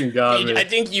 you fucking got me. I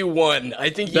think you won.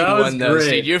 Those,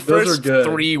 dude. Your first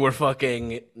three were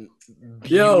fucking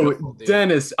beautiful, dude.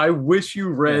 Dennis, I wish you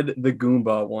read the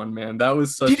Goomba one, man. That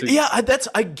was such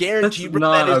I guarantee that's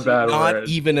not that is a bad not word.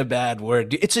 even a bad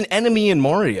word. It's an enemy in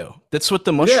Mario. That's what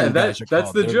the mushroom guys are called.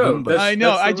 That's the joke. I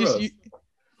know. I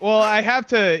have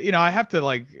to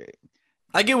like.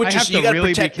 I get what you got to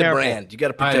really protect the brand. You got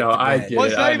to protect the brand. I get well,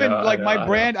 it's not even my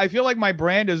brand. I feel like my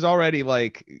brand is already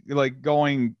like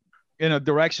going in a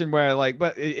direction where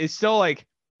but it's still like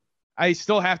I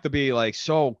still have to be like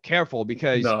so careful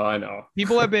because I know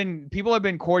people have been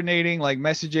coordinating, like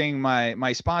messaging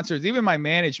my sponsors, even my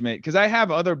management, because I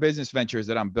have other business ventures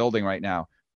that I'm building right now,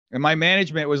 and my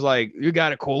management was like, you got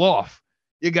to cool off,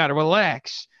 you got to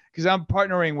relax, because I'm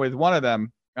partnering with one of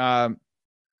them to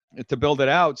build it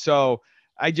out. So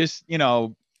I just,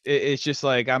 it's just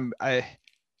like I'm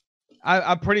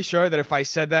pretty sure that if I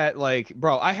said that, like,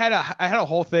 bro, I had a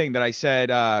whole thing that I said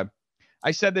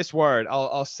this word.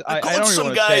 I don't some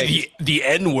even guy say the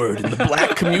N word in the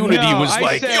black community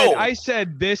I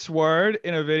said this word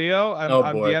in a video. I'm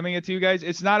DMing it to you guys.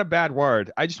 It's not a bad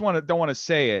word. I just don't want to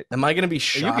say it. Am I gonna be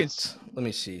shocked? Let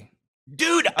me see.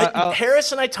 Dude,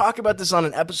 Harris and I talk about this on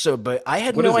an episode, but I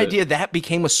had no idea that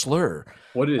became a slur.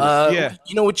 What is?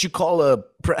 You know what you call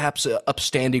perhaps a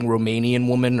upstanding Romanian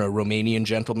woman or Romanian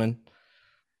gentleman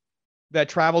that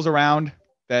travels around.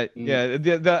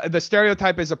 The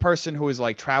stereotype is a person who is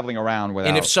like traveling around without.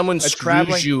 And if someone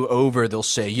screws you over, they'll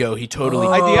say, "Yo, he totally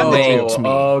raped me."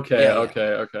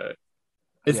 Okay.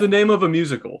 It's the name of a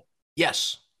musical.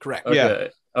 Yes, correct.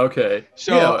 Okay.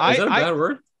 So is that a bad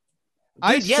word?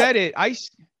 I said it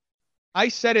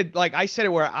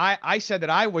where I said that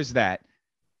I was that,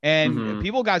 and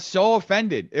people got so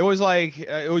offended. It was like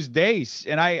it was days,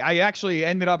 and I actually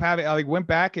ended up I went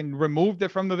back and removed it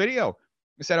from the video.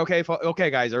 I said, okay,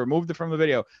 guys, I removed it from the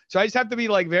video. So I just have to be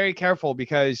like very careful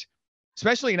because,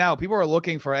 especially now, people are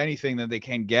looking for anything that they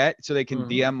can get so they can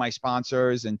DM my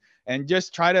sponsors and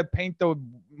just try to paint the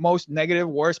most negative,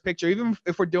 worst picture, even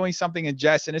if we're doing something in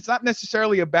jest. And it's not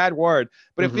necessarily a bad word,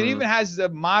 but if it even has a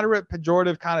moderate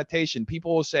pejorative connotation,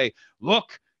 people will say,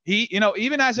 look, he,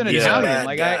 even as an Italian,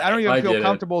 like I don't even feel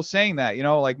comfortable saying that,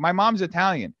 like my mom's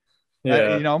Italian,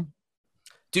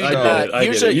 Dude,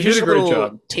 here's a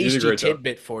little tasty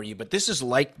tidbit for you, but this is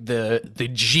like the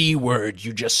G word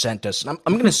you just sent us. And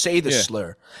I'm going to say the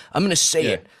slur. I'm going to say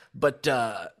it, but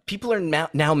people are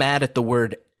now mad at the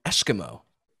word Eskimo.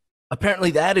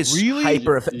 Apparently that is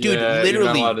hyper effective. Dude,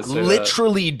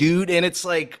 literally, dude. And it's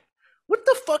like, what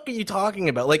the fuck are you talking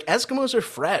about? Like, Eskimos are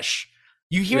fresh.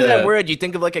 You hear that word, you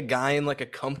think of like a guy in like a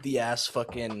comfy ass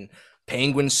fucking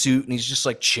penguin suit and he's just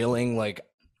like chilling. Like,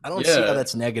 I don't see how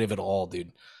that's negative at all,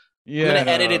 dude. I'm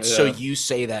gonna edit it so you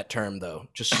say that term though,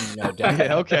 just so you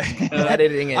know. Okay.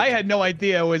 Editing it. I had no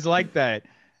idea it was like that.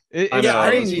 I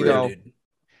didn't either, dude.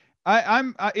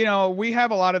 I'm we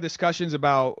have a lot of discussions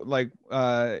about like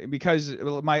because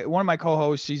one of my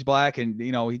co-hosts, he's black, and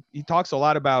he talks a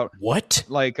lot about what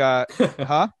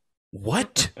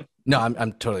what. No,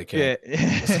 I'm totally kidding.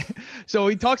 Yeah. So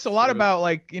he talks a lot about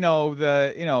like this is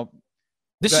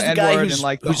the guy who's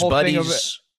whole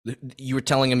buddies. You were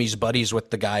telling him he's buddies with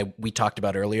the guy we talked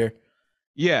about earlier.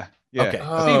 Yeah. Okay.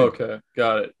 Oh, okay.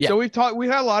 Got it. Yeah. So we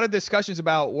had a lot of discussions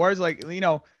about words like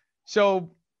so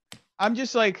I'm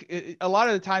just like, a lot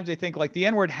of the times I think like the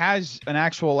N-word has an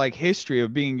actual like history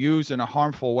of being used in a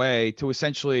harmful way to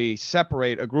essentially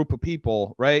separate a group of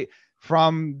people, right?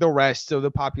 from the rest of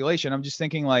the population. I'm just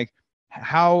thinking like,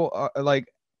 how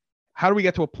do we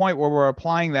get to a point where we're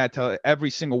applying that to every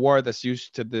single word that's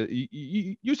used to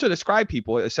describe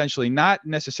people, essentially, not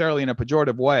necessarily in a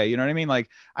pejorative way. You know what I mean? Like,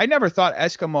 I never thought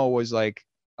Eskimo was like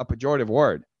a pejorative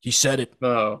word. He said it.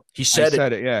 No, he said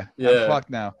it. Yeah. I'm fucked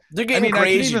now. They're getting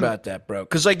crazy about that, bro.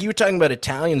 Because like you were talking about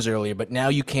Italians earlier, but now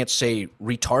you can't say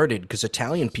retarded because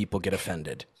Italian people get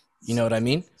offended. You know what I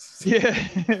mean? Yeah.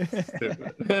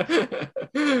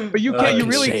 But you can't. You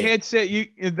really can't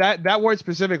say that word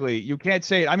specifically. You can't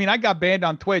say it. I mean, I got banned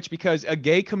on Twitch because a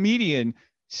gay comedian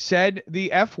said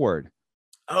the F word.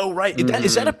 Oh, right.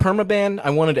 Is that a permaban? I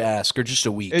wanted to ask, or just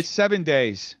a week? It's 7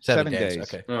 days. 7 days.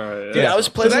 Okay. All right, Dude, I was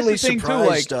pleasantly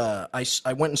surprised. Too, like,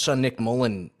 I went and saw Nick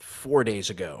Mullen 4 days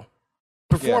ago,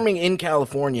 performing in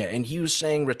California, and he was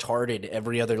saying retarded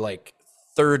every other like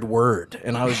third word,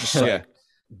 and I was just like,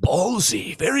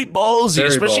 ballsy, very ballsy,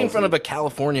 especially in front of a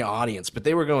California audience. But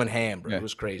they were going ham, bro. It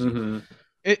was crazy. Mm-hmm.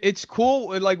 It's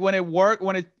cool, like when it works,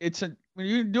 when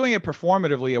you're doing it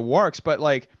performatively, it works. But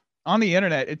like on the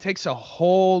internet, it takes a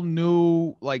whole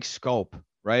new like scope,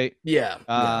 right? Yeah.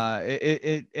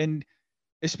 And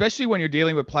especially when you're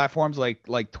dealing with platforms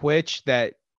like Twitch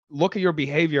that look at your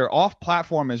behavior off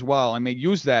platform as well, and may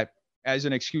use that as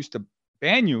an excuse to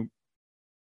ban you.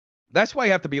 That's why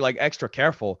you have to be like extra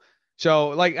careful. So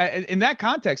like in that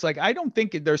context, like I don't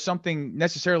think there's something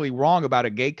necessarily wrong about a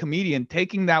gay comedian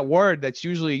taking that word that's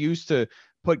usually used to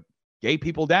put gay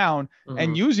people down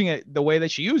and using it the way that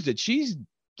she used it. She's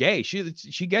gay.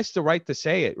 She gets the right to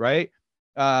say it, right?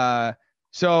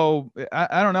 So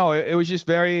I don't know. It was just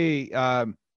very,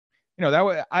 that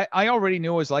way I already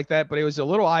knew it was like that, but it was a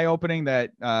little eye opening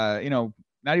that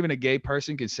not even a gay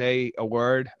person could say a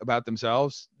word about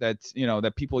themselves that's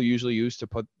that people usually use to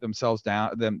put themselves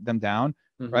down, them down,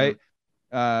 right?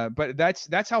 But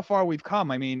that's how far we've come.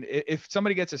 I mean, if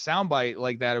somebody gets a soundbite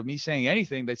like that of me saying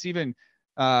anything that's even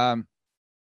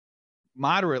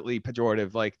moderately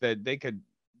pejorative, like that,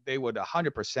 they would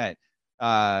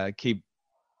 100% keep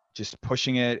just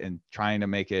pushing it and trying to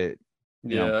make it.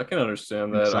 I can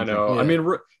understand that. I know. Yeah. I mean,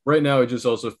 right now it just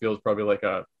also feels probably like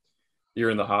you're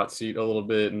in the hot seat a little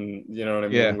bit, and you know what I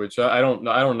mean. Yeah. Which I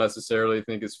don't necessarily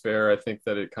think is fair. I think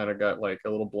that it kind of got like a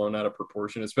little blown out of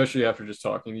proportion, especially after just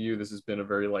talking to you. This has been a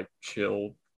very like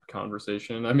chill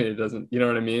conversation. I mean, it doesn't, you know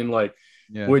what I mean? Like,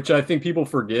 which I think people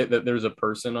forget that there's a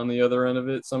person on the other end of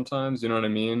it sometimes. You know what I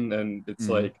mean? And it's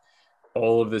like,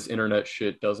 all of this internet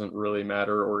shit doesn't really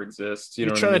matter or exist. You're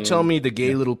trying to tell me the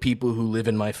gay little people who live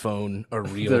in my phone are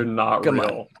real? They're not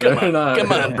real. Come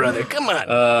on, brother. Come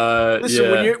on.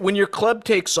 Listen, when your club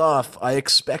takes off, I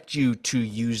expect you to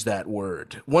use that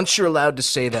word. Once you're allowed to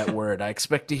say that word, I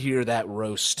expect to hear that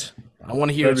roast. I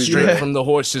want to hear it straight from the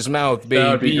horse's mouth, baby.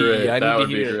 That would be great. That would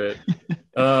be great.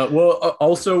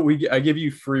 Also, I give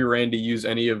you free reign to use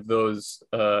any of those,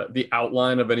 the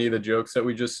outline of any of the jokes that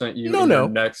we just sent you in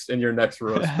your next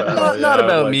roast battle. Not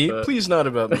about me. Please, not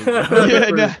about me.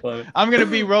 I'm gonna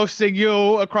be roasting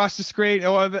you across the screen,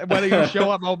 or whether you show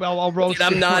up, I'll roast you.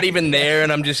 I'm not even there,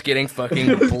 and I'm just getting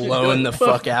fucking blown the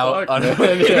fuck out in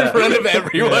front of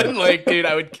everyone. Like, dude,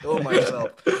 I would kill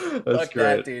myself. That's great,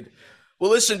 that, dude. Well,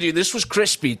 listen, dude, this was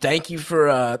crispy. Thank you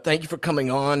for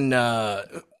coming on.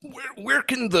 Where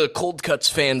can the Cold Cuts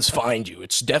fans find you?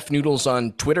 It's Def Noodles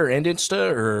on Twitter and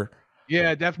Insta, or?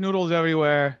 Yeah, Def Noodles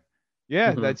everywhere.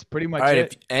 Yeah, that's pretty much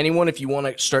it. If you want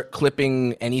to start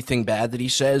clipping anything bad that he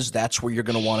says, that's where you're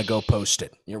going to want to go post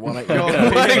it. You're going to go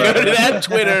to that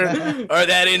Twitter or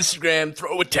that Instagram,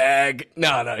 throw a tag.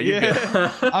 No, you're good.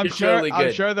 I'm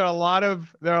sure there are a lot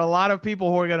of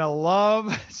people who are going to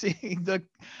love seeing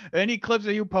any clips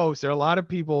that you post. There are a lot of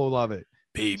people who love it.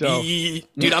 Baby. So.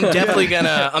 Dude, I'm definitely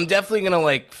gonna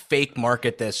like fake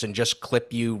market this and just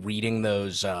clip you reading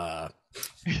those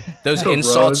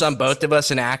insults on both of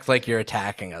us and act like you're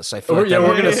attacking us. I feel like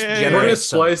we're gonna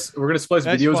splice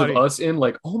videos funny. Of us in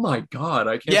like, oh my god,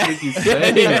 I can't believe you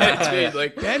said that. Dude,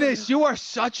 like, Dennis, you are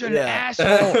such an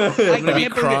asshole. I'm gonna be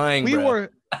crying.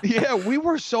 We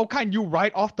were so kind. You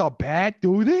right off the bat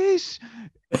do this.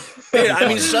 Dude, I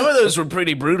mean, some of those were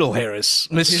pretty brutal, Harris.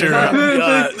 They're not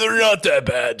that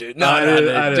bad, dude.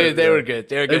 No, dude, they were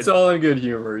good. It's all in good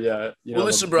humor, yeah. Well,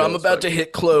 listen, bro, I'm about to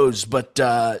hit close, but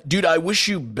dude, I wish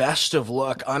you best of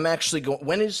luck. I'm actually going.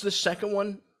 When is the second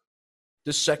one?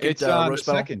 The second roast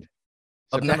battle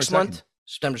of next month,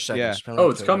 September 2nd. Yeah.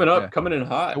 It's coming up, coming in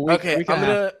hot. Okay,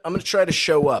 I'm gonna try to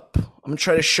show up.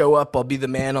 I'll be the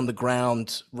man on the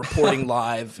ground reporting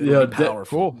live. It'll be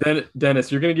powerful.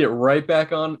 Dennis, you're gonna get right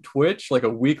back on Twitch like a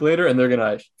week later, and they're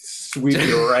gonna sweep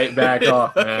you right back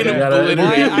off, man.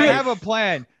 I have a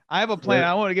plan. I have a plan.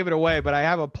 I don't want to give it away, but I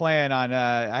have a plan on.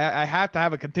 I have to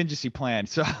have a contingency plan.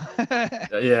 So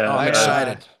yeah, I'm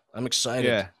excited. I'm excited.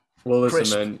 Yeah. Well,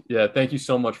 listen, man. Yeah, thank you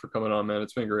so much for coming on, man.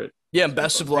 It's been great. Yeah, and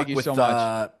best of luck with so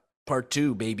much. part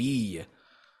 2, baby.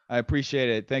 I appreciate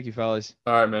it. Thank you, fellas.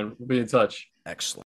 All right, man. We'll be in touch. Excellent.